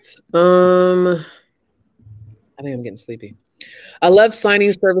 Perfect. I think I'm getting sleepy. I love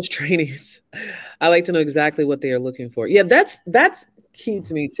signing service trainings. I like to know exactly what they are looking for. Yeah, that's key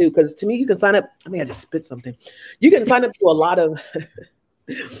to me too, because to me, you can sign up. I mean, I just spit something. You can sign up to a lot of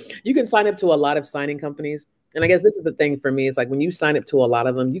signing companies. And I guess this is the thing for me, is like when you sign up to a lot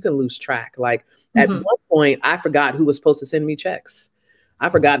of them, you can lose track. Like at one point, I forgot who was supposed to send me checks. I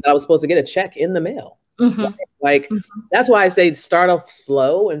forgot that I was supposed to get a check in the mail. Like that's why I say start off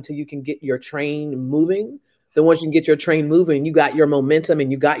slow until you can get your train moving. Then once you can get your train moving, you got your momentum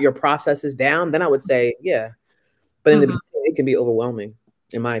and you got your processes down, then I would say, yeah. But in the beginning, it can be overwhelming,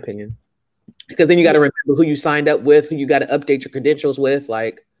 in my opinion. Because then you got to remember who you signed up with, who you got to update your credentials with.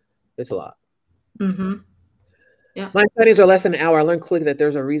 Like, it's a lot. Yeah. My studies are less than an hour. I learned quickly that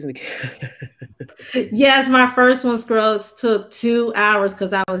there's a reason to. Yes, my first one, Scruggs, took 2 hours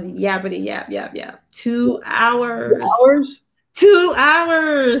because I was yappity yap. 2 hours. 2 hours? 2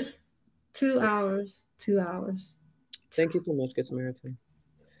 hours. 2 hours. 2 hours. Thank you so much, Good Samaritan.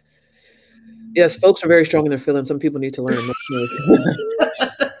 Yes, folks are very strong in their feelings. Some people need to learn.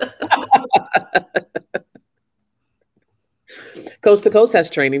 Coast to Coast has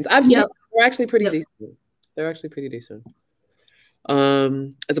trainings. I've seen they're actually pretty decent. They're actually pretty decent.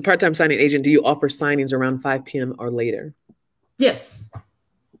 As a part-time signing agent, do you offer signings around 5 p.m. or later? Yes.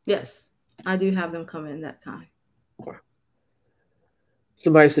 Yes. I do have them come in that time. Okay.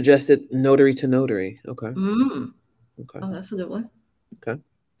 Somebody suggested notary to notary. Okay. Okay. Oh, that's a good one. Okay.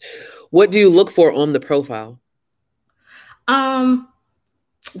 What do you look for on the profile?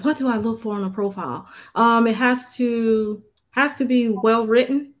 What do I look for on a profile? It has to be well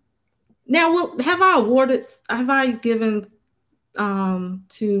written. Now, have I given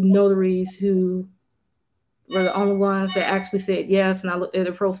to notaries who were the only ones that actually said yes, and I looked at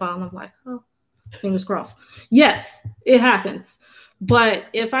their profile and I'm like, oh, fingers crossed. Yes, it happens. But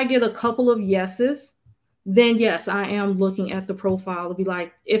if I get a couple of yeses, then yes, I am looking at the profile to be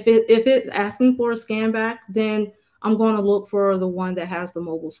like, if it's asking for a scan back, then I'm going to look for the one that has the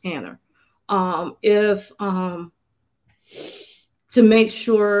mobile scanner. To make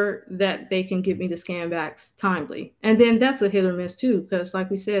sure that they can give me the scan backs timely. And then that's a hit or miss too, because like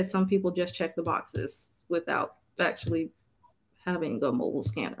we said, some people just check the boxes without actually having a mobile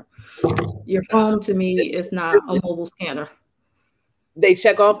scanner. Your phone to me is not a mobile scanner. They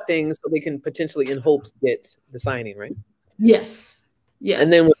check off things so they can potentially in hopes get the signing, right? Yes. Yes.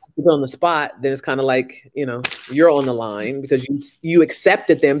 And then when you're on the spot, then it's kind of like, you're on the line because you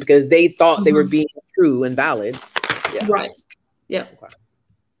accepted them because they thought they were being true and valid. Yeah. Right. Yeah.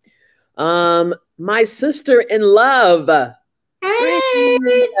 Okay. My sister in love. Hey.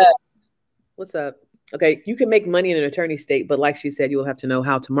 What's up? Okay, you can make money in an attorney state, but like she said, you will have to know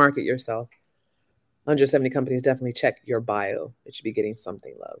how to market yourself. 170 companies definitely check your bio. It should be getting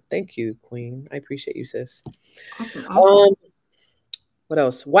something, love. Thank you, Queen. I appreciate you, sis. Awesome. What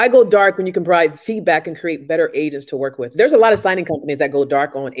else? Why go dark when you can provide feedback and create better agents to work with? There's a lot of signing companies that go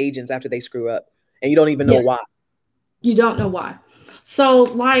dark on agents after they screw up, and you don't even know why. You don't know why. So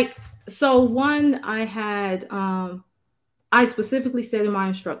one I had, I specifically said in my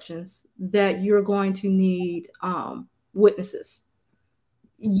instructions that you're going to need witnesses.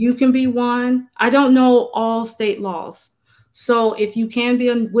 You can be one. I don't know all state laws. So if you can be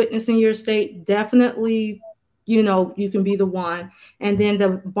a witness in your state, definitely, you can be the one. And then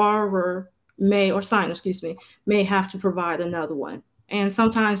the borrower signer, may have to provide another one. And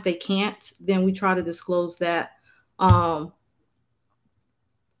sometimes they can't. Then we try to disclose that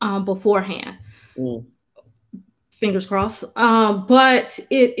beforehand. Fingers crossed. But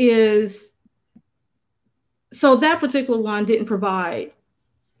it is, so that particular one didn't provide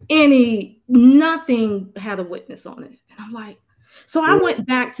nothing had a witness on it. And I'm like, so I went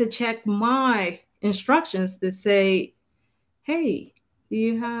back to check my instructions that say, hey, do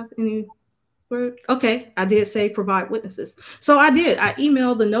you have any word. Okay, I did say provide witnesses. So I did. I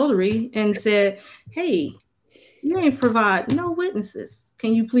emailed the notary and said, hey, you ain't provide no witnesses.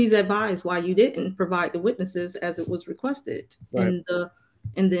 Can you please advise why you didn't provide the witnesses as it was requested in the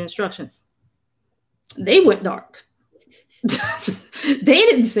instructions? They went dark. They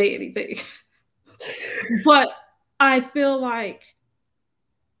didn't say anything. But I feel like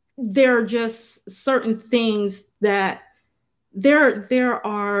there are just certain things that there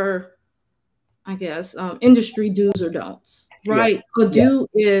are, I guess, industry do's or don'ts, right? Yeah. A do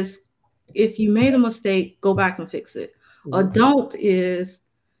is if you made a mistake, go back and fix it. Mm-hmm. A don't is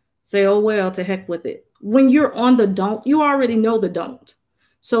say, oh, well, to heck with it. When you're on the don't, you already know the don't.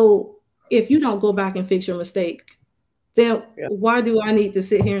 So if you don't go back and fix your mistake, then why do I need to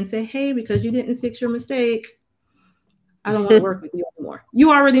sit here and say, hey, because you didn't fix your mistake, I don't want to work with you anymore.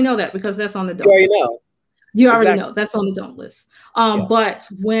 You already know that because that's on the don't list. You already know that's on the don't list. But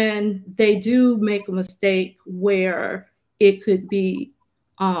when they do make a mistake where it could be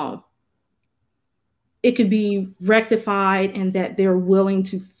rectified and that they're willing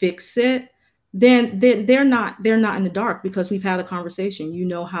to fix it, then they're not in the dark because we've had a conversation. You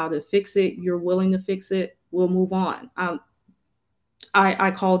know how to fix it. You're willing to fix it. We'll move on.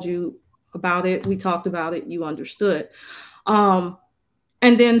 I called you about it. We talked about it. You understood. And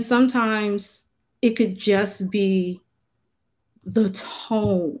then sometimes it could just be the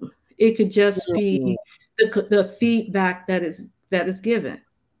tone. It could just be the feedback that is given.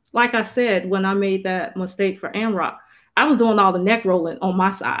 Like I said, when I made that mistake for Amrock, I was doing all the neck rolling on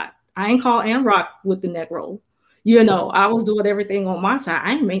my side. I ain't call Amrock with the neck roll. You know, I was doing everything on my side.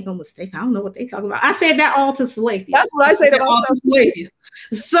 I ain't make no mistake. I don't know what they talking about. I said that all to Selethia. That's what I say to all to Selethia.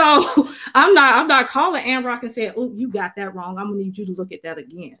 So I'm not calling Amrock and saying, "Oh, you got that wrong. I'm gonna need you to look at that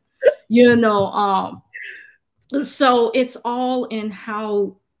again." You know, so it's all in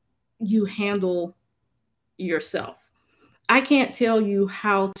how you handle yourself. I can't tell you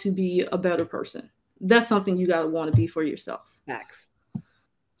how to be a better person. That's something you gotta want to be for yourself. Facts.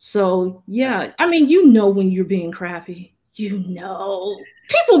 So yeah, I mean, you know when you're being crappy. You know,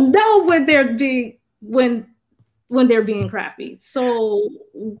 people know when they're being crappy. So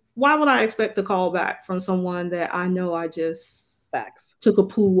why would I expect a call back from someone that I know I just took a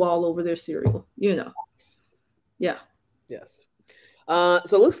poo all over their cereal? You know. Yeah. Yes. So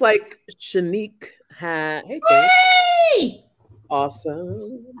it looks like Shanique had. Hey.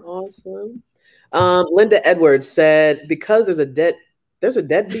 Awesome. Linda Edwards said because there's a deadbeat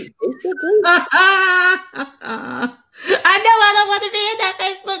Facebook group. I know I don't want to be in that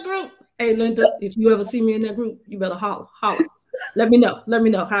Facebook group. Hey Linda, if you ever see me in that group, you better holler. Let me know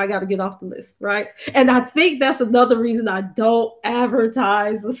how I got to get off the list, right? And I think that's another reason I don't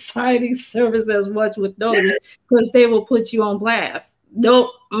advertise the signing service as much with notaries because they will put you on blast.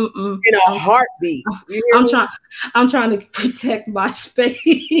 Nope. In a heartbeat. I'm trying to protect my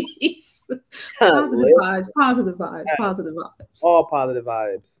space. Positive vibes. All positive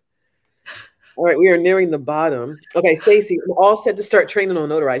vibes. All right, we are nearing the bottom. Okay, Stacy, we're all set to start training on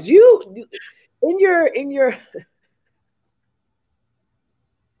Notarize. You in your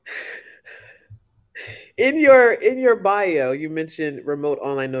bio, you mentioned remote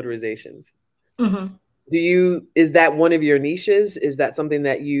online notarizations. Mm-hmm. Is that one of your niches? Is that something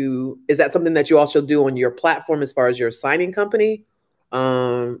that you also do on your platform as far as your signing company?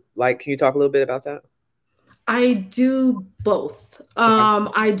 Can you talk a little bit about that? I do both.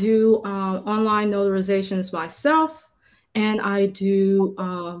 Okay. I do online notarizations myself, and I do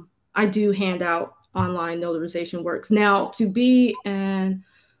hand out online notarization works. Now, to be an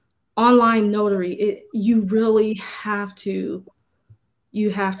online notary, you really have to,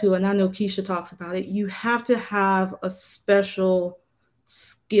 and I know Keisha talks about it, you have to have a special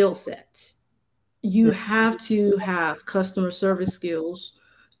skill set. You have to have customer service skills.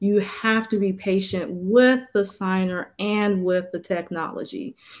 You have to be patient with the signer and with the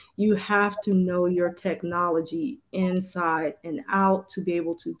technology. You have to know your technology inside and out to be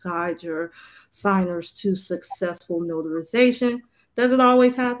able to guide your signers to successful notarization. Does it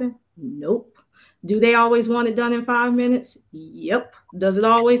always happen? Nope. Do they always want it done in 5 minutes? Yep. Does it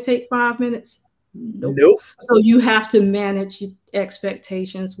always take 5 minutes? Nope. So you have to manage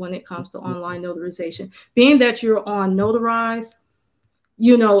expectations when it comes to online notarization. Being that you're on Notarize,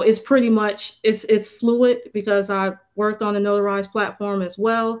 you know, it's pretty much, it's fluid because I worked on the Notarize platform as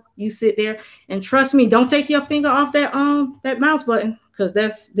well. You sit there and trust me, don't take your finger off that mouse button because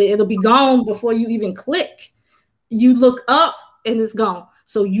it'll be gone before you even click. You look up and it's gone.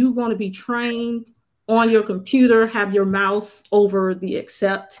 So you're going to be trained on your computer, have your mouse over the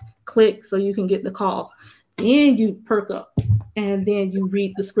accept, click so you can get the call. Then you perk up. and then you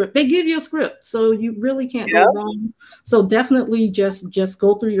read the script. They give you a script, so you really can't go wrong. So definitely just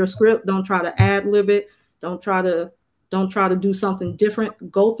go through your script. Don't try to ad lib it. Don't try to do something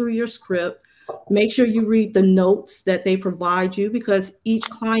different. Go through your script. Make sure you read the notes that they provide you, because each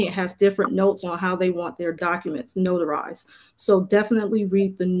client has different notes on how they want their documents notarized. So definitely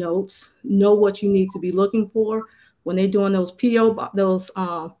read the notes. Know what you need to be looking for when they're doing those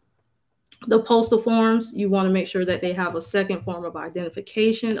the postal forms. You want to make sure that they have a second form of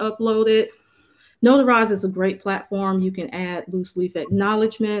identification uploaded. Notarize is a great platform. You can add loose leaf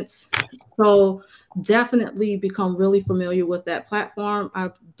acknowledgments. So definitely become really familiar with that platform.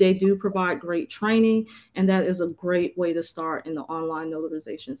 They do provide great training, and that is a great way to start in the online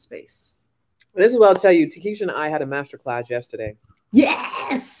notarization space. This is what I'll tell you. Takesha and I had a master class yesterday.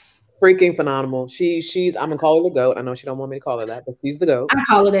 Yes. Freaking phenomenal. She's I'm gonna call her the GOAT. I know she don't want me to call her that, but she's the GOAT. I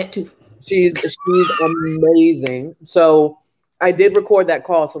call her that too. She's amazing. So I did record that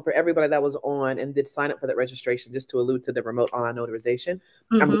call. So for everybody that was on and did sign up for that registration, just to allude to the remote online notarization,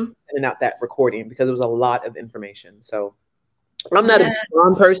 I'm sending out that recording because it was a lot of information. So I'm not a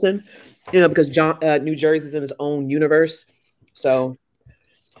Ron person, because New Jersey is in its own universe. So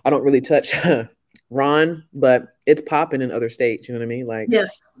I don't really touch Ron, but it's popping in other states. You know what I mean? Like,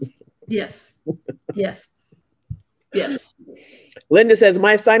 yes. Linda says,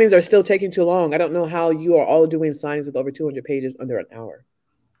 my signings are still taking too long. I don't know how you are all doing signings with over 200 pages under an hour.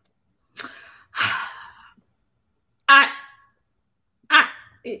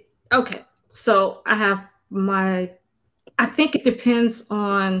 Okay. So I think it depends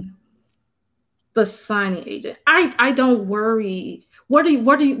on the signing agent. I don't worry. What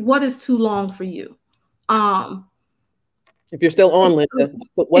is too long for you? If you're still on, Linda,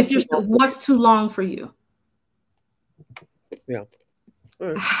 what's too long for you? Yeah.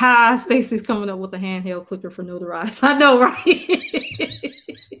 Right. Stacy's coming up with a handheld clicker for Notarize. I know, right?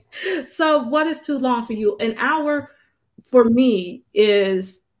 So what is too long for you? An hour for me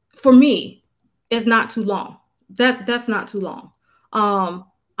is not too long. That's not too long.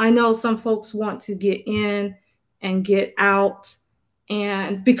 I know some folks want to get in and get out,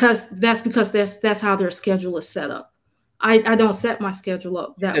 and because that's how their schedule is set up. I don't set my schedule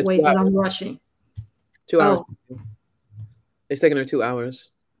up that way because I'm rushing. 2 hours. Oh. It's taking her 2 hours.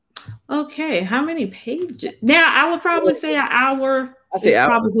 Okay, how many pages? Now I would probably say an hour.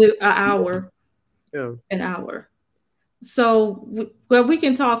 Probably an hour. Yeah. An hour. So, we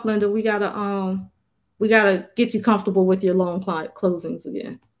can talk, Linda. We gotta get you comfortable with your loan client closings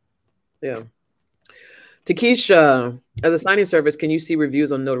again. Yeah. Takesha, as a signing service, can you see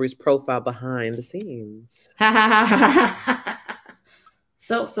reviews on Notary's profile behind the scenes?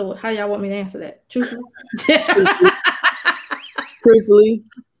 So how y'all want me to answer that? Truthfully? Truthfully?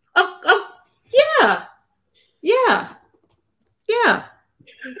 Yeah.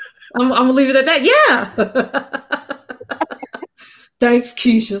 I'm gonna leave it at that. Yeah. Thanks,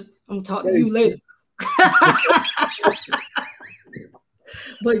 Keisha. I'm gonna talk to you later.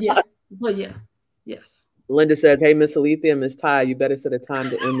 But yeah. Yes. Linda says, hey, Miss Selethia, Miss Ty, you better set a time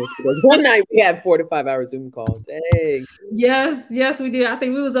to end this. Because one night we had 4 to 5 hour Zoom calls. Dang. Yes, we did. I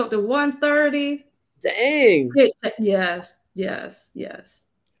think we was up to 1:30. Dang. Yes.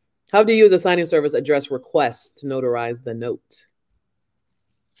 How do you as a signing service address requests to notarize the note?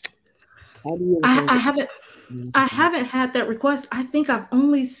 How do you I haven't had that request. I think I've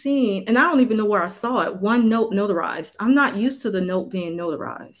only seen, and I don't even know where I saw it, one note notarized. I'm not used to the note being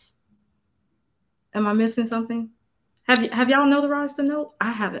notarized. Am I missing something? Have y'all notarized the note?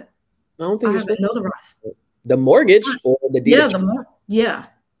 I haven't. I don't think I haven't notarized. The mortgage or the deed. Yeah,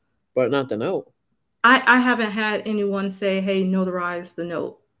 but not the note. I haven't had anyone say, hey, notarize the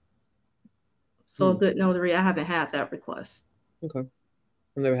note. So a good notary, I haven't had that request. Okay.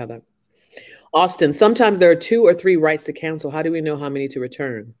 I've never had that. Austin, sometimes there are 2 or 3 rights to counsel. How do we know how many to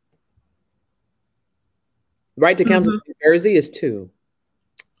return? Right to counsel in New Jersey is 2.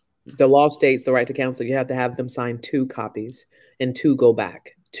 The law states the right to counsel, you have to have them sign 2 copies and 2 go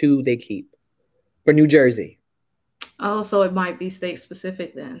back. 2 they keep. For New Jersey. Oh, so it might be state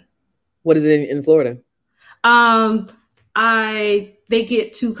specific then. What is it in Florida? They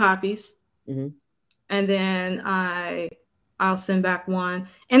get 2 copies. And then I'll send back 1.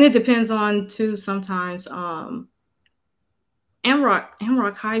 And it depends on 2 sometimes. AMROC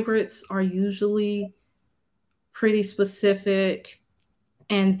hybrids are usually pretty specific.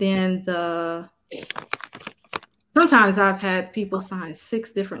 And then sometimes I've had people sign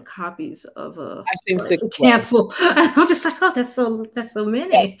 6 different copies of a cancel. I'm just like, oh, that's so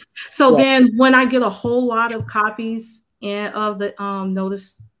many. So then when I get a whole lot of copies of the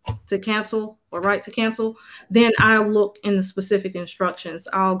notice to cancel or right to cancel, then I'll look in the specific instructions.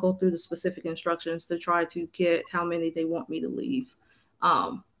 I'll go through the specific instructions to try to get how many they want me to leave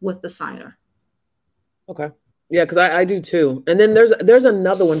with the signer. Okay. Yeah, because I do too. And then there's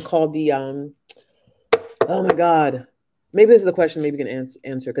another one called the oh my God. Maybe this is a question maybe you can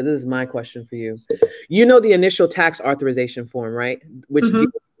answer because this is my question for you. You know the initial tax authorization form, right? Which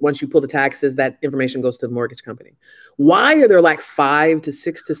once you pull the taxes, that information goes to the mortgage company. Why are there like 5 to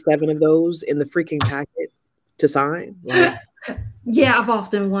 6 to 7 of those in the freaking packet to sign? Like, yeah, I've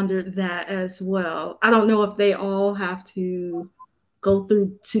often wondered that as well. I don't know if they all have to go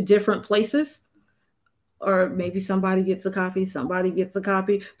through to different places, or maybe somebody gets a copy, somebody gets a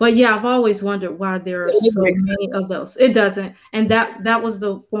copy. But yeah, I've always wondered why there are so many of those. It doesn't. And that was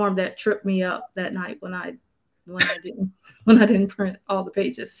the form that tripped me up that night when I didn't print all the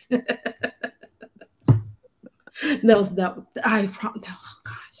pages. Oh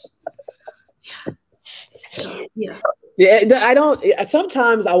gosh. Yeah. I don't.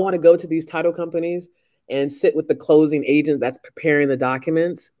 Sometimes I want to go to these title companies and sit with the closing agent that's preparing the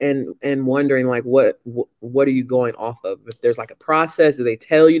documents and wondering like what are you going off of? If there's like a process, do they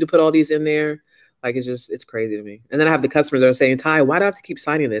tell you to put all these in there? Like it's crazy to me. And then I have the customers that are saying, Ty, why do I have to keep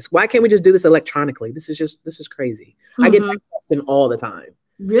signing this? Why can't we just do this electronically? This is crazy. I get that question all the time.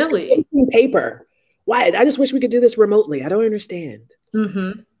 Really? Paper. Why? I just wish we could do this remotely. I don't understand. I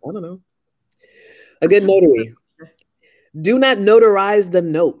don't know. A good notary. Do not notarize the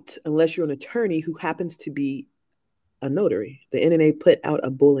note unless you're an attorney who happens to be a notary. The NNA put out a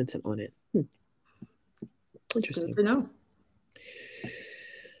bulletin on it. Interesting. Good to know.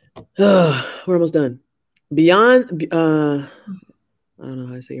 We're almost done. Beyond, I don't know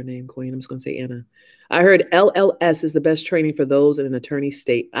how to say your name, Queen. I'm just going to say Anna. I heard LLS is the best training for those in an attorney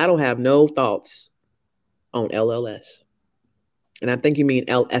state. I don't have no thoughts on LLS. And I think you mean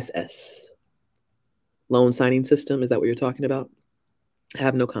LSS. Loan signing system. Is that what you're talking about? I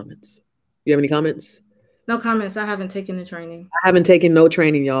have no comments. You have any comments? No comments. I haven't taken the training. I haven't taken no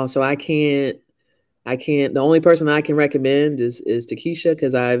training, y'all. So I can't. The only person I can recommend is Takesha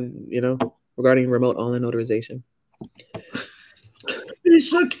because I've, regarding remote online notarization.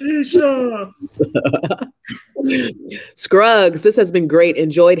 Keisha. Scruggs, this has been great.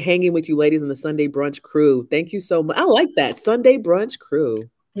 Enjoyed hanging with you ladies in the Sunday brunch crew. Thank you so much. I like that. Sunday brunch crew.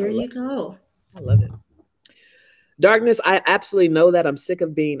 Here you go. I love it. Darkness, I absolutely know that. I'm sick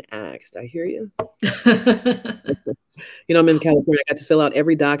of being asked. I hear you. I'm in California. I got to fill out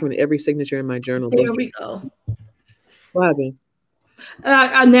every document, every signature in my journal. There we go. What happened?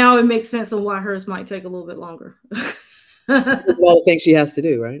 Now it makes sense of why hers might take a little bit longer. That's all the things she has to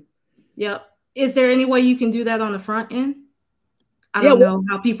do, right? Yep. Is there any way you can do that on the front end? I don't know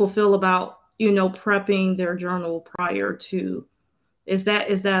how people feel about, prepping their journal prior to. Is that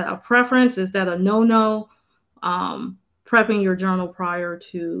a preference? Is that a no-no? Prepping your journal prior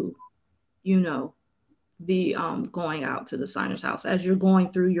to, the going out to the signer's house. As you're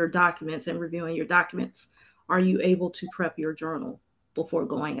going through your documents and reviewing your documents, are you able to prep your journal before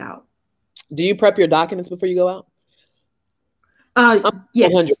going out? Do you prep your documents before you go out?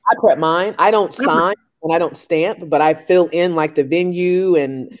 Yes. I prep mine. I don't sign and I don't stamp, but I fill in like the venue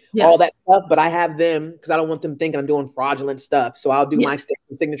and all that stuff. But I have them because I don't want them thinking I'm doing fraudulent stuff. So I'll do my stamp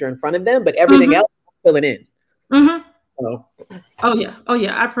and signature in front of them, but everything else I'm filling in. Oh yeah.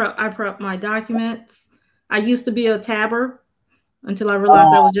 I prep my documents. I used to be a tabber until I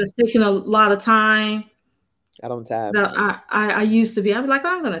realized that was just taking a lot of time. I don't tab. I used to be. I was like,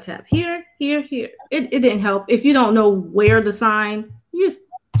 I'm going to tab here, here, here. It didn't help. If you don't know where to sign,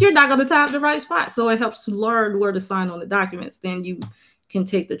 you're not going to tab the right spot. So it helps to learn where to sign on the documents. Then you can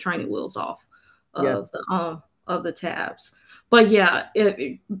take the training wheels off of the tabs. But yeah,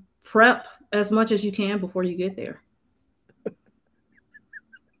 prep as much as you can before you get there.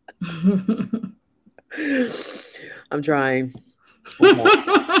 I'm trying.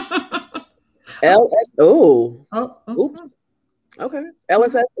 LS. Oh. Oops. Okay.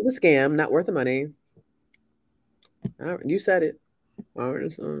 LSS is a scam, not worth the money. All right, you said it. All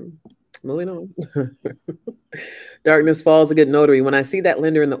right, moving on. Darkness Falls, a good notary. When I see that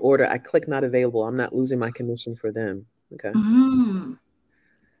lender in the order, I click not available. I'm not losing my commission for them. Okay.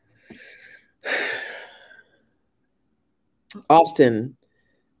 Austin.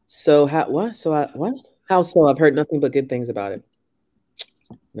 So how? What? So what? How so? I've heard nothing but good things about it.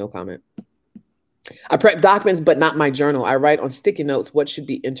 No comment. I prep documents, but not my journal. I write on sticky notes what should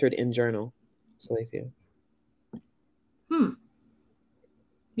be entered in journal. Selethia.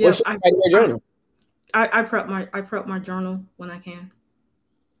 Yeah, what should I write in your journal? I prep my journal when I can.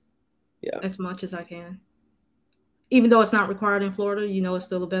 Yeah. As much as I can. even though it's not required in Florida, you know, it's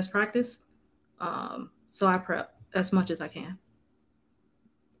still the best practice. So I prep as much as I can.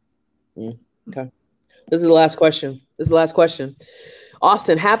 Okay. This is the last question.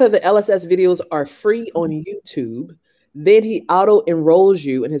 Austin, half of the LSS videos are free on YouTube. Then he auto enrolls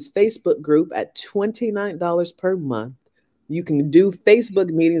you in his Facebook group at $29 per month. You can do Facebook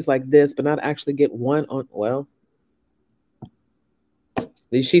meetings like this, but not actually get one on, well,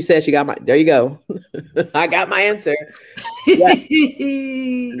 she said she got my, there you go. I got my answer.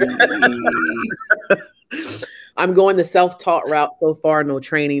 I'm going the self-taught route so far, no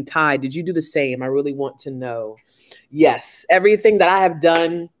training. Ty, did you do the same? I really want to know. Yes, everything that I have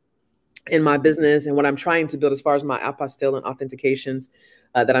done in my business and what I'm trying to build as far as my apostille and authentications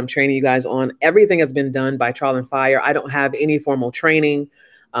that I'm training you guys on, everything has been done by trial and fire. I don't have any formal training.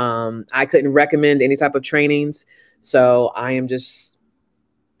 I couldn't recommend any type of trainings. So I'm just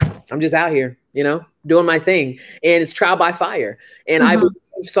out here, you know, doing my thing, and it's trial by fire. And I believe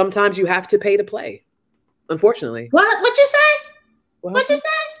sometimes you have to pay to play, unfortunately. What you say? What you say?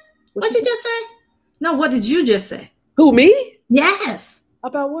 What you just say? No, what did you just say? Who, me? Yes.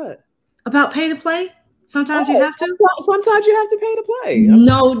 About what? About pay to play? Sometimes you have to? Sometimes you have to pay to play.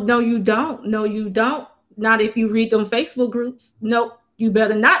 No, you don't. No, you don't. Not if you read them Facebook groups. No, you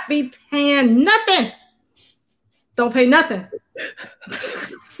better not be paying nothing. Don't pay nothing.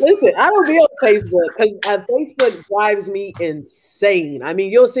 Listen, I don't be on Facebook because Facebook drives me insane. I mean,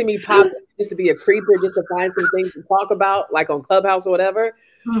 you'll see me pop just to be a creeper, just to find some things to talk about, like on Clubhouse or whatever.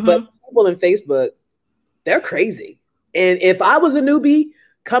 But people in Facebook, they're crazy. And if I was a newbie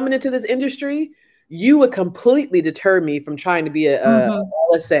coming into this industry, you would completely deter me from trying to be a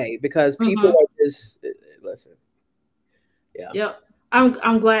LSA, because people are just, listen. Yeah. Yep.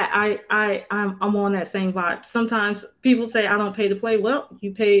 I'm glad I'm on that same vibe. Sometimes people say I don't pay to play. Well,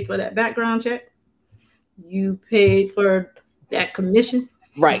 you paid for that background check. You paid for that commission.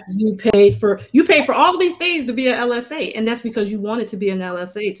 Right. You paid for all these things to be an LSA, and that's because you wanted to be an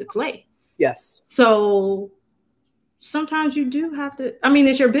LSA to play. Yes. So sometimes you do have to. I mean,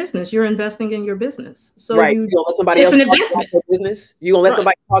 it's your business. You're investing in your business. So right. You don't let somebody else talk about your business. You gonna let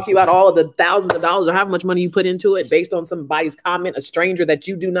somebody talk to you about all of the thousands of dollars or how much money you put into it based on somebody's comment, a stranger that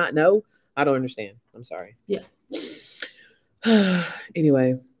you do not know? I don't understand. I'm sorry. Yeah.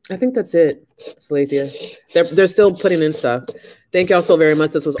 Anyway, I think that's it, Selethia. They're still putting in stuff. Thank y'all so very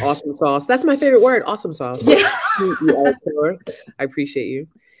much. This was awesome sauce. That's my favorite word, awesome sauce. Yeah. I appreciate you.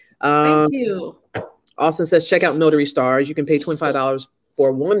 Thank you. Austin says, check out Notary Stars. You can pay $25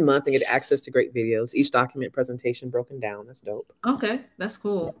 for 1 month and get access to great videos. Each document presentation broken down. That's dope. Okay, that's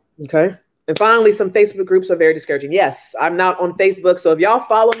cool. Okay. And finally, some Facebook groups are very discouraging. Yes, I'm not on Facebook. So if y'all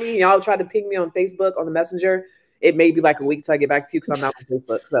follow me, y'all try to ping me on Facebook on the Messenger, it may be like a week till I get back to you because I'm not on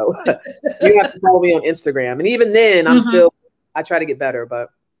Facebook. So you have to follow me on Instagram. And even then, I try to get better. But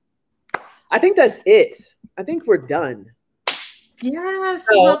I think that's it. I think we're done. Yes.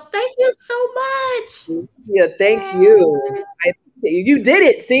 Well, thank you so much. Yeah, thank you. You did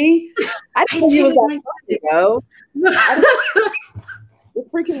it. See, I think you was like, you know, you're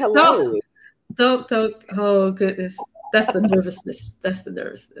freaking hilarious. Don't. Oh goodness, that's the nervousness.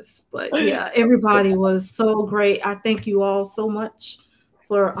 But yeah, everybody was so great. I thank you all so much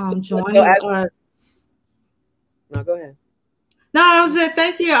for joining us. No, go ahead. No, I was saying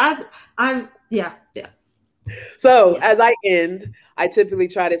thank you. Yeah. So as I end, I typically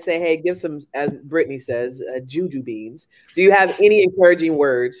try to say, hey, give some, as Brittany says, juju beans. Do you have any encouraging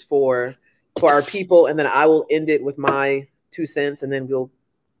words for our people? And then I will end it with my 2 cents, and then we'll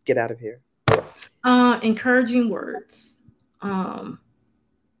get out of here. Encouraging words.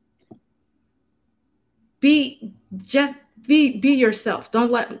 Be yourself.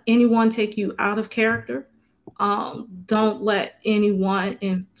 Don't let anyone take you out of character. Don't let anyone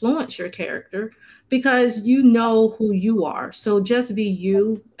influence your character, because you know who you are. So just be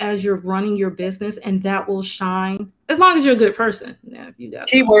you as you're running your business, and that will shine as long as you're a good person. Now, if you got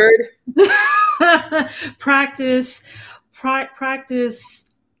keyword, practice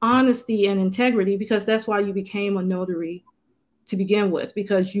honesty and integrity, because that's why you became a notary to begin with,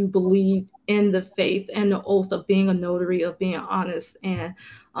 because you believe in the faith and the oath of being a notary, of being honest and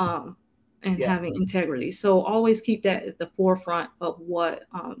having integrity. So always keep that at the forefront of what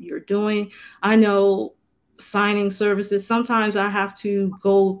you're doing. I know signing services, sometimes I have to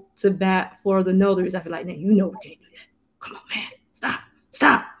go to bat for the notaries. I feel like, man, you know, we can't do that. Come on, man,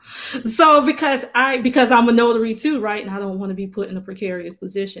 stop. So because I'm a notary too, right? And I don't want to be put in a precarious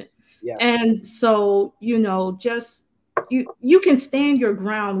position. Yeah. And so, you know, just you can stand your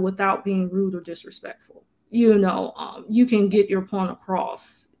ground without being rude or disrespectful. You know, you can get your point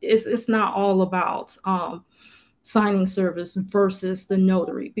across. It's not all about signing service versus the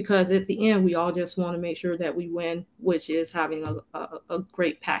notary, because at the end we all just want to make sure that we win, which is having a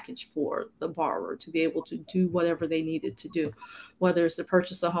great package for the borrower to be able to do whatever they needed to do, whether it's to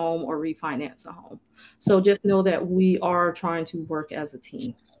purchase a home or refinance a home. So just know that we are trying to work as a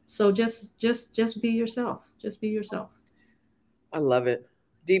team. So just be yourself. Just be yourself. I love it.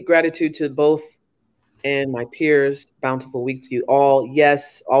 Deep gratitude to both and my peers. Bountiful week to you all.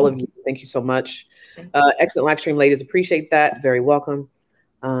 Yes, all of you. Thank you so much. Excellent live stream, ladies. Appreciate that. Very welcome.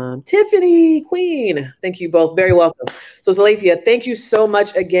 Tiffany, Queen, thank you both. Very welcome. So Selethia, thank you so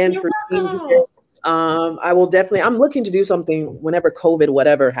much again for being here. I will definitely, I'm looking to do something whenever COVID,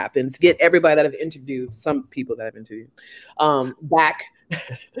 whatever happens, get everybody that I've interviewed, some people that I've interviewed, back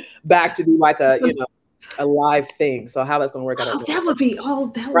to do like a, you know, a live thing. So how that's going to work out. That would be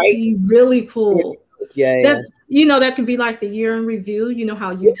be really cool. Yeah. That's, you know, that could be like the year in review. You know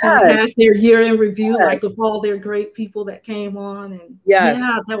how YouTube has their year in review, like of all their great people that came on, and yeah,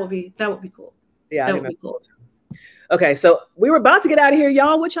 that would be cool. Yeah, that would be cool. Okay, so we were about to get out of here,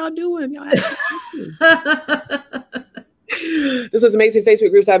 y'all. What y'all doing? Y'all this was amazing. Facebook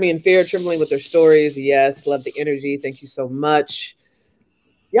groups had me in fear, trembling with their stories. Yes, love the energy. Thank you so much.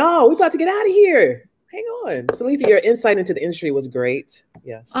 Y'all, we about to get out of here. Hang on. Selethia, your insight into the industry was great.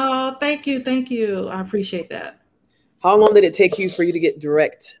 Yes. Oh, thank you. Thank you. I appreciate that. How long did it take you for you to get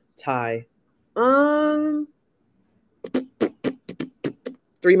direct tie? 3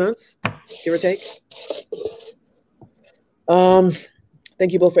 months, give or take.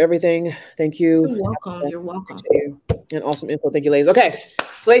 Thank you both for everything. Thank you. You're welcome. You're welcome. And awesome info. Thank you, ladies. Okay.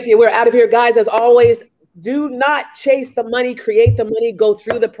 Selethia, we're out of here. Guys, as always, do not chase the money, create the money, go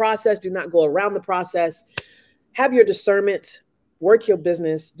through the process. Do not go around the process. Have your discernment, work your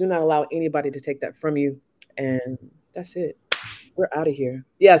business. Do not allow anybody to take that from you. And that's it. We're out of here.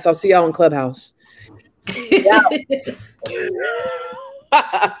 Yes, I'll see y'all in Clubhouse.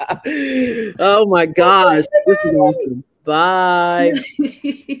 Oh my gosh. This is awesome. Bye.